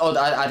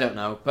I don't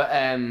know, but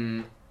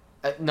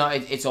no,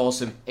 it's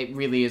awesome. It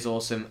really is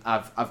awesome.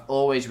 I've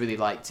always really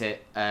liked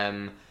it.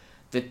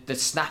 The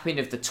snapping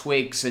of the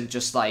twigs and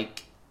just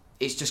like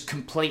it's just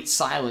complete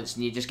silence,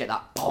 and you just get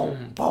that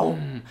boom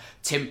boom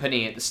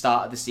timpani at the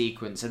start of the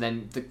sequence, and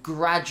then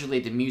gradually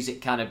the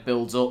music kind of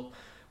builds up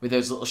with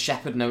those little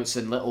shepherd notes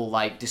and little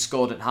like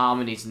discordant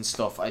harmonies and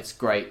stuff. It's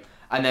great.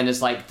 And then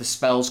as like the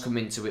spells come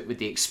into it with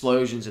the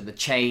explosions and the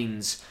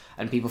chains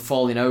and people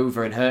falling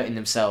over and hurting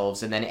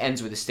themselves, and then it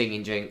ends with the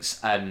stinging jinx,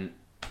 and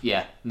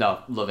yeah, no,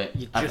 love it.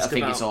 I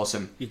think it's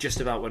awesome. You just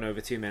about went over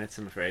 2 minutes,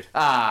 I'm afraid.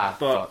 But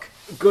fuck.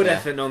 Good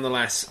effort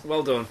nonetheless.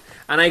 Well done.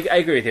 And I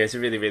agree with you, it's a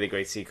really, really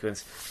great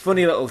sequence.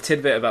 Funny little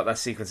tidbit about that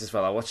sequence as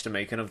well. I watched a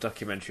making of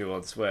documentary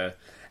once where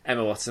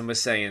Emma Watson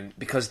was saying,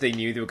 because they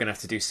knew they were going to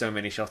have to do so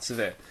many shots of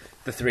it,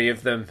 the three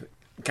of them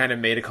kind of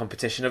made a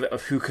competition of it,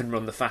 of who can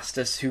run the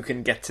fastest, who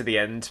can get to the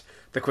end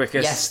the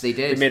quickest. Yes, they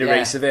did. They made a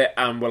race of it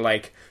and were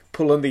like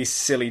pulling these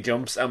silly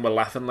jumps and were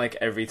laughing like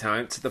every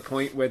time, to the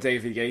point where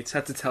David Yates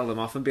had to tell them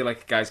off and be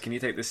like, guys, can you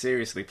take this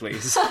seriously,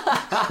 please?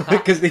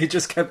 Because they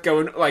just kept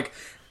going like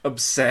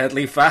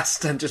absurdly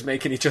fast and just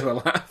making each other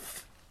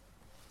laugh.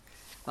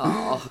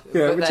 Oh,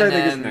 yeah, which then,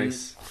 I think is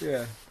nice.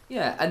 Yeah.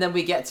 Yeah, and then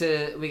we get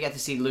to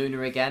see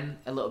Luna again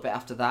a little bit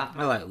after that.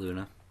 I like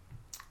Luna.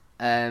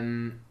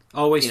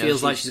 Always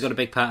feels like she's got a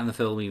big part in the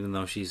film, even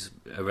though she's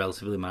a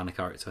relatively minor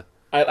character.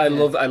 I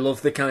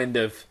love the kind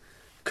of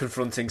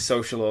confronting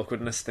social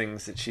awkwardness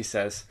things that she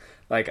says.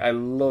 Like, I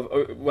love...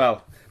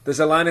 Well, there's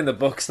a line in the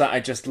books that I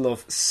just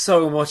love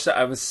so much that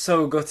I was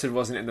so gutted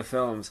wasn't in the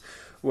films,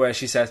 where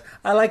she says,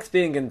 I liked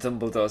being in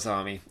Dumbledore's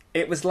army.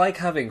 It was like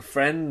having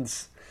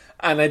friends.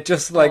 And I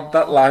just, like,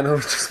 that line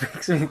always just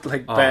makes me,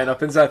 like, burn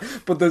up inside.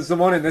 But there's the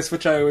one in this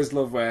which I always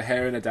love where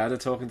her and her dad are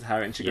talking to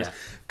Harry and she goes,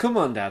 come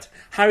on, Dad,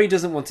 Harry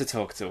doesn't want to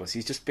talk to us.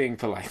 He's just being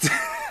polite.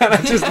 And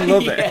I just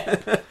love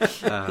it.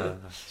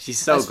 She's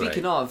so great.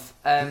 Speaking of,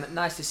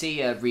 nice to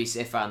see Rhys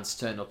Ifans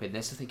turn up in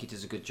this. I think he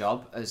does a good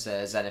job as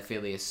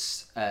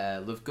Xenophilius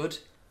Lovegood.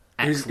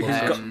 Who's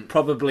got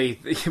probably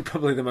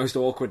the most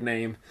awkward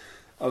name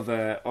of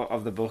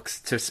the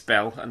books to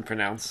spell and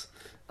pronounce.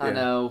 I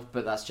know,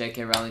 but that's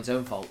J.K. Rowling's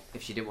own fault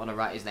if she didn't want to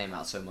write his name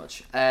out so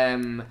much.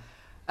 And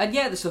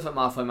yeah, the stuff at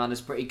Malfoy Manor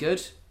is pretty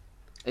good.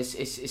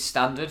 It's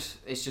standard.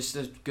 It's just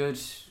a good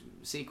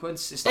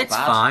sequence. It's not bad.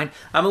 It's fine.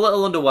 I'm a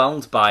little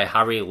underwhelmed by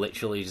Harry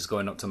literally just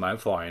going up to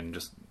Malfoy and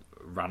just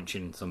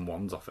ranching some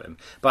wands off him.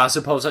 But I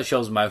suppose that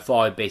shows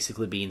Malfoy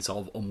basically being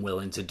sort of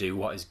unwilling to do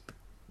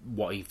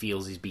what he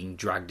feels he's being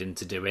dragged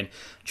into doing,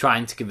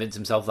 trying to convince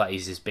himself that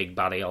he's this big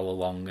baddie all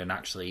along, and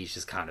actually he's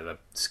just kind of a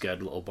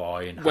scared little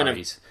boy. And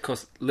Harry's... Of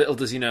course, little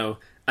does he know,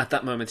 at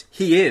that moment,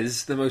 he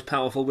is the most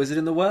powerful wizard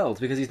in the world,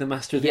 because he's the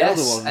master of the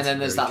Elder Wands. And then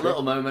there's that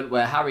little moment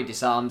where Harry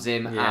disarms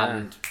him,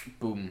 and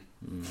boom.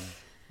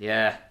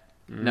 Yeah.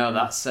 No,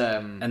 that's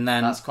and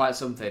then that's quite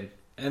something.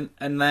 And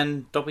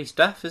then Dobby's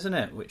death, isn't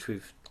it? Which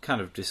we've kind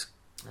of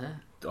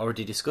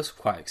already discussed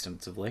quite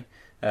extensively,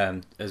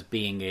 as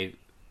being a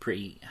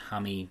pretty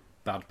hammy,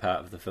 bad part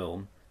of the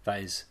film.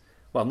 That is,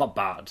 well, not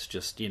bad,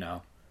 just,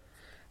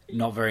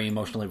 not very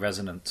emotionally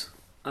resonant.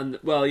 And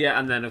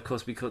and then of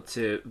course we cut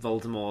to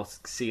Voldemort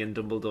seeing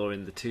Dumbledore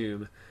in the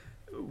tomb,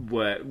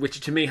 which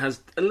to me has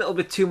a little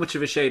bit too much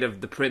of a shade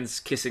of the prince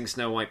kissing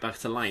Snow White back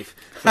to life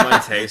for my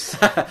taste.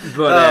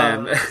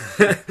 But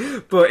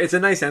but it's a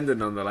nice ending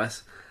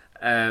nonetheless.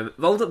 We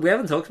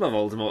haven't talked about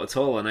Voldemort at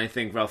all, and I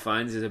think Ralph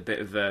Fiennes is a bit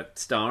of a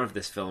star of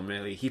this film,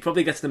 really. He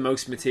probably gets the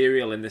most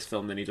material in this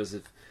film than he does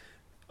of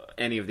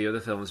any of the other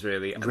films,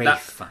 really.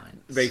 Ralph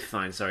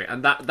Fiennes, sorry.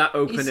 And that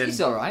opening... He's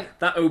all right.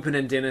 That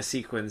opening dinner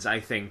sequence, I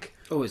think...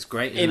 Oh, it's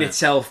great, in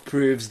itself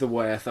proves the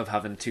worth of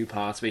having two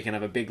parts, where you can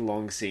have a big,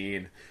 long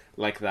scene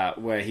like that,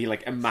 where he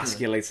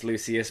emasculates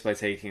Lucius by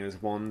taking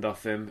his wand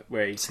off him,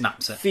 where he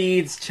snaps it,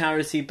 feeds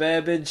Charity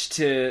Burbage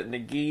to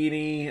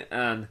Nagini,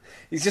 and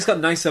he's just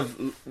got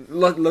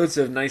loads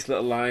of nice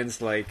little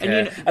lines,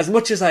 as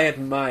much as I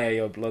admire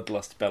your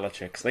bloodlust,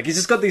 Bellatrix, he's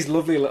just got these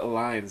lovely little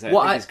lines. I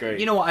think he's great.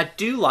 You know what I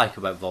do like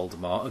about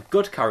Voldemort, a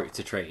good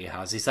character trait he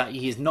has, is that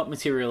he is not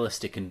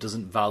materialistic and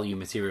doesn't value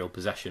material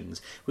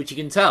possessions, which you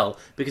can tell,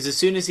 because as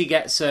soon as he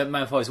gets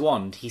Malfoy's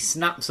wand, he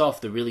snaps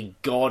off the really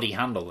gaudy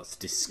handle that's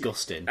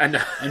disgusting.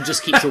 And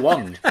just keeps a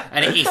wand.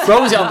 And he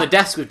throws it on the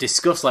desk with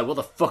disgust, like, what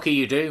the fuck are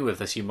you doing with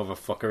this, you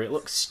motherfucker? It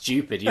looks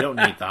stupid, you don't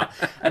need that.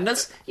 And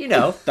that's,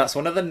 that's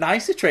one of the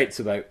nicer traits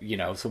about,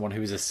 someone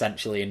who's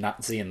essentially a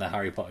Nazi in the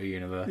Harry Potter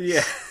universe.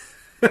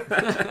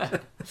 Yeah.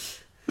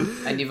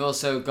 And you've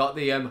also got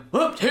the,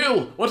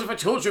 Hill, what have I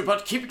told you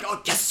about keeping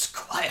your guests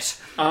quiet?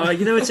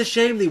 It's a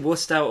shame they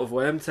wussed out of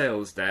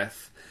Wormtail's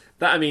death.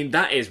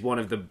 That is one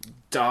of the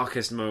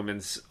darkest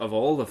moments of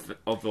all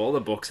the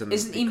books. And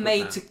isn't he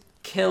made to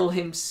kill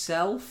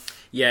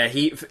himself? Yeah,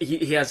 he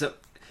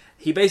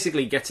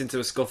basically gets into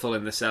a scuffle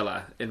in the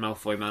cellar in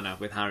Malfoy Manor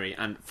with Harry,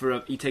 and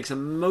he takes a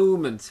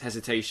moment's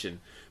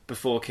hesitation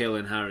before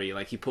killing Harry.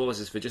 He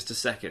pauses for just a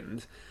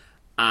second,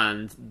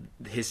 and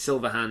his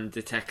silver hand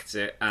detects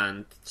it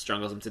and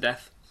strangles him to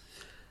death.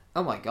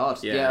 Oh my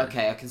god! Yeah,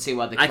 okay, I can see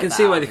why they. I can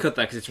see why they cut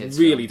that, because it's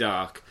really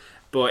dark.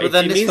 But it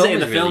means that in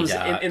the films,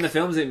 in the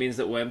films, it means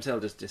that Wormtail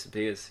just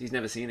disappears. He's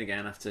never seen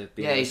again after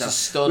being. Yeah, he's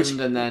just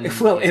stunned, and then.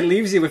 Well, it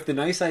leaves you with the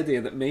nice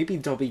idea that maybe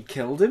Dobby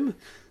killed him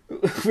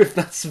with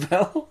that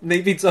spell.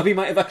 Maybe Dobby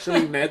might have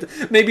actually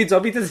maybe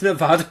Dobby did an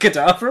Avada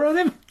Kedavra on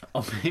him,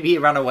 or maybe he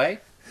ran away.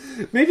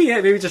 Maybe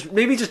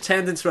just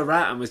turned into a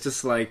rat and was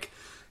just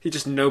he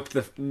just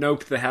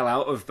noped the hell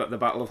out of the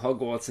Battle of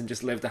Hogwarts and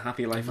just lived a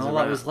happy life. And all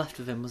that was left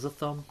of him was a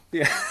thumb.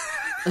 Yeah.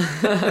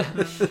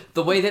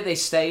 The way that they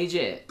stage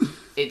it,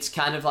 it's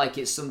kind of like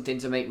it's something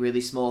to make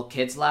really small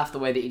kids laugh. The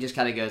way that he just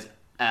kind of goes,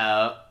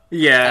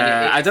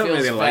 yeah, I don't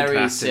really like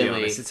that, silly. to be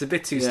honest. It's a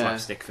bit too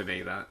slapstick for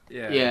me, that.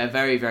 Yeah,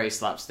 very, very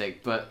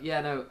slapstick. But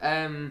yeah,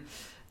 no.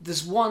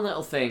 There's one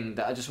little thing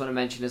that I just want to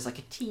mention as a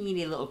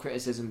teeny little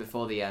criticism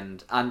before the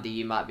end. Andy,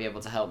 you might be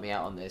able to help me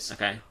out on this.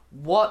 Okay.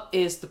 What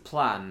is the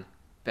plan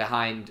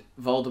behind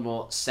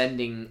Voldemort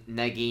sending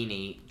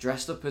Nagini,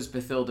 dressed up as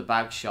Bathilda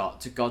Bagshot,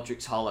 to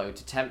Godric's Hollow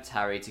to tempt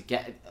Harry to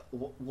get...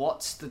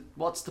 What's the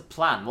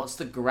plan? What's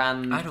the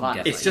grand plan?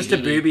 Get it. It's just a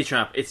booby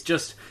trap. It's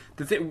just...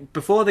 the thing,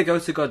 before they go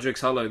to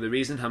Godric's Hollow, the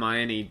reason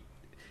Hermione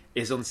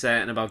is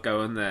uncertain about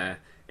going there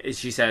is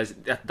she says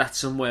that's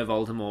somewhere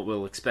Voldemort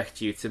will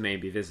expect you to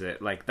maybe visit.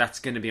 That's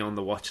going to be on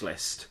the watch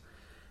list.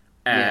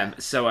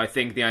 So I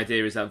think the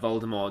idea is that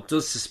Voldemort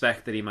does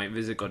suspect that he might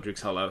visit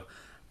Godric's Hollow,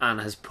 and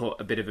has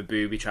put a bit of a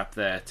booby trap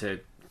there to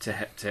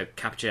to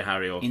capture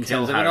Harry or In kill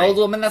terms of Harry. an old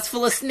woman that's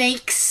full of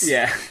snakes.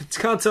 Yeah,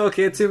 can't talk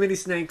here. Too many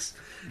snakes.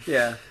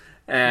 Yeah,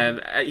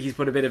 he's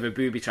put a bit of a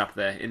booby trap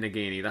there in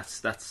Nagini.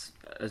 That's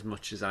as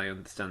much as I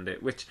understand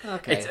it. Which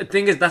the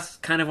thing is, that's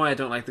kind of why I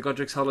don't like the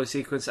Godric's Hollow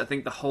sequence. I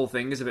think the whole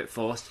thing is a bit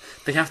forced.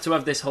 They have to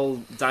have this whole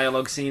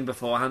dialogue scene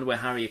beforehand where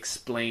Harry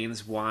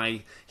explains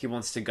why he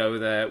wants to go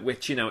there.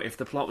 Which, you know, if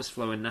the plot was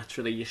flowing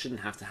naturally, you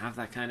shouldn't have to have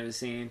that kind of a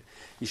scene.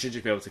 You should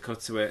just be able to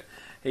cut to it.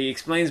 He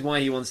explains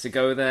why he wants to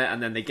go there,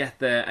 and then they get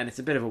there, and it's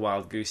a bit of a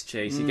wild goose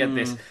chase. You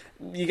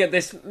get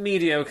this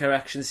mediocre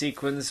action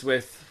sequence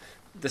with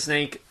the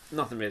snake.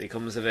 Nothing really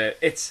comes of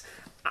it.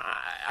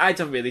 I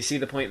don't really see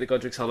the point of the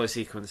Godric's Hollow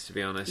sequence, to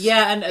be honest.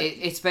 Yeah, and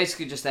it's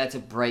basically just there to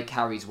break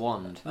Harry's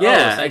wand.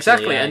 Yeah,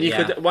 exactly. Yeah, and you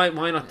could why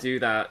not do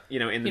that? You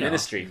know, in the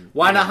Ministry.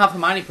 Why not have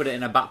Hermione put it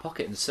in her back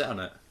pocket and sit on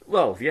it?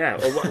 Well, yeah.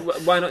 Or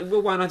why not?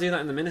 Well, why not do that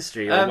in the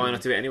Ministry? Or why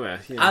not do it anywhere?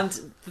 Yeah. And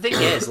the thing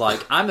is,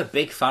 like, I'm a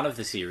big fan of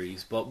the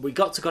series, but we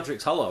got to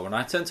Godric's Hollow, and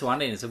I turned to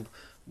Andy and said,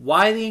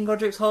 "Why are they in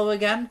Godric's Hollow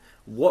again?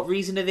 What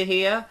reason are they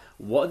here?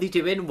 What are they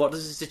doing? What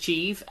does this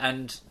achieve?"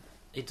 And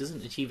it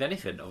doesn't achieve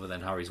anything other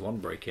than Harry's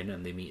wand breaking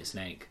and they meet a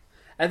snake.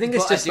 I think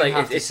it's just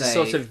like it's a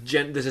sort of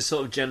there's a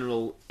sort of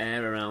general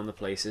air around the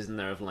place, isn't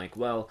there? Of like,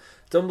 well,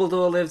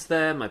 Dumbledore lives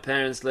there, my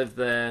parents live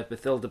there,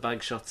 Bathilda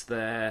Bagshot's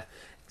there.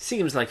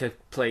 Seems like a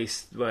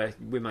place where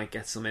we might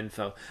get some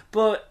info,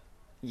 but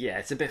yeah,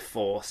 it's a bit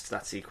forced,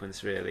 that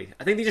sequence. Really,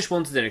 I think they just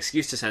wanted an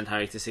excuse to send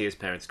Harry to see his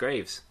parents'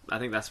 graves. I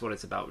think that's what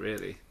it's about,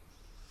 really.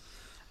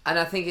 And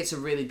I think it's a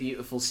really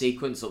beautiful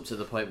sequence up to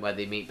the point where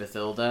they meet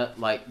Bathilda.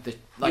 Like I think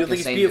was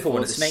it's saying beautiful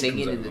before, when a the snake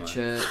singing comes in the out,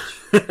 church.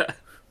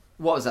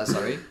 What was that?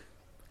 Sorry.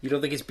 You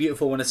don't think it's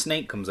beautiful when a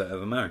snake comes out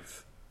of her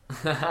mouth?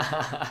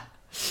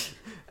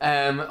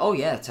 Oh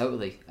yeah,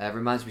 totally.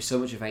 Reminds me so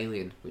much of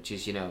Alien, which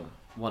is, you know,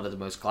 one of the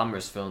most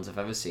glamorous films I've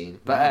ever seen.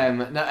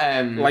 But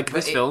like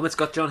this film, it's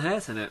got John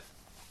Hurt in it.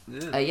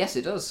 Yeah. Yes,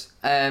 it does.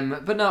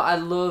 But no, I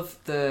love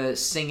the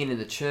singing in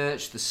the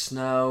church, the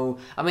snow.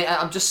 I mean,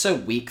 I'm just so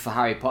weak for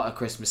Harry Potter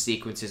Christmas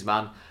sequences,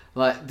 man.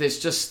 Like, there's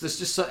just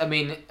so, I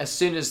mean, as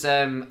soon as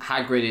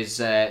Hagrid is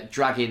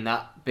dragging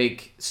that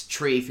big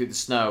tree through the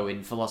snow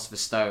in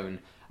Philosopher's Stone,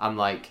 I'm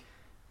like,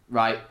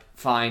 right,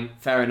 fine,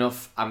 fair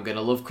enough. I'm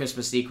gonna love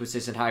Christmas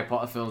sequences in Harry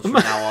Potter films from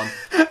now on.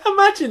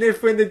 Imagine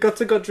if when they got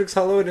to Godric's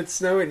Hollow and it's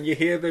snowing, you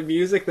hear the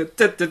music, the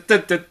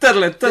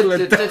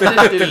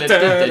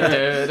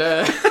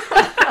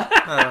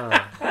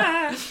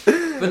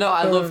But no,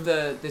 I love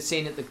the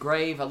scene at the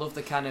grave. I love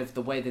the kind of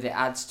the way that it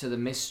adds to the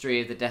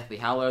mystery of the Deathly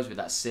Hallows with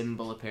that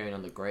symbol appearing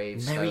on the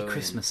gravestone. Merry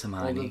Christmas,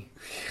 Hermione.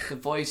 The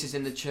voices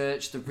in the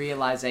church, the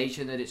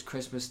realization that it's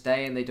Christmas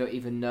Day and they don't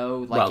even know.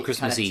 Like, well, it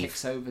Christmas kind of Eve.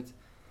 ticks over.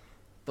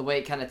 The way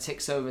it kind of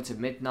ticks over to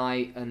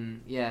midnight,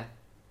 and yeah.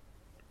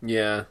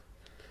 Yeah,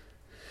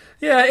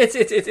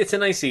 it's a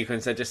nice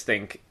sequence. I just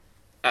think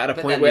at a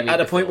point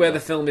where the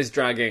film is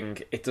dragging,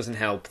 it doesn't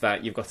help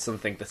that you've got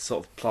something that's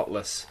sort of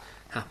plotless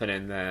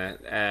happening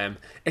there.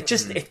 It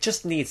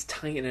just needs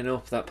tightening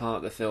up, that part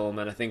of the film,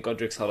 and I think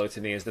Godric's Hollow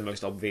to me is the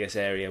most obvious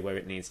area where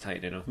it needs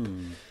tightening up.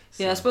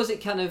 So. Yeah, I suppose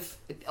it kind of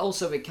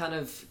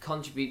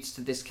contributes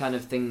to this kind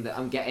of thing that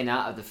I'm getting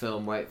out of the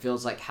film, where it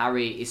feels like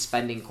Harry is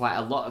spending quite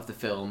a lot of the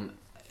film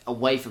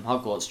away from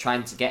Hogwarts,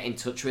 trying to get in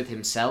touch with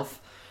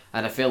himself,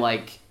 and I feel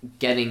like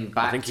getting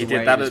back. I think to he where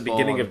did that he at was the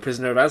beginning born. of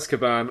Prisoner of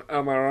Azkaban.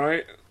 Am I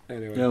right?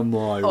 Anyway.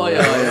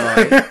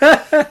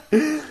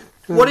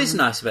 What is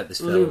nice about this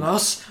film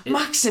Lumos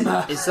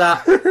Maxima is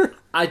that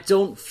I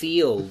don't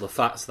feel the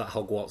fact that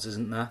Hogwarts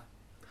isn't there.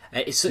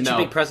 It's such a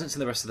big presence in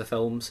the rest of the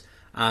films,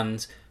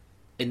 and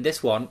in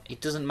this one,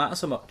 it doesn't matter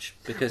so much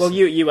because. Well,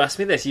 you asked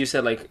me this. You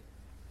said like,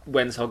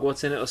 when's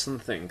Hogwarts in it or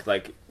something?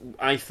 Like,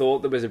 I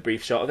thought there was a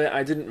brief shot of it.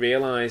 I didn't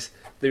realise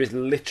there is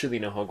literally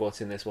no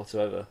Hogwarts in this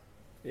whatsoever.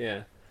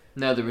 Yeah.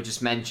 No, there were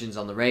just mentions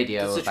on the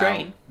radio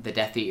about the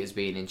Death Eaters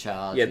being in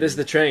charge. Yeah, there's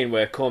the train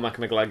where Cormac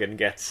McLaggen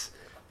gets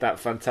that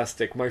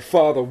fantastic, my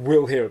father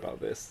will hear about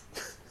this.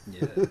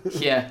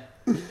 Yeah.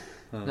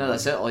 No,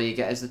 that's it. All you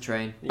get is the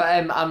train. But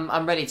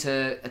I'm ready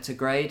to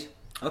grade.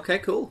 Okay,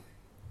 cool.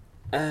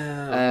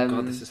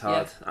 God, this is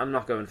hard. Yeah. I'm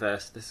not going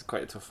first. This is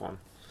quite a tough one.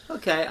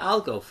 Okay,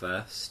 I'll go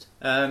first.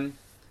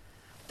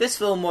 This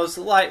film was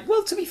like,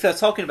 well, to be fair,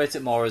 talking about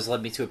it more has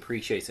led me to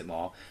appreciate it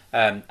more.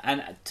 And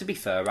to be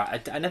fair,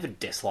 I never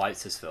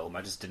disliked this film.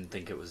 I just didn't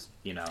think it was,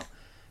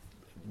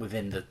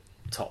 within the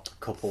top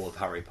couple of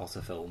Harry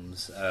Potter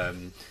films.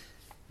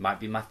 Might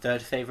be my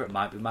third favourite,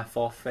 might be my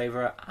fourth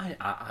favourite.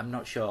 I'm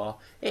not sure.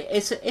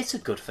 It's a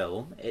good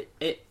film.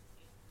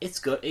 It's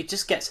good. It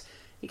gets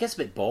a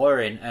bit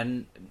boring,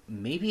 and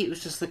maybe it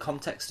was just the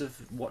context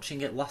of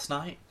watching it last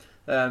night.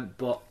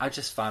 But I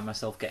just find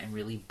myself getting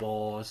really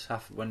bored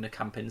when the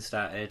campaign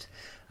started,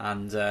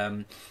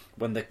 and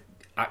when the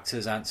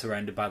actors aren't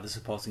surrounded by the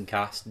supporting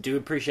cast. Do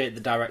appreciate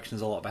the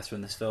direction's a lot better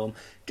in this film.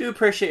 Do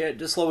appreciate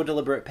the slower,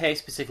 deliberate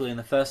pace, particularly in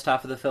the first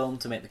half of the film,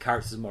 to make the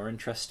characters more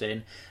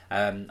interesting.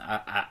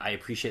 I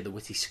appreciate the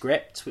witty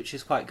script, which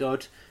is quite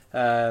good.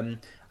 I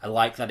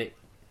like that it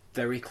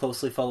very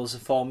closely follows the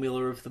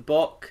formula of the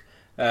book.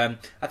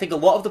 I think a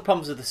lot of the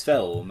problems with this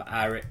film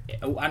are,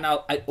 and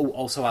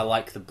I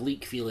like the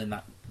bleak feeling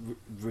that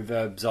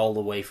reverbs all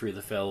the way through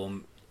the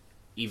film,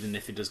 even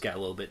if it does get a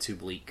little bit too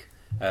bleak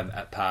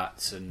at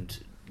parts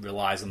and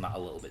relies on that a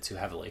little bit too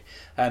heavily.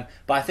 But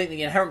I think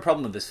the inherent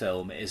problem of this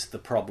film is the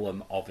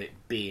problem of it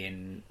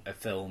being a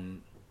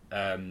film,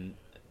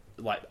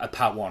 like a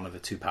part one of a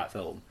two-part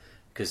film.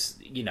 Because,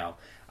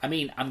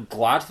 I'm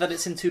glad that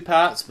it's in two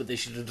parts, but they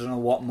should have done a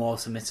lot more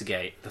to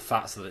mitigate the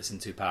fact that it's in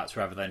two parts,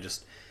 rather than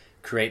just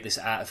create this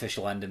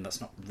artificial ending that's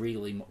not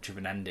really much of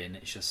an ending.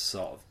 It just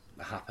sort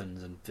of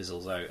happens and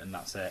fizzles out, and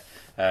that's it.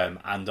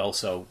 And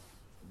also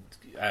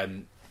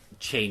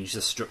change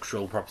the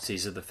structural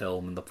properties of the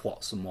film and the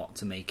plot somewhat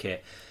to make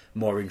it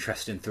more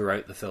interesting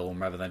throughout the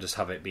film, rather than just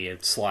have it be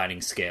a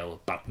sliding scale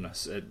of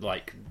badness,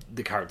 like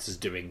the characters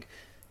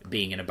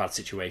being in a bad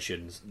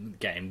situation,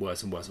 getting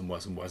worse and worse and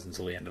worse and worse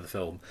until the end of the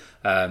film.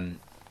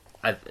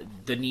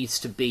 There needs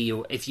to be,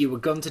 if you were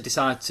going to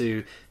decide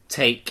to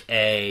take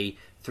a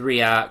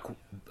 3-arc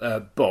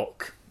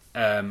book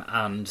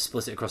and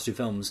split it across two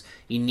films,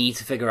 you need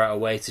to figure out a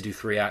way to do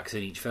 3 acts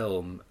in each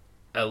film,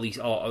 at least,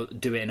 or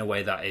do it in a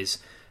way that is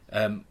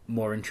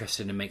more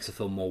interesting and makes the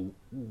film more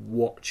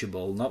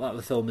watchable. Not that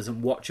the film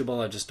isn't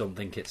watchable, I just don't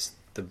think it's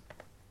the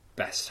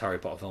best Harry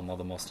Potter film or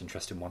the most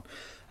interesting one.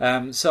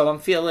 So I'm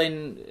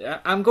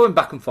going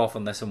back and forth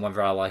on this and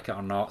whether I like it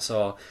or not,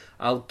 so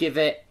I'll give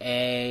it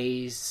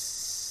a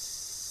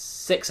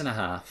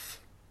 6.5.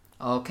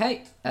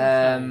 Okay.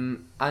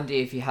 Andy,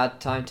 if you had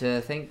time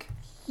to think.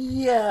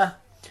 Yeah,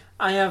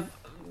 I have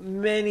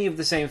many of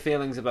the same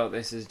feelings about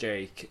this as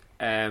Jake.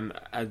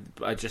 I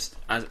just,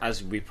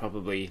 as we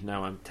probably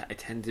know, I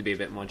tend to be a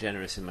bit more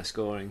generous in my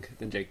scoring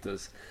than Jake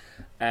does.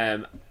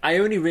 I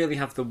only really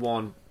have the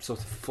one sort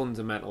of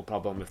fundamental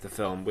problem with the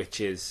film,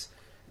 which is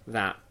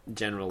that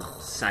general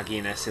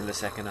sagginess in the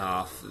second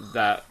half.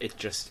 That it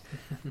just,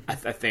 I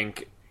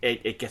think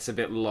it gets a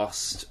bit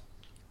lost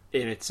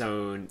in its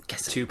own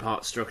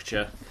two-part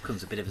structure.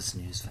 Becomes a bit of a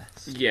snooze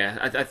fest. Yeah,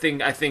 I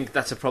think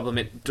that's a problem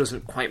it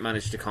doesn't quite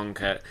manage to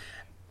conquer.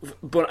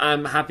 But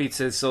I'm happy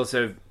to sort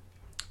of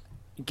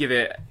give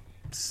it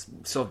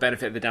sort of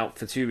benefit of the doubt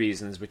for 2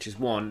 reasons, which is,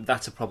 one,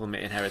 that's a problem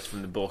it inherits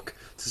from the book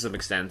to some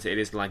extent. It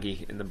is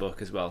laggy in the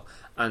book as well.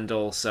 And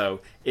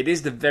also, it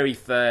is the very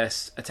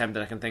first attempt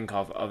that I can think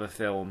of a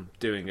film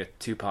doing a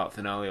 2-part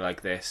finale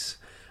like this.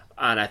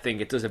 And I think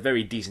it does a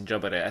very decent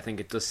job at it. I think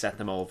it does set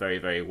them all very,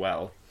 very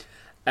well.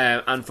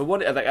 And for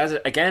what,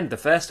 again, the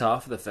first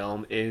half of the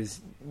film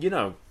is,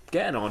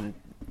 getting on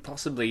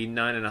possibly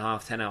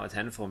 9.5, 10 out of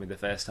 10 for me, the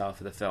first half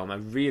of the film. I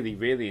really,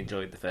 really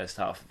enjoyed the first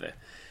half of it.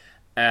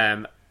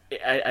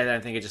 I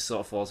don't think it just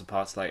sort of falls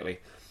apart slightly.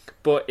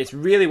 But it's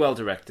really well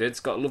directed. It's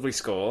got a lovely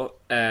score.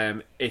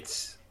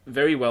 It's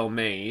very well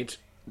made.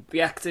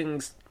 The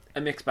acting's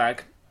a mixed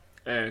bag.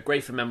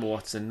 Great from Emma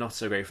Watson, not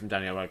so great from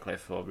Daniel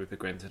Radcliffe or Rupert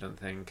Grint, I don't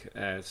think.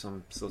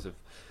 Some sort of...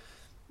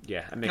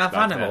 Yeah, a mixed bag. I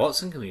find Emma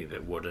Watson can be a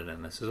bit wooden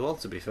in this as well,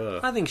 to be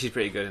fair. I think she's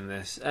pretty good in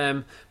this.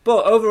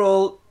 But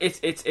overall,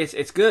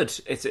 it's good.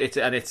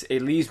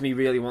 It leaves me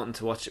really wanting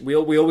to watch. We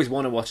always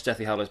want to watch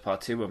Deathly Hallows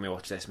Part 2 when we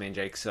watch this, me and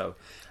Jake. So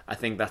I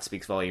think that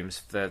speaks volumes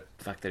for the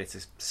fact that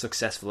it's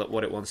successful at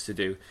what it wants to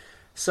do.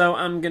 So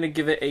I'm going to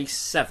give it a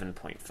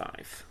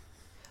 7.5.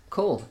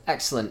 Cool,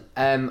 excellent.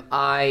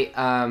 I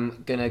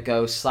am going to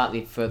go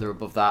slightly further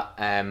above that.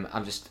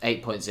 I'm just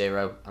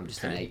 8.0. I'm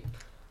just an 8.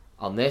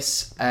 On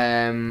this,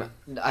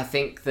 I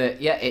think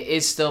that it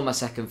is still my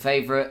second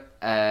favourite.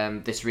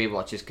 This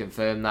rewatch has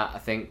confirmed that, I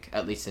think,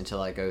 at least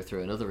until I go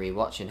through another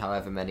rewatch in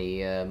however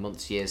many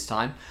months, years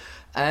time.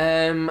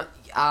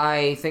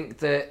 I think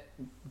that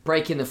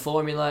breaking the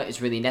formula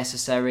is really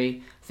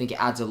necessary. I think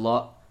it adds a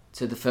lot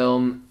to the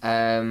film.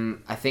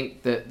 I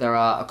think that there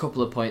are a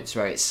couple of points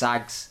where it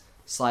sags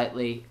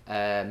slightly,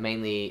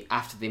 mainly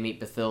after they meet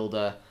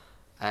Bathilda.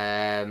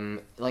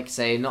 Like I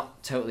say,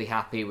 not totally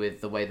happy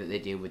with the way that they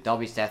deal with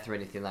Dobby's death or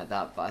anything like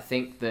that, but I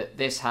think that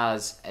this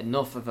has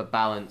enough of a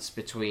balance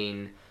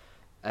between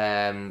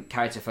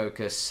character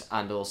focus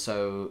and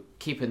also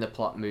keeping the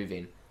plot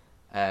moving.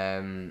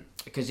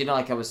 Because,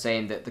 like I was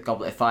saying, that the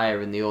Goblet of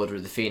Fire and the Order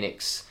of the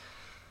Phoenix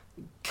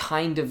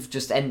kind of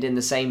just end in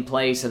the same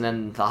place, and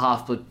then the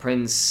Half-Blood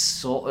Prince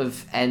sort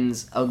of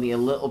ends only a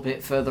little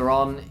bit further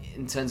on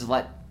in terms of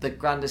like the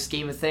grander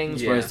scheme of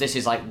things, whereas this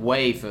is like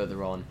way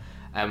further on.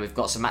 And we've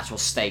got some actual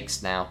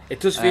stakes now.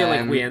 It does feel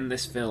like we end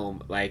this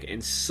film like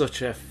in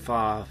such a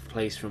far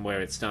place from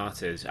where it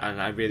started,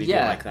 and I really do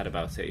like that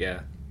about it. Yeah.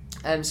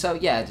 So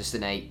just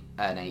an 8.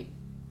 An 8.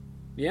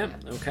 Yeah.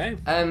 Okay.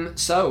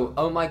 So,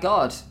 oh my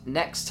God!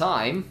 Next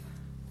time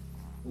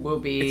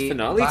will be it's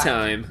finale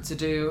time to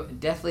do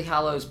Deathly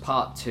Hallows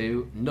Part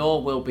 2.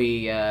 Nor will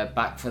be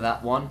back for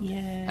that one.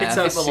 Yeah, it's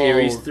our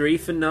Series 3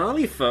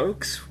 finale,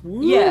 folks.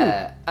 Woo.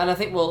 Yeah, and I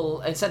think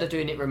we'll, instead of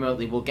doing it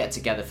remotely, we'll get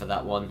together for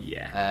that one.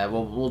 Yeah,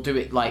 we'll do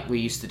it like we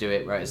used to do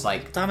it, where it's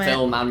like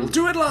film and we'll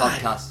do it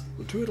live. Podcast.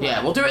 We'll do it live.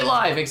 Yeah, we'll do it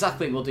live.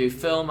 Exactly, we'll do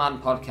film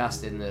and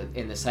podcast in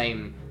the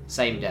same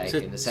day,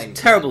 in the same.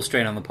 Terrible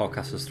strain on the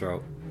podcaster's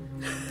throat.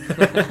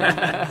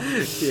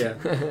 Yeah.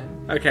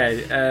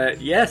 Okay.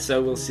 Yeah.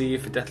 So we'll see you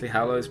for Deathly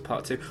Hallows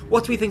Part 2.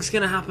 What do we think's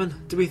going to happen?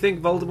 Do we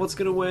think Voldemort's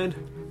going to win?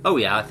 Oh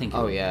yeah, I think.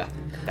 Oh yeah,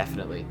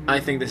 definitely. I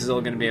think this is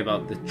all going to be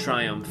about the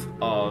triumph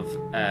of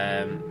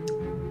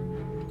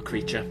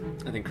Creature.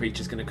 I think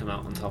Creature's going to come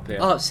out on top here.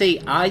 Oh,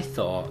 see, I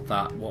thought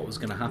that what was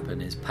going to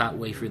happen is part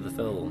way through the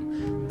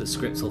film, the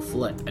scripts will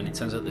flip, and it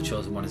turns out the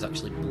Chosen One is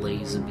actually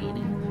Blaze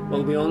Meaning.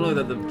 Well, we all know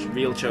that the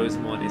real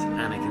Chosen One is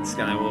Anakin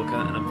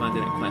Skywalker, and I'm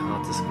finding it quite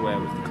hard to square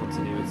with the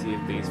continuity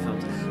of these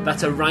films.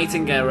 That's a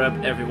writing error,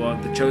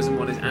 everyone. The Chosen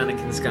One is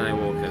Anakin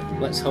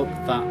Skywalker. Let's hope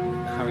that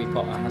Harry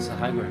Potter has the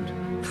high ground.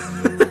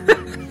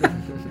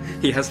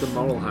 He has the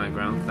moral high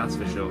ground, that's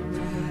for sure.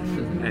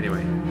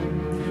 Anyway.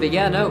 But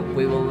yeah, no,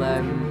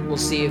 we'll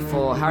see you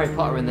for Harry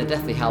Potter and the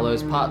Deathly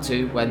Hallows Part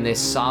 2 when this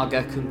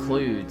saga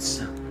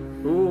concludes.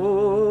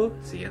 Ooh,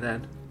 see you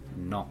then.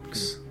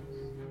 Knox.